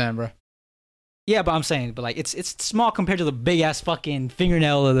Kushina's hand, bro. Yeah, but I'm saying, like it's small compared to the big ass fucking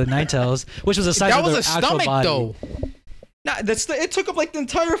fingernail of the Ninetales, which was the size of the actual body. Though. Nah, it took up like the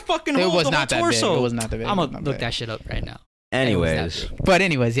entire fucking whole, it was not that torso. big. It was not that big. I'm gonna look that shit up right now.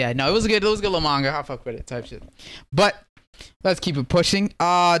 Anyways, yeah, no, it was a good little manga. I fuck with it, type shit. But let's keep it pushing.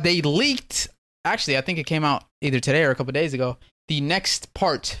 They leaked. Actually, I think it came out either today or a couple days ago. The next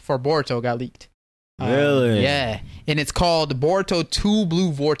part for Boruto got leaked. Really? Yeah, and it's called Boruto 2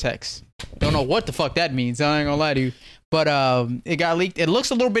 Blue Vortex. Don't know what the fuck that means. I ain't gonna lie to you, but it got leaked. It looks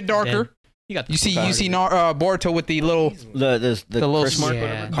a little bit darker. You see Boruto with the little the little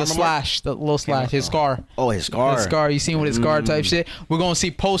mark, the slash, the little slash, his scar. Oh, his scar. His scar. You seen with his scar type shit. We're gonna see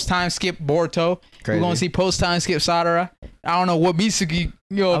post time skip Boruto. Crazy. We're gonna see post time skip Sadara. I don't know what Mitsuki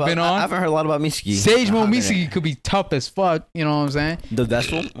been on. I haven't heard a lot about Mitsuki. Sage Mode Mitsuki could be tough as fuck. You know what I'm saying? The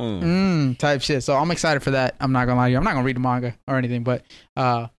vessel. Type shit. So I'm excited for that. I'm not gonna lie to you. I'm not gonna read the manga or anything, but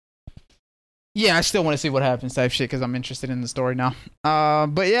yeah, I still want to see what happens type shit because I'm interested in the story now.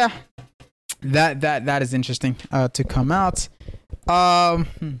 But yeah, that is interesting to come out.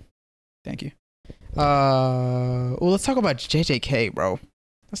 Thank you. Well, let's talk about JJK, bro.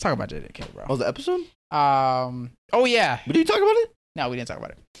 Let's talk about JJK, bro. Oh, the episode? Oh yeah. Did you talk about it? No, we didn't talk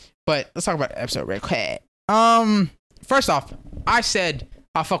about it. But let's talk about the episode real quick. First off, I said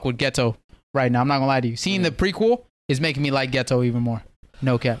I fuck with Geto right now. I'm not gonna lie to you. Seeing the prequel is making me like Geto even more.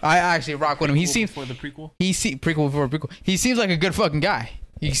 No cap. I actually rock with him. He seems for the prequel. Prequel before prequel. He seems like a good fucking guy.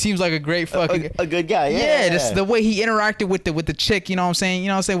 He seems like a great fucking a good guy. Yeah. Just the way he interacted with the chick. You know what I'm saying? You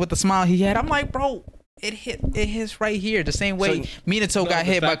know what I'm saying? With the smile he had. I'm like, bro, it hits right here. The same way Minato got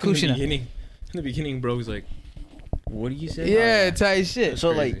hit by Kushina. In the beginning, bro was like, what do you say? Yeah, tight shit. So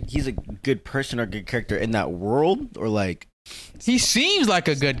like, he's a good person or good character in that world, or like. He seems like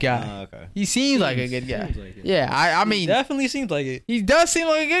a good guy. Okay. He seems like a good guy. Like yeah, I mean, definitely seems like it. He does seem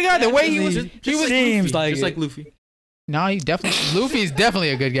like a good guy. The way he was seems like just like Luffy. No, Luffy's definitely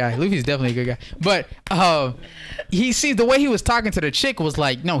a good guy. Luffy's definitely a good guy. But he seems the way he was talking to the chick was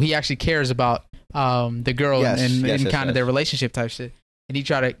like, no, he actually cares about the girl and kind of their relationship type shit. And he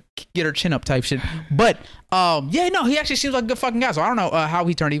tried to get her chin up type shit. But, he actually seems like a good fucking guy. So I don't know how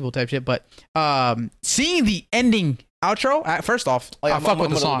he turned evil type shit. But seeing the ending outro, first off, I fuck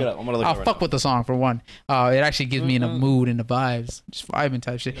with the song. I'll fuck with the song for one. It actually gives me in a mood and the vibes. Just vibing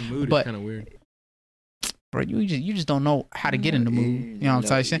type shit. The mood is kind of weird. Bro, you just don't know how to get in the mood. You know what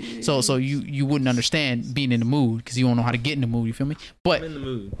I'm saying? So you wouldn't understand being in the mood because you don't know how to get in the mood. You feel me? But I'm in the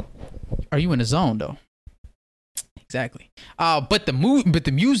mood. Are you in the zone though? Exactly. But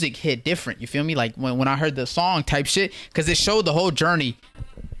the music hit different. You feel me? Like when I heard the song type shit, because it showed the whole journey.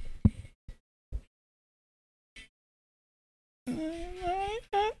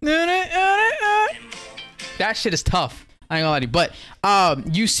 That shit is tough. I ain't gonna lie to you. But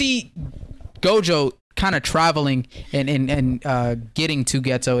you see Gojo kind of traveling and getting to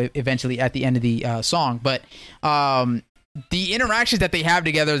Ghetto eventually at the end of the song. But the interactions that they have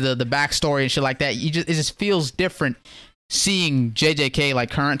together, the backstory and shit like that, it just feels different seeing JJK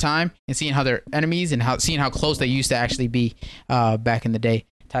like current time and seeing how they're enemies and seeing how close they used to actually be back in the day.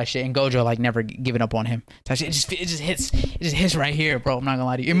 Type shit, and Gojo like never giving up on him. Type shit. It just hits right here, bro. I'm not gonna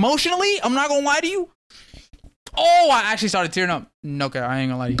lie to you. Emotionally, I'm not gonna lie to you. Oh, I actually started tearing up. No, okay, I ain't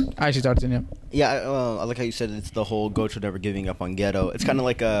gonna lie to you. I actually started tearing up. Yeah, I like how you said it's the whole Gojo never giving up on Ghetto. It's kind of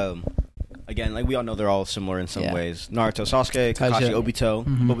like again, like we all know they're all similar in some ways. Naruto, Sasuke, Kakashi, Obito,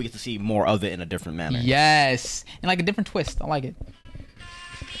 but we get to see more of it in a different manner. Yes, and like a different twist. I like it.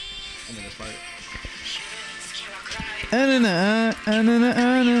 And then this part. Oh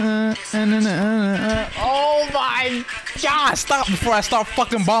my God! Stop before I start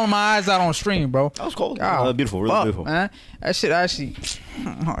fucking bawling my eyes out on stream, bro. That was cool. Beautiful, really beautiful. Man. That shit actually,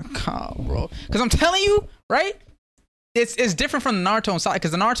 oh my God, bro. Because I'm telling you, right? It's different from the Naruto and Sasuke.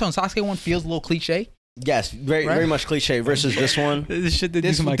 Because the Naruto and Sasuke one feels a little cliche. Yes, very much cliche versus this one. This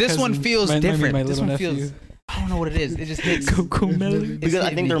one feels different. This one feels. I don't know what it is. It just hits. Because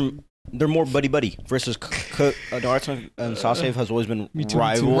I think they're more buddy versus Naruto and Sasuke has always been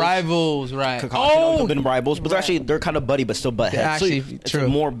rivals. Rivals, right? Kakashi have been rivals, but they're kind of buddy, but still butt heads. So it's a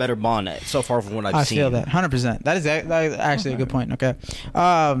more better bond so far from what I've seen. I feel that 100%. That is actually a good point. Okay.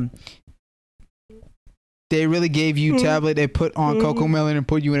 They really gave you tablet. They put on Coco Melon and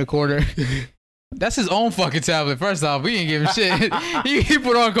put you in a corner. That's his own fucking tablet. First off, we didn't give him shit. He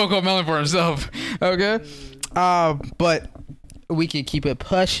put on Coco Melon for himself. Okay. But we can keep it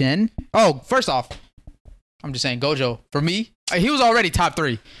pushing. Oh, first off, I'm just saying Gojo, for me, he was already top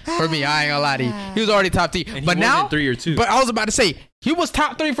 3 for me. I ain't gonna lie to you. He was already top 3. And but now 3 or 2. But I was about to say he was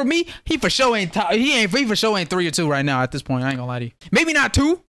top 3 for me. He for sure ain't top. He for sure ain't 3 or 2 right now at this point. I ain't gonna lie to you. Maybe not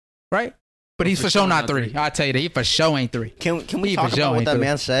 2, right? But he's for sure not 3. I'll tell you that he for sure ain't 3. Can we talk about what that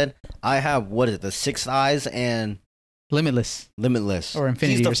man said? I have the 6 eyes and Limitless or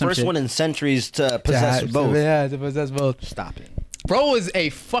Infinity. He's the or some first shit. one in centuries to possess both. Yeah, to possess both. Stop it. Bro is a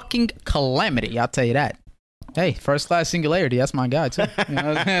fucking calamity. I'll tell you that. Hey, first class singularity. That's my guy too. You know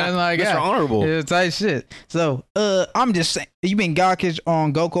what I'm saying? That's my guy. Mr. Honorable. Yeah, tight shit. So, I'm just saying, you been Gakage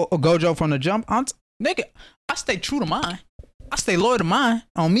on Gojo from the jump? Nigga, I stay true to mine. I stay loyal to mine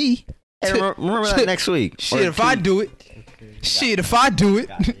on me. Hey, remember that next week. Shit, if I do it. Shit, if I do it.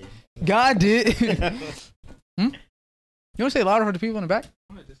 God did. You want to say louder for the people in the back?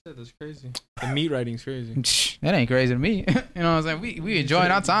 I just said that's crazy. The meat writing's crazy. That ain't crazy to me. You know what I'm saying? We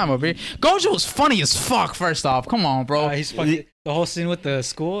enjoying our time over here. Gojo's funny as fuck, first off. Come on, bro. He's funny. The whole scene with the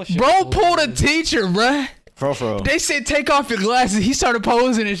school. Bro pulled a teacher, bruh. Fro. They said take off your glasses. He started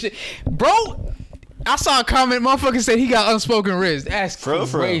posing and shit. Bro, I saw a comment. Motherfucker said he got unspoken wrist. That's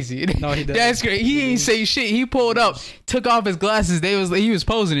crazy. No, he doesn't. That's great. He ain't say shit. He pulled up, took off his glasses. He was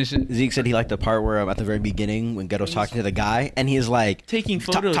posing and shit. Zeke said he liked the part where at the very beginning when Ghetto's talking to the guy and he's like taking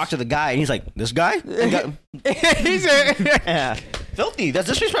photos. Talk to the guy and he's like, this guy? He said, yeah. Filthy. That's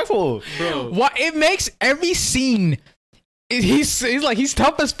disrespectful, bro. What it makes every scene. He's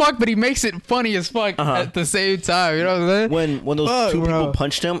tough as fuck, but he makes it funny as fuck at the same time. You know what I'm saying? When those two people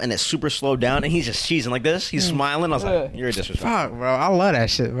punched him and it's super slowed down and he's just cheesing like this, he's smiling. I was like, you're a disrespectful. Fuck, bro. I love that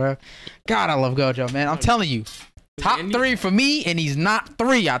shit, bro. God, I love Gojo, man. I'm telling you, top 3 for me, and he's not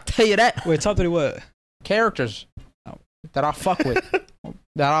 3. I'll tell you that. Wait, top 3 what? Characters that I fuck with.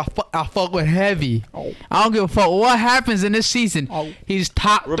 That I fuck with heavy. I don't give a fuck what happens in this season. He's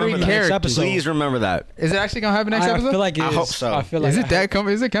top 3 characters. Please remember that. Is it actually gonna happen next episode? I feel like it is. I hope so. I feel like is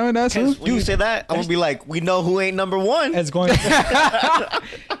it coming that soon? You say that, I'm gonna be like, we know who ain't number 1. It's going.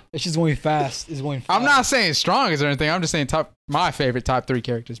 It's just going fast. It's going fast. I'm not saying strongest or anything. I'm just saying my favorite top 3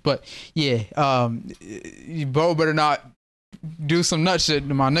 characters. But yeah, bro better not do some nut shit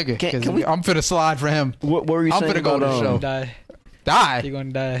to my nigga. Because I'm finna slide for him. What were you saying? I'm finna go to the show. Die. Die. You're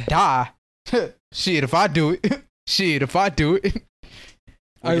gonna die. Die. Shit, if I do it. Shit, if I do it.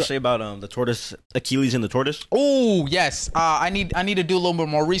 What did you say about the tortoise, Achilles and the tortoise? Oh yes, I need to do a little bit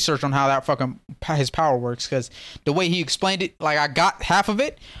more research on how that fucking his power works, because the way he explained it, like I got half of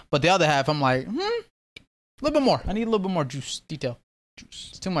it, but the other half I'm like, a little bit more. I need a little bit more detail.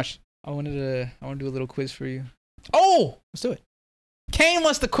 It's too much. I want to do a little quiz for you. Oh, let's do it. Kane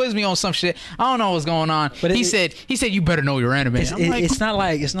wants to quiz me on some shit. I don't know what's going on. But he said you better know your anime. It's not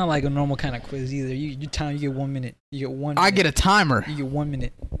like a normal kind of quiz either. You get 1 minute. You get 1 minute. I get a timer. You get 1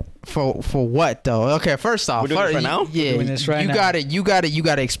 minute. For what though? Okay, first off, we're doing this right now? Yeah, doing this right now. You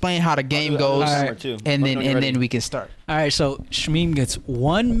gotta explain how the game goes, right. and then we can start. All right, so Shmeem gets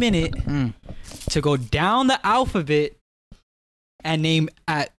 1 minute to go down the alphabet and name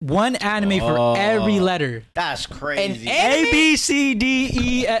at one anime for every letter. That's crazy. A, B, C, D,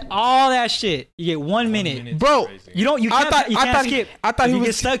 E, all that shit. You get 1 minute. Bro, you can't skip. I thought if you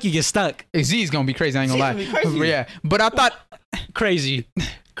get stuck, you get stuck. Z's gonna be crazy, I ain't gonna lie. Yeah. But I thought crazy.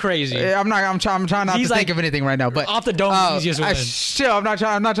 I'm trying not to think of anything right now, but off the dome easiest one. I'm not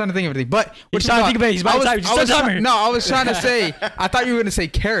trying to think of anything. But you're trying to think of it. He's about to type. I was trying to say, I thought you were gonna say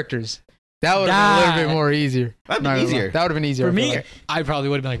characters. That would have been a little bit more easier. That'd been easier. That would have been easier for me. I probably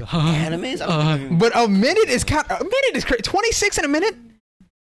would have been like, animes. But a minute is crazy. 26 in a minute.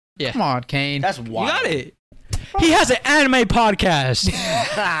 Yeah. Come on, Kane. That's wild. You got it. He has an anime podcast.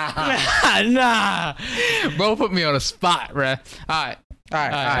 Nah. Bro, put me on a spot, bruh. All right.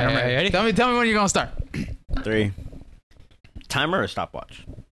 I'm ready. Tell me when you're gonna start. 3. Timer or stopwatch?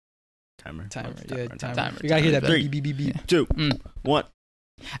 Timer. Yeah, timer. You gotta hear that. 3, beep, beep, beep. 2, 1.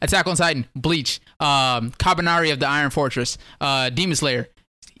 Attack on Titan, Bleach, Kabanari of the Iron Fortress, Demon Slayer,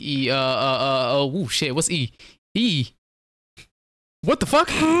 shit, what's E? E. What the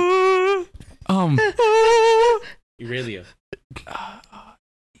fuck? Aurelia.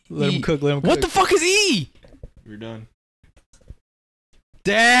 Let him cook. What the fuck is E? You're done.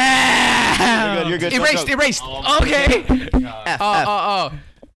 Damn. You're good. Erased. Oh, okay. F.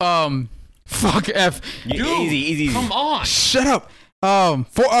 Fuck F. Dude, easy. Come on. Shut up. I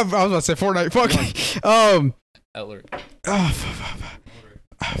was about to say Fortnite. Fuck. Eller.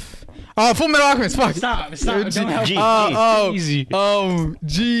 Full Metal Alchemist. Fuck. Stop. Don't help. G. Easy.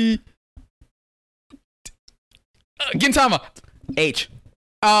 G. Gintama. H.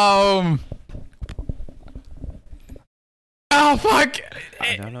 Oh fuck.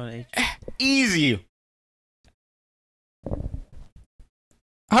 I don't know H. Easy.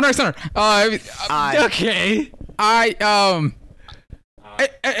 Hunter x Hunter. Okay.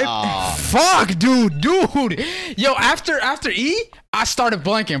 Fuck, dude. Yo, after E, I started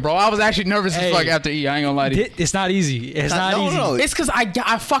blanking, bro. I was actually nervous as fuck after E. I ain't gonna lie to you. It's not easy. It's not easy. No. It's because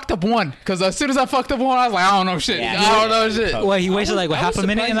I fucked up one. Because as soon as I fucked up one, I was like, I don't know shit. Yeah, I don't know shit. Well, he wasted like half a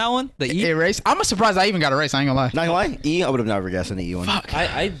minute in that one. The E Erase. I'm surprised I even got a race. I ain't gonna lie. Not gonna lie. E. I would have never guessed an E one. Fuck.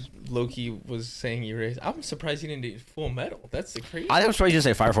 I low-key was saying erase. I'm surprised he didn't do Full Metal. That's the crazy. I was surprised you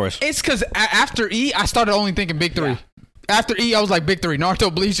didn't say Fire Force. It's because after E, I started only thinking big three. Yeah. After E, I was like big three: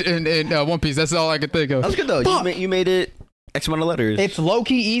 Naruto, Bleach, and One Piece. That's all I could think of. That's good though. You made it X amount of letters. It's low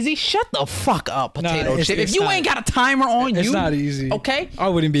key easy. Shut the fuck up, potato chip. If you ain't got a timer on it's not easy. Okay, I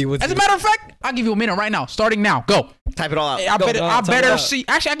wouldn't be with. As a matter of fact, I'll give you a minute right now. Starting now, go. Type it all out. I better see.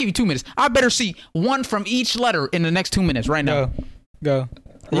 Actually, I'll give you 2 minutes. I better see one from each letter in the next 2 minutes. Right now. Go.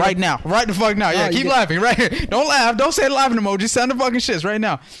 Right now. Right the fuck now. Yeah, keep laughing. Right here. Don't laugh. Don't say the laughing emoji. Send the fucking shits right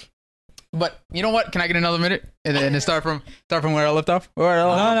now. But you know what? Can I get another minute and then start from where I left off?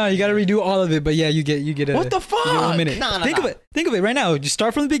 No, you got to redo all of it. But yeah, you get a. What the fuck? You get a minute. Think of it right now. Just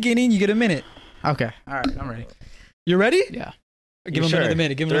start from the beginning. You get a minute. Okay. All right. I'm ready. You ready? Yeah. Give him another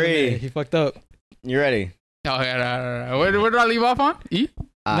minute. Give him another minute. He fucked up. You ready? Okay. No. Where did I leave off on? E?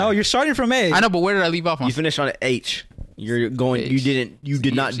 No, you're starting from A. I know, but where did I leave off on? You finished on H. You're going. H. You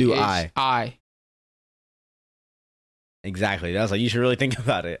did not do I. I. Exactly. That's like you should really think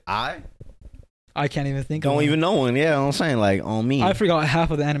about it. I can't even think. Don't even know one. Yeah, I'm saying like on me. I forgot half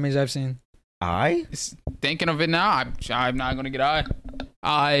of the animes I've seen. Thinking of it now, I'm not gonna get I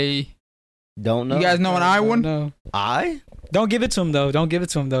don't know. You guys know an I one? No. I? Don't give it to him though. You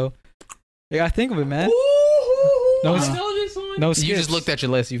gotta think of it, man. No skips. You just looked at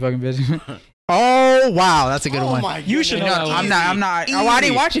your list, you fucking bitch. Oh wow, that's a good one. My you should know. I'm not. Oh, I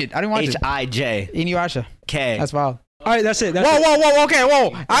didn't watch it. H-I-J. Inuyasha. K. That's wild. All right, that's it. Whoa. Okay,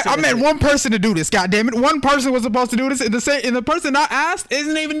 whoa. I meant one person to do this. God damn it, one person was supposed to do this, and the person not asked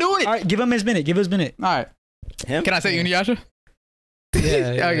isn't even doing it. All right, give him his minute. All right. Him? Can I say Inuyasha?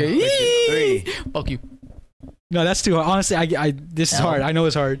 Yeah. Okay. 3. Fuck you. No, that's too hard. Honestly, this is hard. I know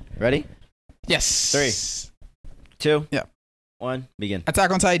it's hard. Ready? Yes. 3, 2. Yeah. 1, begin.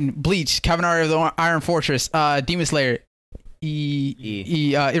 Attack on Titan, Bleach, Cavalry of the Iron Fortress, Demon Slayer,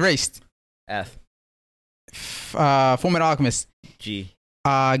 Erased, F, Fullmetal Alchemist, G,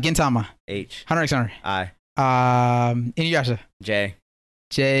 Gintama, H, Hunter x Hunter, I, Inuyasha, J,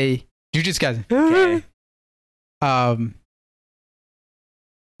 J, Jujutsu Kaisen,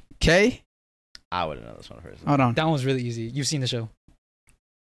 K. K. I wouldn't know this one first. Hold on. That one's really easy. You've seen the show.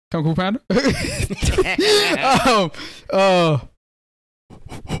 Kung Fu Panda.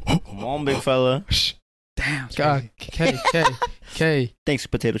 Come on, big fella. Damn. God. K. Thanks,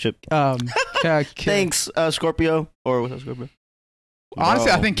 potato chip. K. Thanks, Scorpio. Or what's that, Scorpio?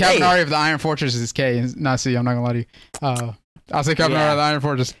 Honestly, Bro. I think Cavalry of the Iron Fortress is K. Not C. I'm not gonna lie to you. I'll say Cavalry of the Iron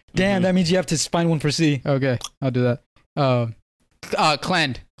Fortress. Damn, that means you have to find one for C. Okay, I'll do that.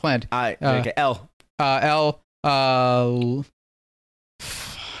 Clend. I, okay, L. L.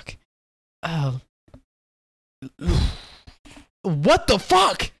 Fuck. What the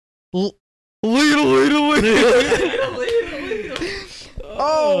fuck? Oh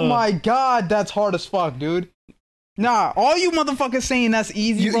my god, that's hard as fuck, dude. Nah, all you motherfuckers saying that's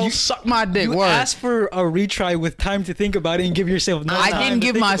easy, bro. You suck my dick. You asked for a retry with time to think about it and give yourself no time. I didn't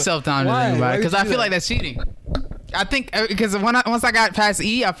give myself time to think about it because I feel like that's cheating. I think because once I got past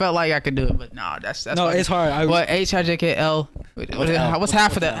E, I felt like I could do it, but no, that's no, it's hard. What H I J K L? What's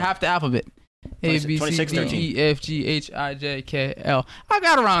half of that? Half the alphabet? A B C D E F G H I J K L. I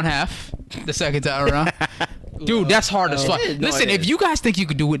got around half the second time around. Dude, that's hard as fuck. Listen, if you guys think you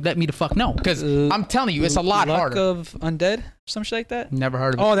could do it, let me the fuck know. Because I'm telling you, it's a lot harder. Luck of Undead? Some shit like that? Never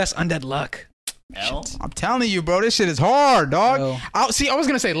heard of it. Oh, that's Undead Luck. L? I'm telling you, bro, this shit is hard, dog. Oh. I was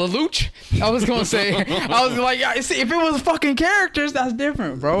going to say Lelouch. I was going to say, I was like, see, if it was fucking characters, that's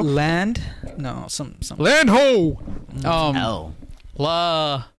different, bro. Land? No, some. Land ho. L.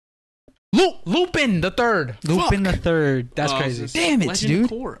 Lupin the Third. Lupin the Third. That's crazy. Damn it,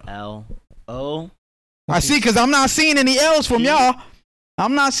 dude. L. O. I see, because I'm not seeing any L's from y'all.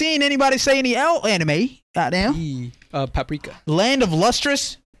 I'm not seeing anybody say any L anime. Goddamn. E. Paprika. Land of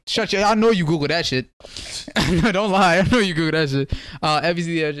Lustrous. Shut your. I know you Google that shit. No, don't lie. I know you Google that shit.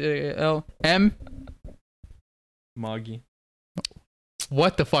 F-E-Z-L M. Magi.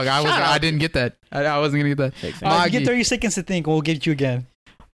 What the fuck? I didn't get that. I wasn't gonna get that. You get 30 seconds to think. We'll give it you again.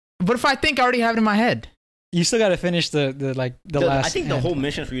 But if I think, I already have it in my head. You still gotta finish the last. I think the whole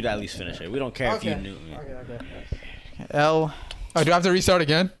mission for you to at least finish it. We don't care if you knew. Okay. L. Oh, do I have to restart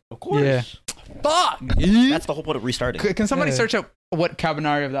again? Of course. Yeah. Fuck. That's the whole point of restarting. Can somebody search up what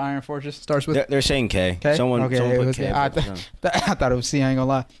Cavalry of the Iron Fortress starts with? They're saying K. K? Someone put K. K. I thought it was C. I ain't gonna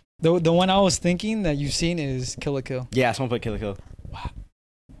lie. The one I was thinking that you've seen is Kill la Kill. Yeah, someone put Kill la Kill. Wow.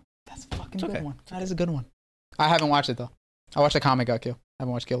 That's a fucking good one. That is a good one. I haven't watched it though. I watched the comic got killed. I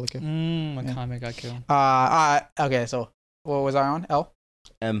haven't watched Kill la Kill. A comic got killed. Okay, so what was I on? L?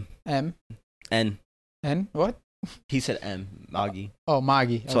 M. M? N. N? What? He said M. Magi. Oh,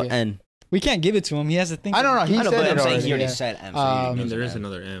 Magi. So N. We can't give it to him. He has to think. I don't know. He said but it I'm saying already. he already said M. So And there is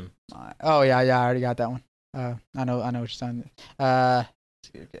another M. Oh yeah, I already got that one. I know what you're saying. L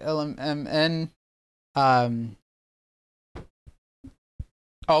M M N.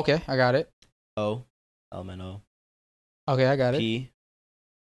 Oh, okay, I got it. O. L-M-N-O. Okay, I got it. P.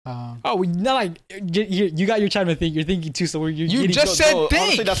 Oh, we not like you got your time to think. You're thinking too, so you just said think.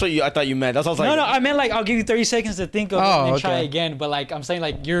 Honestly, that's what I thought you meant. That's what I was like. No, I meant like I'll give you 30 seconds to think of it and then try again. But like I'm saying,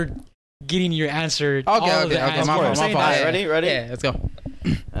 like you're getting your answer. Okay. My fault. Right, ready? Yeah, let's go. All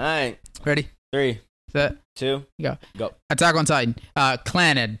right. Ready? 3, Set. 2, go. Attack on Titan.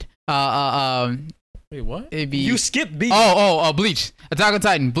 Claned. Wait, what? You skipped B. Bleach. Attack on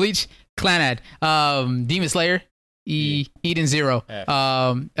Titan. Bleach. Claned. Demon Slayer. E. Eden Zero.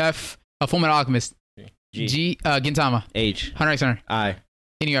 F. Fullmetal Alchemist. G. Gintama. H. Hunter x Hunter. I.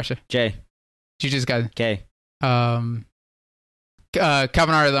 Inuyasha. J. Jujutsu Kaisen. K.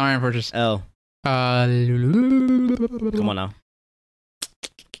 Cavalry of the Iron Fortress. L. Come on now.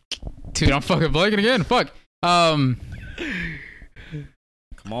 Dude, I'm fucking blanking again. Fuck. Come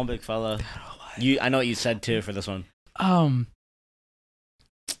on, big fella. I know what you said too for this one.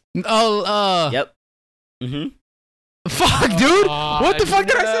 Yep. Fuck, dude. What the fuck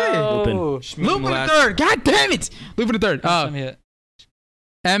did I say? Lupin the Third. God damn it. Lupin the Third.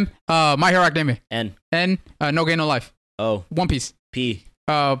 M. My Hero Academia. N. No Game No Life. O. One Piece. P.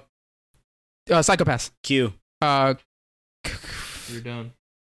 Psychopaths. Q. You're done.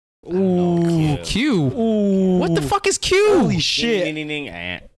 Ooh, Q. Ooh. What the fuck is Q? Holy shit. Ding, ding, ding,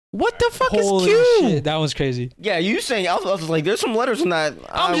 ding. What the fuck is Holy Q? Shit, that was crazy. Yeah, you saying, I was like, there's some letters in that.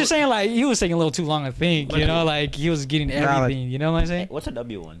 I'm just saying, like, he was taking a little too long to think, you know? Like, he was getting everything, you know what I'm saying? What's a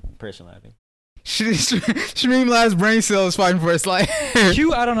W one, personally, I think? Shreem last brain cell is fighting for its life.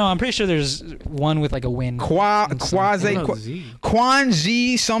 Q, I don't know. I'm pretty sure there's one with like a win. Kwanzi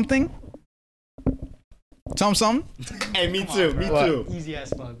something. Something. Hey, me too. Me too. Easy as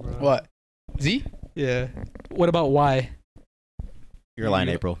fuck, bro. What? Z? Yeah. What about Y? You're lying,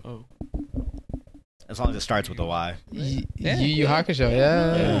 April. Oh. As long as it starts with a Y. Yu Yu Hakusho.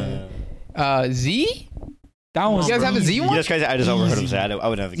 Yeah. Z? That one's you guys have a Z one? You just crazy. I just overheard him say. I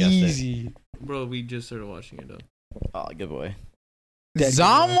would never guessed it. Easy. Bro, we just started watching it though. Oh, good boy.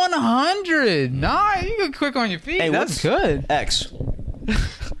 Zom 100. Nah, you go quick on your feet. Hey, that's good. X.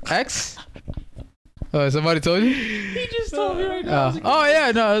 X? Oh, somebody told you? He just told me right now. Oh,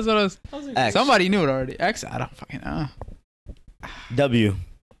 yeah, no, that's what I was. like, X. Somebody knew it already. X? I don't fucking know. W.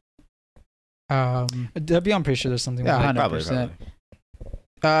 W, I'm pretty sure there's something. Yeah, with that.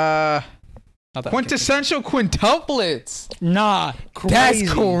 100%. Not that Quintessential quintuplets. Nah,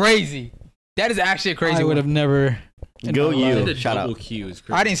 That's crazy. That is actually a crazy I would one. have never. Go you. The Shout double out. Q is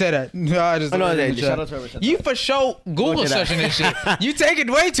crazy. I didn't say that. No, I just. Shout out to whoever said You that. for sure Google Look at searching that. this shit. You take it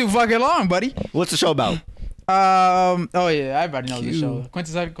way too fucking long, buddy. What's the show about? Oh yeah, everybody knows the show.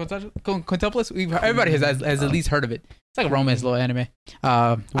 Quintuplets. Everybody has at least heard of it. It's like a romance little anime.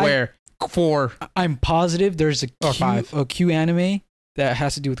 Where I'm positive there's Or five. a Q anime that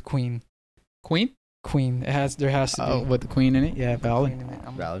has to do with Queen. Queen. There has to be With the queen in it. Yeah, valid.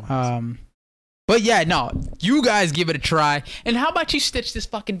 Valid. But yeah, no, you guys give it a try. And how about you stitch this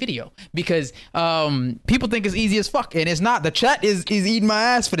fucking video? Because people think it's easy as fuck, and it's not. The chat is eating my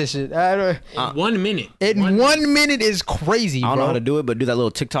ass for this shit. 1 minute. One minute is crazy, I don't bro. know how to do it, but do that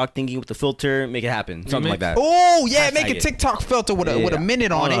little TikTok thingy with the filter, make it happen, something like that. Oh yeah, make a Hashtag it. TikTok filter with a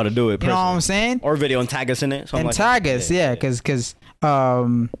minute on it. I don't know how to do it. You know what I'm personally. saying? Or video and tag us in it. And Like tag that. us, yeah, because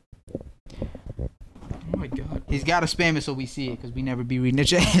Oh my god. he's got to spam it so we see it, because we never be reading the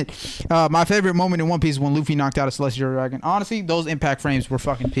chat. My favorite moment in One Piece is when Luffy knocked out a Celestial Dragon. Honestly, those impact frames were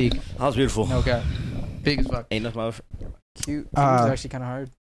fucking peak. That was beautiful. Okay, big as fuck. Ain't nothing. Q. It's actually kind of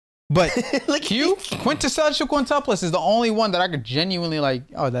hard. But Q, Quintessential Quintuplets is the only one that I could genuinely like.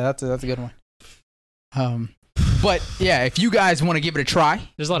 Oh, that's a good one. But yeah, if you guys want to give it a try,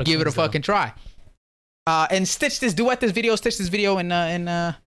 There's a lot of give it a queens, though. fucking try. And stitch this video, and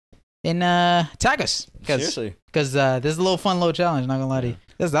tag us, Seriously. because this is a little fun little challenge. Not gonna lie to you,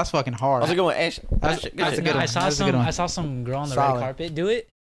 that's fucking hard. How's it going, Ash? That's a good one. I saw That's a good one. I saw some girl on the Solid. red carpet do it.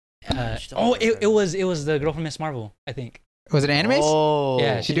 It was the girl from Miss Marvel, I think. Was it animes? Oh.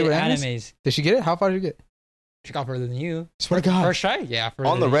 Yeah, she did did animes. animes? Did she get it? How far did you get? She got further than you. Swear to God. First try? Yeah, further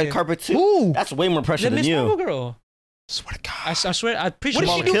On the than red you. carpet too. Ooh. That's way more pressure The than Miss Marvel you. girl. Swear to God. I swear. I'm pretty What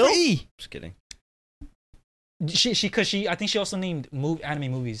sure. did she do for E? Just kidding. She I think she also named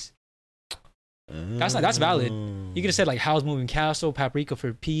anime movies. That's valid. You could have said like Howl's Moving Castle, Paprika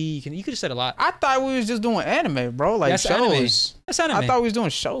for P. You could have said a lot. I thought we was just doing anime, bro. Like That's shows. anime. That's anime. I thought we was doing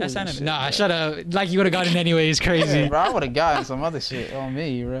shows. That's and anime. shit, Nah, bro. shut up. Like you would have gotten anyway. It's crazy. Yeah, bro, I would have gotten some other shit on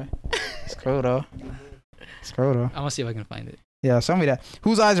me, bro. It's cool though. I'm gonna see if I can find it. Yeah, show me that.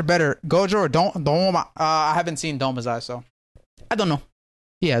 Whose eyes are better, Gojo or Doma? I haven't seen Doma's eyes, so I don't know.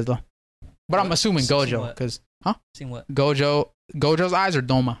 He has though, but I'm assuming Seen Gojo, what? because Seen what? Gojo's eyes or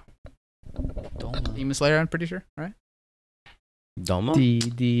Doma? Doma. Demon Slayer, I'm pretty sure, right? Domo?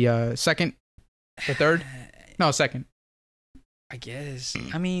 The second, the third? No, second. I guess.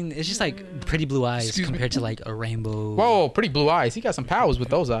 I mean, it's just like pretty blue eyes Excuse me. compared to like a rainbow. Whoa, pretty blue eyes. He got some powers with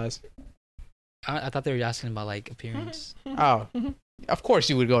those eyes. I thought they were asking about like appearance. Oh, of course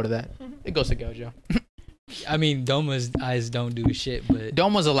you would go to that. It goes to Gojo. I mean, Doma's eyes don't do shit, but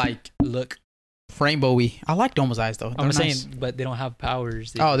Doma's are like look. rainbowy. I like Doma's eyes though. I'm They're saying, nice. but they don't have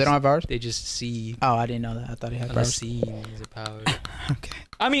powers. They don't have powers. They just see. Oh, I didn't know that. I thought he had powers. Seeing is a power. Okay.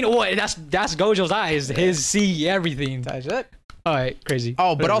 I mean, what? That's Gojo's eyes. His see everything. That's it. All right, crazy.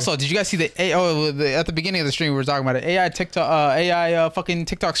 Oh, but Whatever. also, did you guys see at the beginning of the stream we were talking about it? AI fucking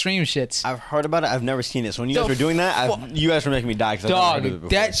TikTok stream shits. I've heard about it. I've never seen it. So when you The guys were doing that, you guys were making me die because I've never heard of it Dog, before.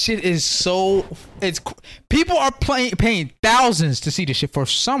 that shit is so. People are paying thousands to see this shit for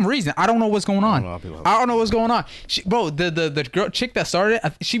some reason. I don't know what's going on. I don't know what's going on. Bro, the girl chick that started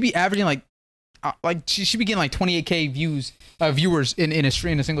it, she be averaging like she be getting like 28K viewers in a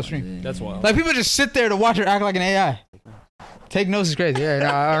single stream. That's wild. Like people just sit there to watch her act like an AI. Take notes is crazy. Yeah, no,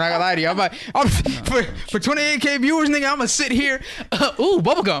 I'm not gonna lie to you. For 28K viewers, nigga, I'm gonna sit here,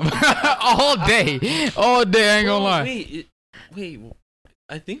 bubblegum, all day. I ain't gonna lie. Wait.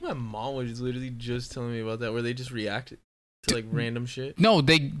 I think my mom was literally just telling me about that, where they just reacted to like random shit. No,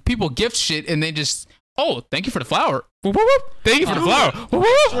 people gift shit and they just, thank you for the flower. Whoop, whoop, whoop. Thank you for the flower. Whoop,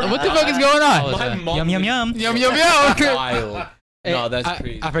 whoop. What the fuck is going on? Yum yum yum. Yum yum yum. Wild. No, that's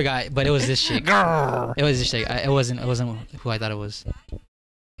crazy. I forgot, but it was this chick. It was this chick. It wasn't who I thought it was.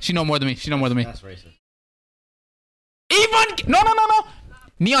 She know more than me. That's racist. No.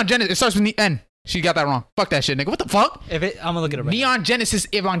 Neon Genesis. It starts with N. She got that wrong. Fuck that shit, nigga. What the fuck? I'm gonna look it up right Neon Genesis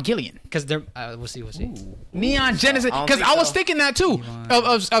Evangelion. Because they're we'll see. Neon Genesis. Because I was thinking that too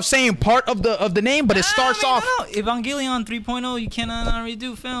of saying part of the name, but it starts off. No. Evangelion 3.0. You cannot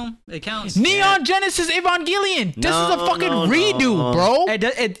redo film. It counts. Neon Genesis Evangelion. This is a fucking redo, bro. It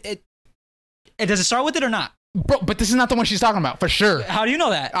does it start with it or not? Bro, but this is not the one she's talking about, for sure. How do you know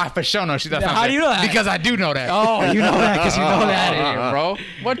that? I for sure know she's not. How do you know that? Because I do know that. Oh, you know that because you know that, Here, bro.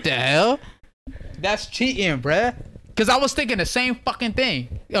 What the hell? That's cheating, bruh. Because I was thinking the same fucking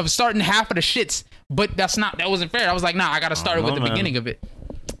thing of starting half of the shits, but that wasn't fair. I was like, nah, I gotta start it with the beginning of it.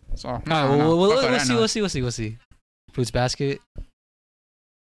 So, we'll see. Fruits Basket.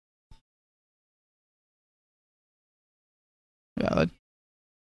 Valid.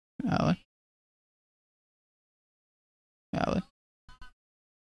 No.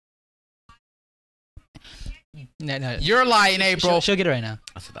 You're lying, April. She'll get it right now.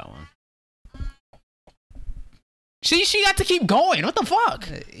 That's that one. She got to keep going. What the fuck?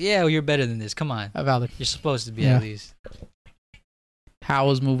 Yeah, well, you're better than this. Come on. Valid. You're supposed to be at least.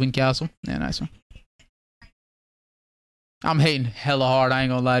 Howl's Moving Castle. Yeah, nice one. I'm hating hella hard. I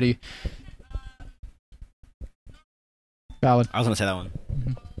ain't gonna lie to you. Valid. I was gonna say that one.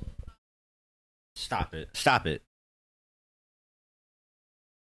 Mm-hmm. Stop it.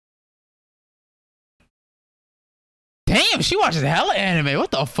 Damn, she watches hella anime.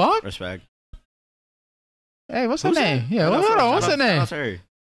 What the fuck? Respect. Hey, what's her name? Yeah, what's her name? That's her.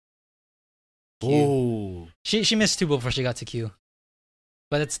 Ooh. She missed 2 before she got to Q.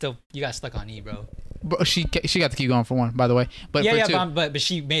 But it's still, you got stuck on E, bro. Bro, she got to keep going for 1, by the way. But but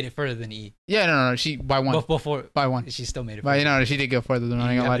she made it further than E. Yeah, no, she by 1. By 1, she still made it. But no, she did go further than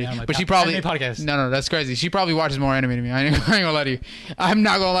I ain't gonna lie to you. But she probably podcast. No, that's crazy. She probably watches more anime than me. I ain't gonna lie to you. I'm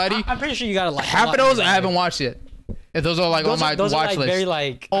not gonna lie to you. I'm pretty sure you gotta like half of those I haven't watched yet. If those are like on my watch list, very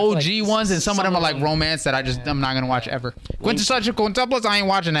like OG ones, and some of them are like romance that I'm not gonna watch ever. Quintuplets, I ain't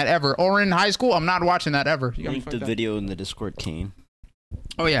watching that ever. Or in high school, I'm not watching that ever. Link the video in the Discord, Kane.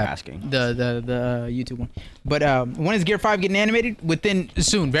 Oh yeah, asking the YouTube one. But when is Gear 5 getting animated? Within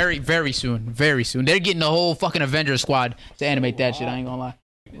soon, very soon. They're getting the whole fucking Avengers squad to animate that shit. I ain't gonna lie.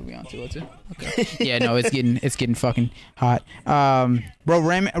 We'll be on 202. Okay. Yeah, no, it's getting fucking hot. Bro,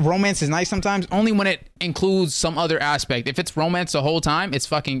 romance is nice sometimes, only when it includes some other aspect. If it's romance the whole time, it's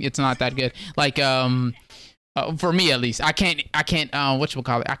not that good. Like for me at least, I can't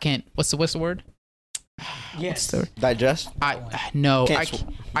whatchamacallit? I can't. What's the word? Yes. Digest. I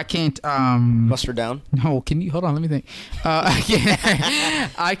can't. Muster down. No, can you hold on? Let me think.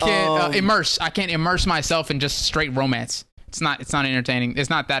 I can't immerse. I can't immerse myself in just straight romance. It's not entertaining. It's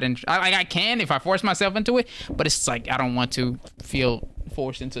not that I can if I force myself into it, but it's like I don't want to feel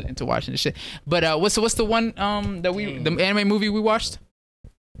forced into watching this shit. But what's the one the anime movie we watched?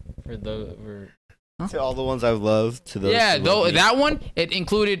 To all the ones I've loved. To those. Yeah, that one it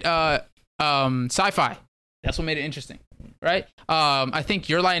included sci-fi. That's what made it interesting, right? I think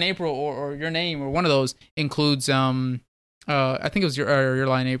Your Lie in April or Your Name or one of those includes I think it was Your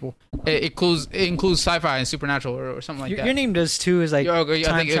Lie in April. It includes sci-fi and supernatural or something like that. Your Name does too. Is like I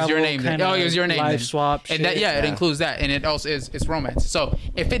think it was Your Name. It was Your Name. Life swap. And that, it includes that, and it also it's romance. So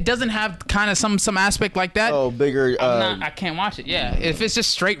if it doesn't have kind of some aspect like that, bigger. I can't watch it. Yeah, if it's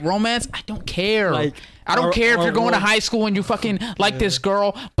just straight romance, I don't care. Like, I don't care if you're going to high school and you fucking like this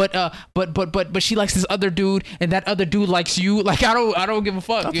girl, but she likes this other dude and that other dude likes you. Like I don't give a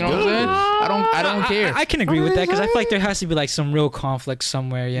fuck. That's you know what I'm saying? I don't care. I can agree with that because I feel like there has to be like some real conflict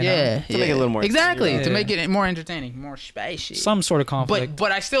somewhere. You know? To make it a little more to make it more entertaining, more spicy. Some sort of conflict.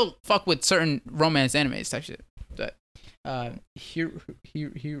 But I still fuck with certain romance animes type shit. But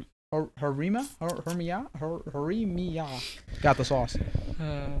Harimiya got the sauce.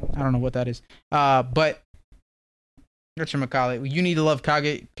 I don't know what that is. But whatchamacallit, you need to love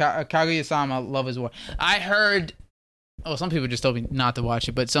Kaguya-sama. Love is War. I heard. Oh, some people just told me not to watch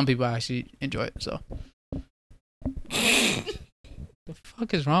it, but some people actually enjoy it. So, the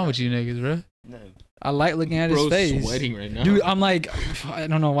fuck is wrong with you niggas, bro? No. I like looking at his face. Sweating right now, dude. I'm like, I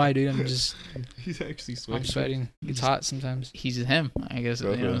don't know why, dude. He's actually sweating. I'm sweating. It's hot sometimes. He's him, I guess.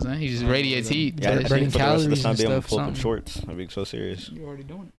 You know what I'm saying? He just radiates heat. Yeah, burning calories and stuff. Pull up shorts. I'm being so serious. You're already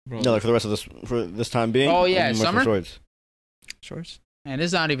doing it, bro. No, like for this time being. Oh yeah, summer Shorts. And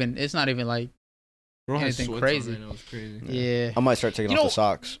it's not even like Bro anything crazy. It was crazy. Yeah. I might start taking off the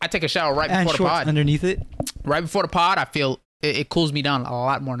socks. I take a shower right and before the pod. Underneath it. Right before the pod, I feel it cools me down a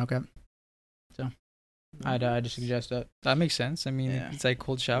lot more. Okay. So I'd suggest that. That makes sense. I mean, it's like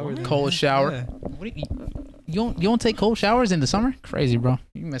cold shower. Cold shower. Yeah. What do you don't take cold showers in the summer? Crazy, bro.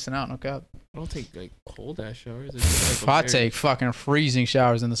 You missing out, no cap. I don't take like cold ass showers. I take fucking freezing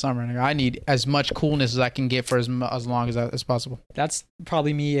showers in the summer. I need as much coolness as I can get for as long as possible. That's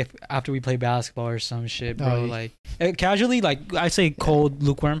probably me if after we play basketball or some shit, bro. Like casually, like I say cold,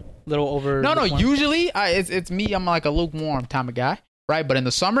 lukewarm, little over. No. Usually, it's me. I'm like a lukewarm type of guy, right? But in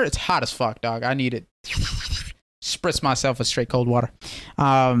the summer, it's hot as fuck, dog. I need it. Spritz myself with straight cold water.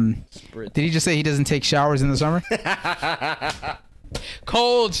 Did he just say he doesn't take showers in the summer?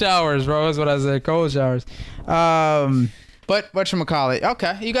 Cold showers, bro. That's what I said. Cold showers. But whatchamacallit?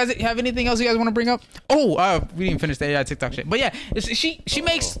 Okay. You guys have anything else you guys want to bring up? Oh, we didn't finish the AI TikTok shit. But yeah, she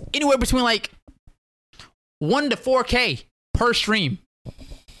makes anywhere between like 1 to 4K per stream.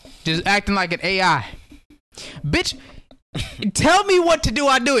 Just acting like an AI. Bitch, tell me what to do.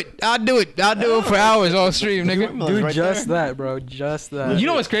 I'll do it. I'll do it for hours on stream, nigga. Dude, right just there. That, bro. Just that. You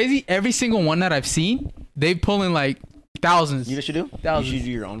know what's crazy? Every single one that I've seen, they pull in like thousands. You know what you should do? Thousands. You should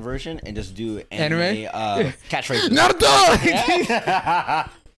do your own version and just do anime catchphrases. Naruto!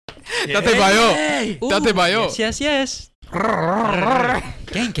 Tate bayo. Tate bayo. Yes.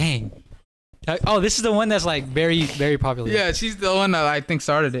 Gang. Oh, this is the one that's like very, very popular. Yeah, she's the one that I think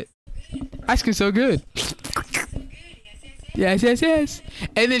started it. Ice cream so good. Yes.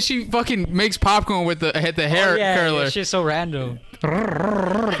 And then she fucking makes popcorn with the hair curler. Yeah, shit's so random.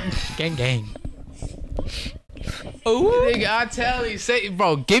 Gang. Oh, nigga, I tell you, say,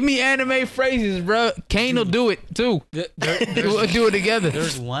 bro, give me anime phrases, bro. Kane will do it too. We'll do it together.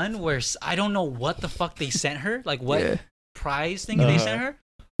 There's one where I don't know what the fuck they sent her, like what prize thing they sent her,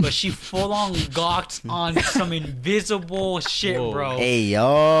 but she full on gawked on some invisible shit, bro. Hey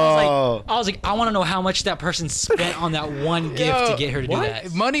yo, I was like, I want to know how much that person spent on that one gift to get her to do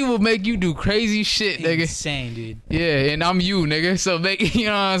that. Money will make you do crazy shit, nigga. Insane, dude. Yeah, and I'm you, nigga. So make you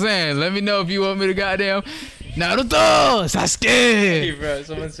know what I'm saying. Let me know if you want me to goddamn Naruto, Sasuke. Hey, bro.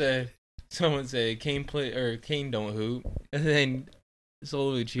 Someone said Kane don't hoop, and then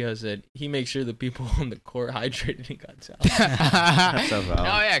Solo Uchiha said he makes sure the people on the court hydrated and got towels.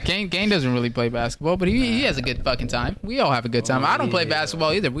 Oh yeah, Kane doesn't really play basketball, but he has a good fucking time. We all have a good time. I don't play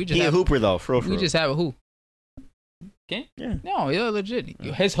basketball either. We just have a hooper though, for real. We just have a hoop. Kane? Yeah. No, yeah, legit.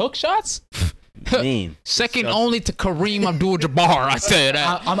 His hook shots. Second only to Kareem Abdul-Jabbar. I say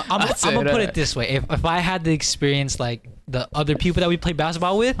that. I'm gonna put it this way: if I had the experience like the other people that we play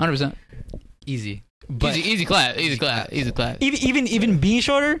basketball with, 100%, easy. But easy clap. Even being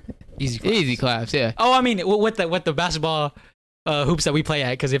shorter, easy claps. Yeah. Oh, I mean, with the basketball hoops that we play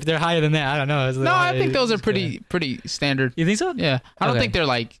at, because if they're higher than that, I don't know. No, I think those are pretty standard. You think so? Yeah. I don't think they're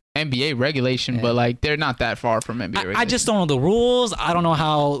like NBA regulation, but like they're not that far from NBA regulation. I just don't know the rules. I don't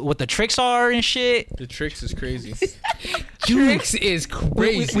know what the tricks are and shit. The tricks is crazy. Tricks is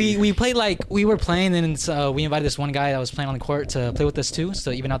crazy. We played we were playing, and we invited this one guy that was playing on the court to play with us too,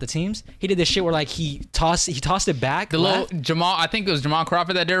 so even out the teams. He did this shit where like he tossed it back. The little Jamal, I think it was Jamal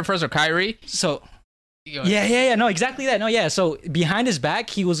Crawford that did it first, or Kyrie. So yeah, no, exactly that. No, yeah. So behind his back,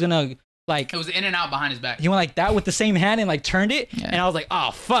 he was gonna like. It was in and out behind his back. He went like that with the same hand and like turned it, and I was like,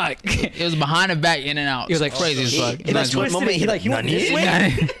 oh fuck. It was behind his back, in and out. It was like crazy as fuck. He twisted it. He went this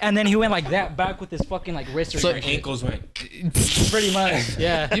way, and then he went like that back with his fucking like wrist. So ankles went. Pretty much,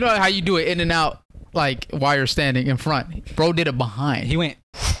 yeah. You know how you do it in and out, like while you're standing in front. Bro did it behind. He went.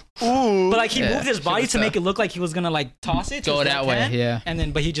 Ooh. But like he moved his body to make it look like he was gonna like toss it. Go that way, yeah. And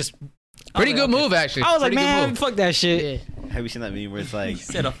then, but he just. Pretty good move, actually. I was like, man, fuck that shit. Yeah. Have you seen that meme where it's like... He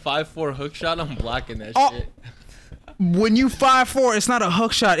said a 5'4" hook shot, I'm blocking that shit. When you 5'4", it's not a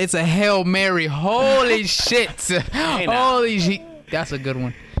hook shot, it's a Hail Mary. Holy shit. Holy shit. That's a good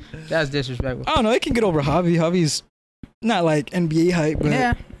one. That's disrespectful. I don't know, it can get over Javi. Javi's not like NBA height,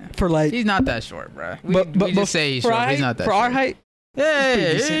 but for like... He's not that short, bro. We just say he's short, he's not that short. For our height... Yeah,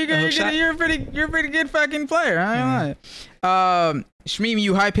 you're a pretty good fucking player. I ain't lying. Shmeem,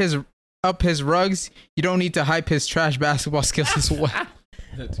 you hype up his rugs. You don't need to hype his trash basketball skills as well.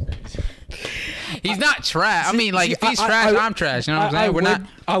 That's crazy. He's not trash. I mean, like if he's trash, I'm trash. You know what I'm saying?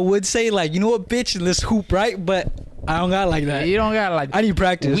 I would say like, you know what, bitch, let's hoop, right? But I don't got like that. You don't got like that. I need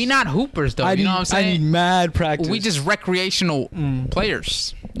practice. We not hoopers though. You know what I'm saying? I need mad practice. We just recreational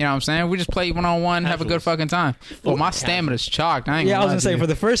players. You know what I'm saying? We just play 1-on-1, have a good fucking time. But my stamina's chalked. I was gonna say for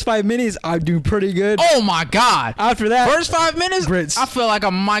the first 5 minutes I do pretty good. Oh my god! After that, first 5 minutes, grits. I feel like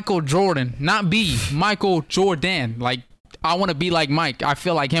I'm Michael Jordan, not Michael Jordan. Like I want to be like Mike. I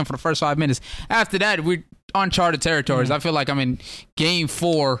feel like him for the first 5 minutes. After that, we're uncharted territories. I feel like I'm in Game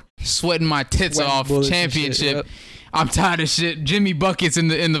 4, sweating my tits off, championship. I'm tired of shit. Jimmy buckets in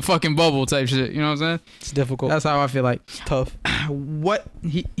the fucking bubble type shit. You know what I'm saying? It's difficult. That's how I feel like. It's tough. What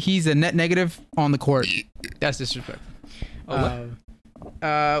he's a net negative on the court. That's disrespectful.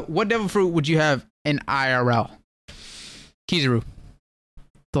 What devil fruit would you have in IRL? Kizaru.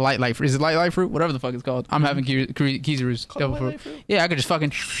 The light fruit. Is it light fruit? Whatever the fuck it's called. I'm having Kizaru's devil fruit. Yeah, I could just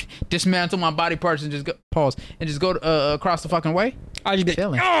fucking dismantle my body parts and just go, pause and just go across the fucking way. I'd just be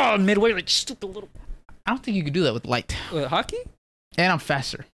chilling. Midway, like stupid little. I don't think you could do that with light. Hockey? And I'm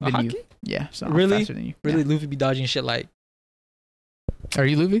faster than hockey? you. Yeah, so I'm really? faster than you. Really, Yeah. Luffy be dodging shit like. Are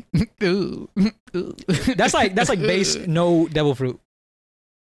you Luffy? Ooh. That's like base no devil fruit.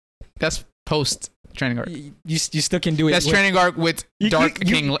 That's post training arc. You still can do it. That's training arc with Dark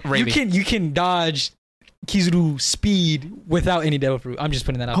King Raven. You can dodge Kizaru speed without any devil fruit. I'm just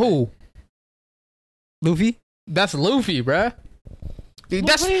putting that out. Who? Luffy? That's Luffy, bruh. Dude,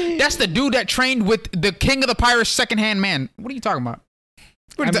 that's the dude that trained with the King of the Pirates secondhand man. What are you talking about?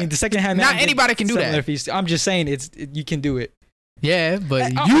 I mean, the second hand man. Not anybody can do that. I'm just saying you can do it. Yeah,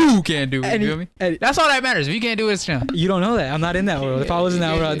 but you can't do it. You feel me? And That's all that matters. If you can't do it, it's fine. you don't know that. I'm not in that world. If I was in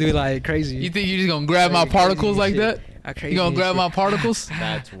that world, I'd do it like crazy. You think you're just gonna grab my particles like that? You gonna grab my particles?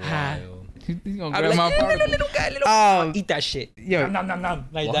 That's wild. You gonna I'd grab be my like, particles? eat that shit. Yo. Nom, nom, nom,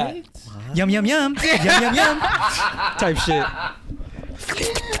 like What? that. Yum, yum, yum. Yum, yum, yum. Type shit.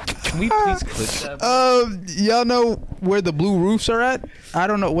 Can we please clip that? Y'all know where the blue roofs are at? I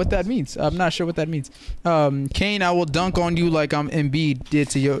don't know what that means. I'm not sure what that means. Kane, I will dunk on you like I'm Embiid did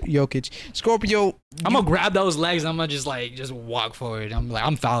to Jokic. Scorpio, I'm gonna grab those legs and I'm gonna just walk forward.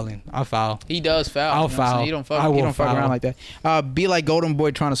 I'm fouling. I'll foul. he does foul. I'll You know what I'm saying? foul. He don't I fuck. He will don't fuck foul. around like that. Be like Golden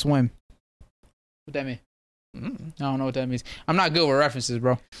Boy trying to swim. What that mean? I don't know what that means. I'm not good with references,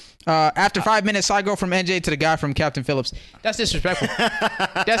 bro. After 5 minutes, I go from NJ to the guy from Captain Phillips. That's disrespectful.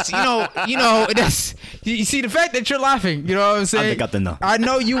 That's that's you see the fact that you're laughing. You know what I'm saying? I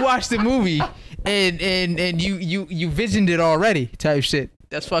know you watched the movie and you visioned it already. Type shit.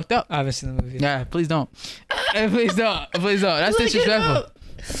 That's fucked up. I haven't seen the movie. Yeah, please don't. Please don't. Please don't. That's disrespectful.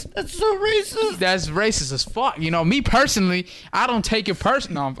 That's so racist. That's racist as fuck. You know, me personally, I don't take it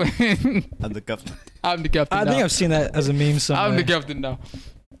personal. I'm the captain. I'm the captain. I now. think I've seen that as a meme somewhere. I'm the captain now.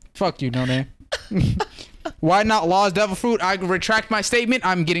 Fuck you, no name. Why not Law's devil fruit? I retract my statement.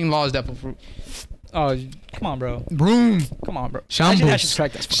 I'm getting Law's devil fruit. Oh, come on, bro. Broom. Come on, bro. Shambles. I should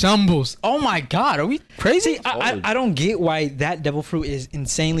track that. Shambles. Oh my god, are we crazy? See, I don't get why that devil fruit is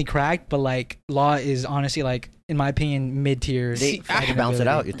insanely cracked, but like Law is honestly like, in my opinion, mid tier. You have to bounce it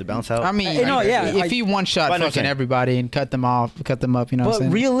out. You have to bounce out. I mean, if he one shot fucking everybody and cut them up, you know what I'm but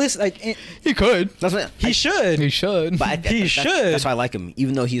saying? realistic, He could. That's what he should. He should. But He should. That's why I like him.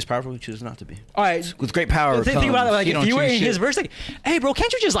 Even though he is powerful, he chooses not to be. All right. With great power Think about it. Like, he if don't you were choose in shit. his verse, like, hey, bro,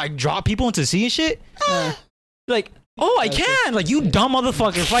 can't you just like drop people into sea and shit? Like, oh, I can. Like, you dumb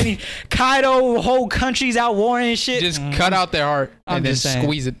motherfucker fighting Kaido, whole countries out warring and shit. Just cut out their heart I'm and then just saying.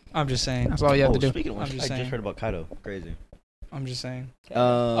 squeeze it. I'm just saying. That's all you have to do. Speaking of which, I'm just I saying. just heard about Kaido. Crazy. I'm just saying.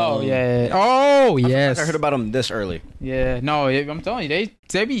 Oh yeah. Oh yes. I heard about him this early. Yeah. No, I'm telling you,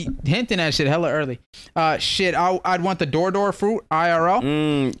 they be hinting at shit hella early. Shit. I'd want the door fruit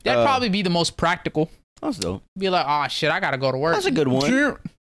IRL. That'd probably be the most practical. That's dope. Be like, oh shit, I gotta go to work. That's a good one.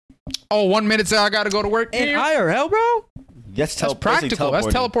 Oh, 1 minute till I gotta go to work. In IRL, bro? That's practical. That's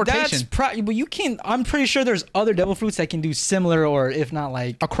teleportation. But you can. I'm pretty sure there's other devil fruits that can do similar, or if not,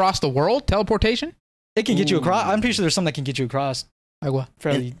 like Across the world, teleportation. it can get you across. I'm pretty sure there's some that can get you across Like what?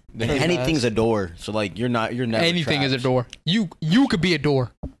 fairly. fairly Anything's fast. a door. So like you're never Anything is a trapped. door. You could be a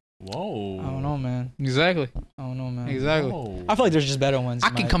door. Whoa. I don't know, man. Exactly. I don't know, man. Exactly. Whoa. I feel like there's just better ones. I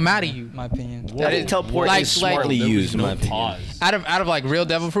can come out of you. My opinion. Whoa. That is teleport Like- is smartly There was used, in no my opinion. pause. Out of like real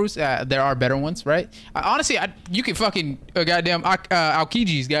devil fruits, there are better ones, right? Honestly, you can fucking goddamn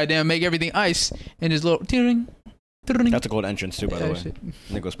Aokiji's goddamn make everything ice and just little ting. That's a gold entrance too, by the way.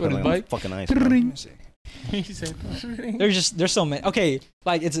 Nicholas What, his pedaling on bike? fucking ice. Let bro. me see. He said, There's so many. Okay,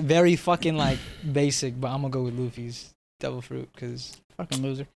 like it's very fucking like basic, but I'm gonna go with Luffy's devil fruit because Fucking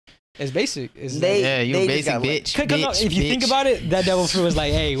loser. it's basic. It's Yeah, you a they basic just got bitch. Cause if you think about it, that devil fruit is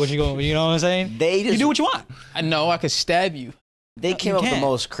like, hey, what you going? You know what I'm saying? They just You do what you want. I know I could stab you. they came you up with the can't.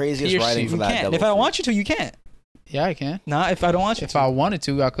 most craziest Pierce writing you. for You that can't. devil If I fruit. want you to, you can't. Yeah, I can. Nah, if I don't want you If to. I wanted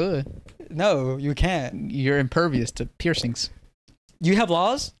to, I could. No, you can't. You're impervious to piercings. You have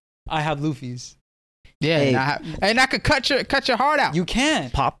laws. I have Luffy's. Yeah, Hey. and I could cut your heart out. You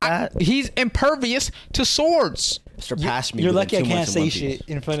can't. Pop that. He's impervious to swords. Surpass me. You're within lucky I 2 can't months in say One Piece. shit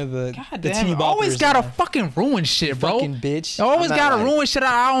in front of the God the damn, team. always gotta fucking ruin shit, bro. fucking bitch. You always I'm not gotta right. ruin shit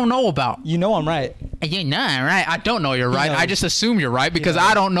I don't know about. You know I'm right. You're not right. I don't know you're right. knows. I just assume you're right because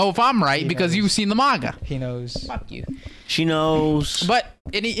I don't know if I'm right because you've seen the manga. He knows. Fuck you. She knows. But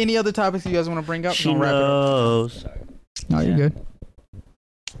any other topics you guys want to bring up? She knows. No, you're good.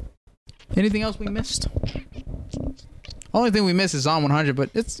 Anything else we missed? Only thing we missed is Zom 100, but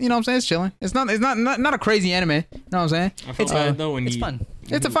it's what I'm saying, it's chilling. It's not a crazy anime. You know what I'm saying? I feel bad though when It's fun.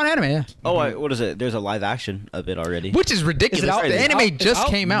 It's a fun anime, yeah. Oh, what is it? There's a live action of it already. Which is ridiculous. Is it out? The It's anime out? just It's out?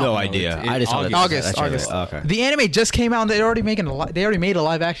 came out. No idea. I just saw August. Okay. The anime just came out and they already made a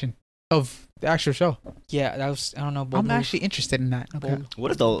live action of the actual show. Yeah, that was. I don't know. I'm actually interested in that. Okay.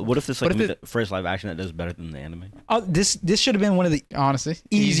 What if this like the first live action that does better than the anime? Oh, this should have been one of the Honestly,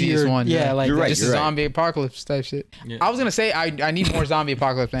 easier easiest one. Yeah, like You're right. Just a zombie apocalypse type shit. Yeah. I was gonna say I need more zombie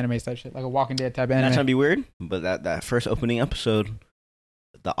apocalypse anime type shit, like a Walking Dead type Not anime. trying to be weird, but that first opening episode,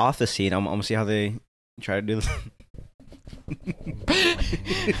 the office scene, I'm gonna see how they try to do this.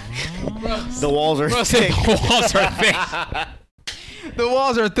 The walls are thick. The walls are thick. The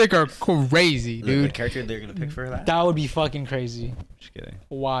walls are thick are crazy, The dude. character they're gonna pick for that? that would be fucking crazy. Just kidding.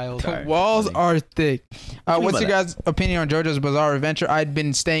 Wild. The walls are thick. What's your guys' opinion on JoJo's Bizarre Adventure? I'd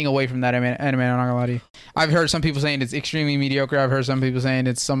been staying away from that anime. I'm not gonna lie to you. I've heard some people saying it's extremely mediocre. I've heard some people saying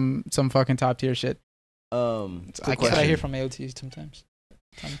it's some fucking top tier shit. Quick That's what I question. hear from AOT sometimes.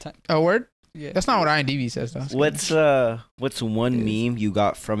 Sometimes. Oh, word? Yeah. That's not what IMDb says, though. What's one meme you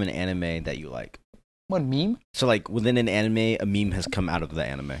got from an anime that you like? What meme? So like within an anime, a meme has come out of the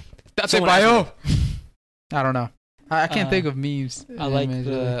anime. That's it, Someone bio. I don't know. I can't think of memes. I like Animes,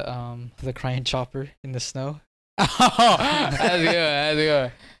 really. the crying chopper in the snow. Oh, that's good. That's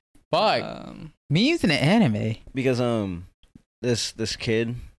good. Fuck. Memes in an anime. Because this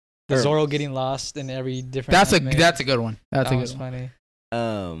kid. The Zoro getting lost in every different. That's anime. a good one. That's That a was good one.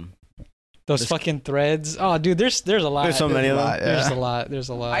 funny. Those fucking threads. Oh, dude, there's a lot. There's so many of them. There's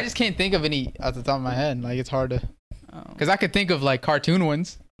a lot. I just can't think of any off the top of my head. Like, it's hard to, because I could think of like cartoon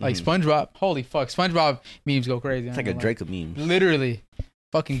ones, like SpongeBob. Holy fuck, SpongeBob memes go crazy. It's like a Drake of memes. Literally,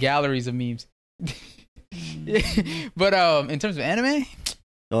 fucking galleries of memes. But in terms of anime,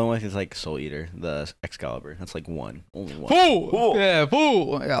 The only one is like Soul Eater, the Excalibur. That's like one, only one. Fool. Yeah,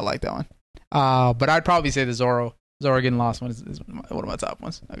 fool. Yeah, I like that one. But I'd probably say the Zoro getting lost one is one of my top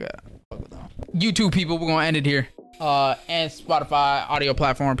ones. Okay. YouTube people, we're gonna end it here. And Spotify audio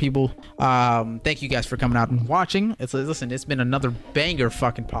platform people, thank you guys for coming out and watching. Listen, it's been another banger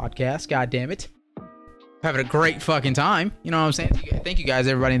fucking podcast. God damn it. Having a great fucking time. You know what I'm saying? Thank you guys,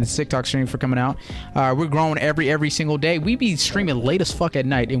 everybody in the TikTok stream, for coming out. We're growing every single day. We be streaming late as fuck at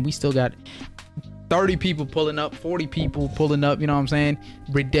night, and we still got 30 people pulling up, 40 people pulling up. You know what I'm saying?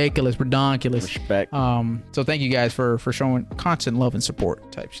 Ridiculous, redonkulous. Respect. So thank you guys for showing constant love and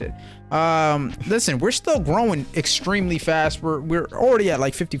support type shit. Listen, we're still growing extremely fast. We're already at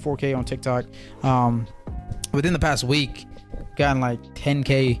like 54K on TikTok. Within the past week, gotten like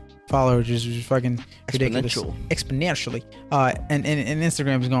 10K followers, which is fucking ridiculous. Exponentially. And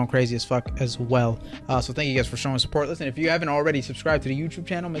Instagram is going crazy as fuck as well. So thank you guys for showing support. Listen, if you haven't already subscribed to the YouTube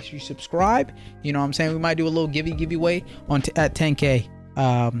channel, make sure you subscribe. You know what I'm saying? We might do a little giveaway on at 10K.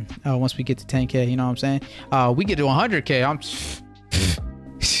 Once we get to 10K, you know what I'm saying? We get to 100K.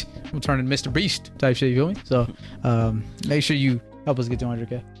 I'm turning Mr. Beast type shit, you feel me? So make sure you help us get to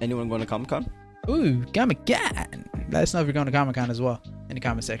 100K. Anyone going to Comic-Con? Ooh, Comic-Con. Let us know if you're going to Comic-Con as well in the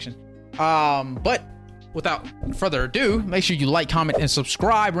comment section. But without further ado, make sure you like, comment, and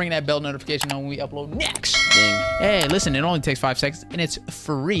subscribe. Ring that bell notification on when we upload next. Ding. Hey, listen, it only takes 5 seconds, and it's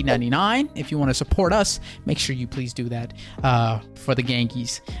free $99. If you want to support us, make sure you please do that for the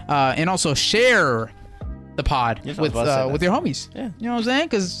Gangies. And also share the pod with your homies. Yeah. You know what I'm saying?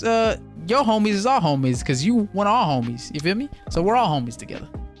 Because your homies is our homies, because you want our homies. You feel me? So we're all homies together.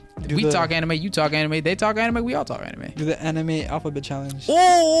 We talk anime, you talk anime, they talk anime, we all talk anime. Do the anime alphabet challenge.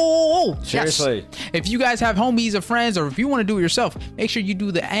 Oh, Seriously. yes. If you guys have homies or friends, or if you want to do it yourself, make sure you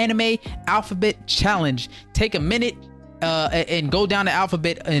do the anime alphabet challenge. Take a minute and go down the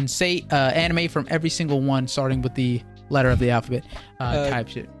alphabet and say anime from every single one, starting with the letter of the alphabet. Type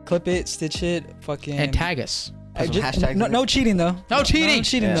shit. Clip it, stitch it, fucking. And tag us. No cheating though. No cheating. No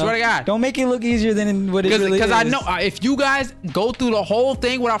cheating. Yeah. Though. Swear to God. Don't make it look easier than what it really is. Because I know if you guys go through the whole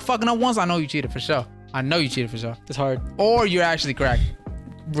thing without fucking up once, I know you cheated for sure. I know you cheated for sure. It's hard. Or you're actually correct.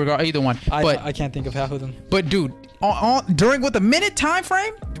 Either one. I can't think of half of them. But dude, during with a minute time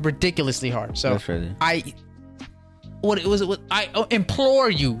frame, ridiculously hard. So That's crazy. I implore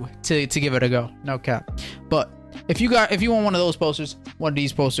you to give it a go. No cap. But if you want one of those posters, one of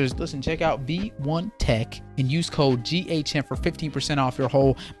these posters, listen, check out B1 Tech and use code GHM for 15% off your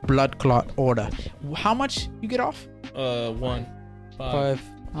whole blood clot order. How much you get off? 5.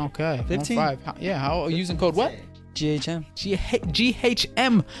 Okay. 15. 1-5. Yeah. How using code what? GHM.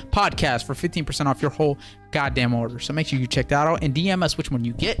 GHM Podcast for 15% off your whole goddamn order. So make sure you check that out and DM us which one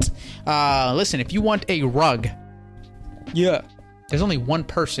you get. Listen, if you want a rug, there's only one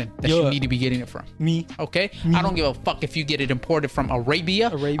person that you need to be getting it from. Me. Okay? I don't give a fuck if you get it imported from Arabia.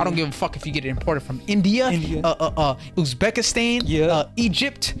 I don't give a fuck if you get it imported from India. Uzbekistan.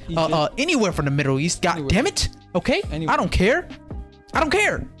 Egypt. Anywhere from the Middle East. God damn it. Okay? I don't care.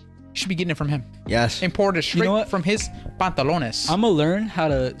 You should be getting it from him. Yes. Imported straight from his pantalones. I'm gonna learn how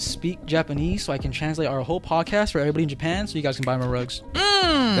to speak Japanese so I can translate our whole podcast for everybody in Japan so you guys can buy my rugs.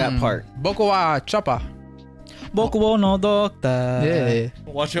 That part. Boku wa choppa. Boku wo no dokta. Yeah.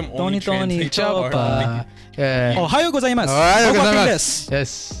 Watch him Tony only translate choppa. Yeah. Ohayou gozaimasu. Ohayou gozaimasu. Boku desu.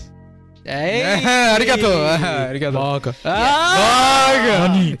 Yes. Hey. Arigato. Arigato. Baka. I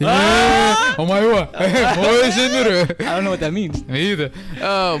don't know what that means. Me either.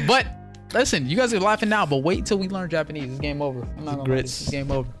 But listen, you guys are laughing now, but wait till we learn Japanese. It's game over. I'm not gonna lie, it's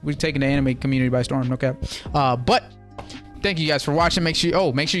game over. We're taking the anime community by storm. No cap. But thank you guys for watching. Make sure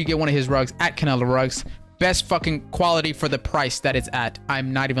you get one of his rugs at Canela Rugs. Best fucking quality for the price that it's at.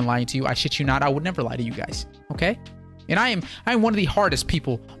 I'm not even lying to you. I shit you not. I would never lie to you guys. Okay? And I am one of the hardest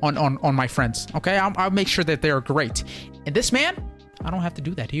people on my friends. Okay? I'll make sure that they're great. And this man, I don't have to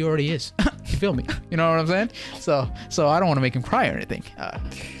do that. He already is. You feel me? You know what I'm saying? So I don't want to make him cry or anything.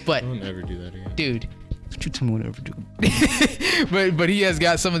 But I'll never do that again. Dude. What you tell me whatever do. but he has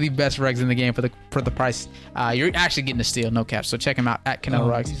got some of the best rugs in the game for the price. You're actually getting a steal, no cap. So check him out at Canela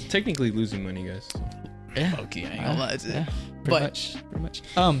Rugs. He's technically losing money, guys. Yeah. Okay, I ain't gonna lie to you. Pretty much.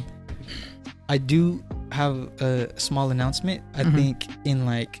 I do have a small announcement. I think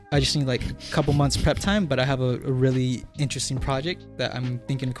I just need like a couple months prep time, but I have a really interesting project that I'm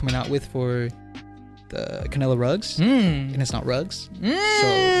thinking of coming out with for the Canela Rugs. And it's not rugs.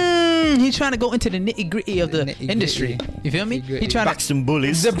 So he's trying to go into the nitty-gritty of the industry. You feel me? He's trying Braxton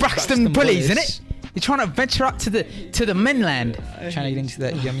Bullies. The Braxton Bullies, isn't it? He's trying to venture out to the mainland. Trying to get into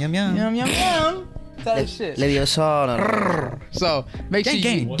that yum yum yum. Yum yum yum. Type shit. So make sure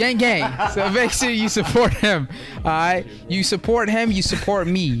you gang. So make sure you support him. Alright? You support him, you support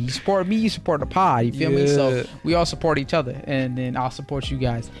me. You support me, you support the pod. You feel me? So we all support each other. And then I'll support you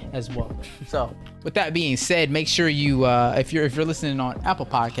guys as well. So with that being said, make sure you if you're listening on Apple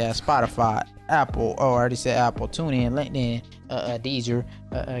Podcasts, Spotify, Apple, I already said Apple, TuneIn, LinkedIn, Deezer,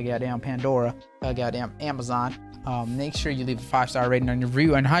 goddamn Pandora, goddamn Amazon. Make sure you leave a 5-star rating on your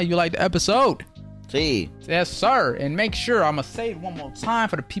review and how you like the episode. See. Yes, sir. And make sure, I'm going to say it one more time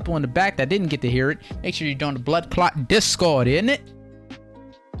for the people in the back that didn't get to hear it. Make sure you're doing the Blood Clot Discord, isn't it?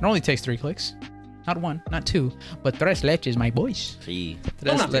 It only takes 3 clicks. Not 1, not 2, but 3 leches, my boys. See.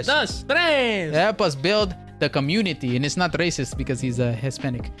 Help us build the community. And it's not racist because he's a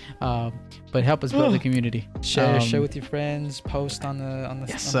Hispanic. But help us build the community. Share with your friends. Post on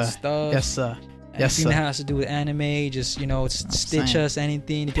the stuff. Yes, sir. Anything that has to do with anime, just stitch us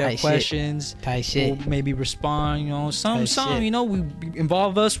anything. If you have questions, we'll maybe respond. Some we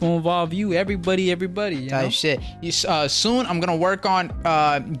involve us, we'll involve you. Everybody. Shit. Soon I'm gonna work on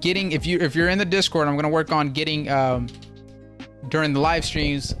getting if you're in the Discord, I'm gonna work on getting during the live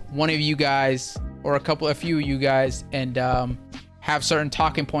streams one of you guys or a few of you guys and have certain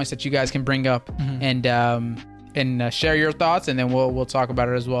talking points that you guys can bring up and share your thoughts, and then we'll talk about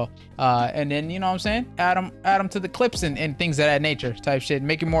it as well. And then, you know what I'm saying? Add them to the clips and things of that nature type shit.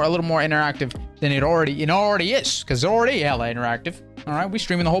 Make it a little more interactive than it already is, because it's already hella interactive. All right, we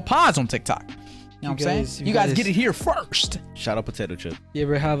streaming the whole pods on TikTok. You know what I'm saying? You guys get it here first. Shout out Potato Chip. You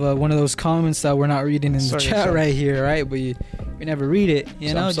ever have one of those comments that we're not reading in the chat right here, right? But we never read it.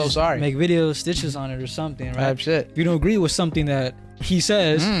 I'm so sorry. Make video stitches on it or something, right? Type shit. If you don't agree with something that he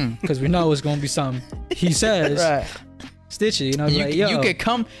says, because we know it's gonna be something he says, right. Stitch it. You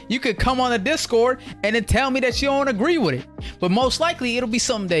could come on the Discord and then tell me that you don't agree with it, but most likely it'll be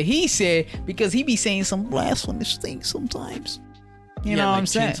something that he said, because he be saying some blasphemous things sometimes. You know what I'm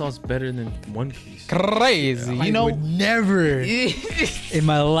saying? Chainsaw's better than One Piece. Crazy. I would never in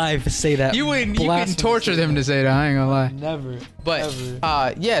my life say that. You couldn't torture them to say that. I ain't gonna lie. Never. But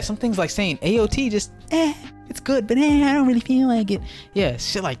some things like saying AOT just it's good, but I don't really feel like it. Yeah,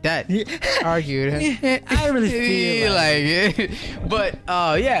 shit like that. Argued. I really feel like it. But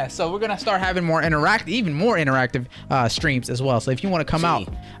so we're gonna start having even more interactive streams as well. So if you want to come out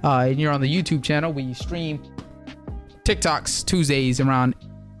and you're on the YouTube channel, we stream TikToks Tuesdays around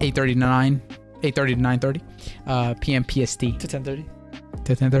 8:30 to 9:30 p.m. PST to 10:30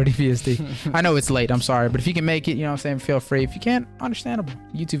 to 10:30 PST. I know it's late, I'm sorry, but if you can make it, you know what I'm saying, feel free. If you can't, understandable.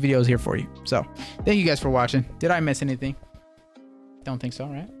 YouTube video is here for you. So thank you guys for watching. Did I miss anything? Don't think so,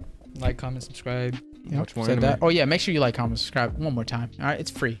 right? Like, comment, subscribe. Much more Said anime. that. Oh yeah, make sure you like, comment, subscribe one more time. All right,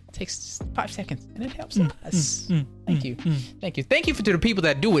 it's free. It takes just 5 seconds and it helps us. Thank you. Thank you to the people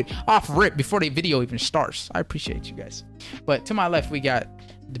that do it off rip before the video even starts. I appreciate you guys. But to my left, we got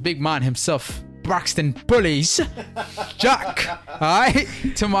the big man himself, Braxton Bullies, Jack. All right.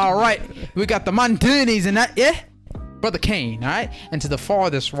 To my right, we got the Montunis and that, yeah, Brother Kane. All right. And to the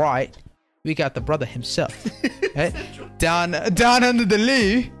farthest right, we got the brother himself. Right? Down under the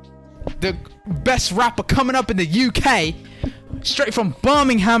loo, the best rapper coming up in the UK, straight from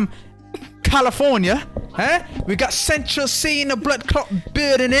Birmingham, California. Huh? We got Central C in the blood clot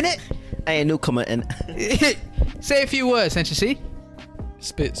building in it. I ain't newcomer and Say a few words, Central C.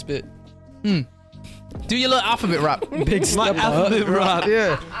 Spit. Do your little alphabet rap. Big step alphabet rap.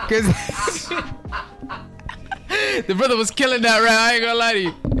 Yeah, because the brother was killing that rap. I ain't gonna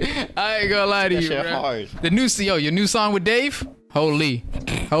lie to you. that shit bro. hard. The new CEO, your new song with Dave. Holy.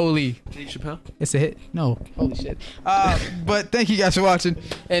 Dave Chappelle. It's a hit. No. Holy shit. But thank you guys for watching.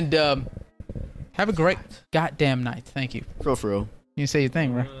 And have a great goddamn night. Thank you. For real. You can say your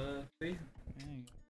thing, bro.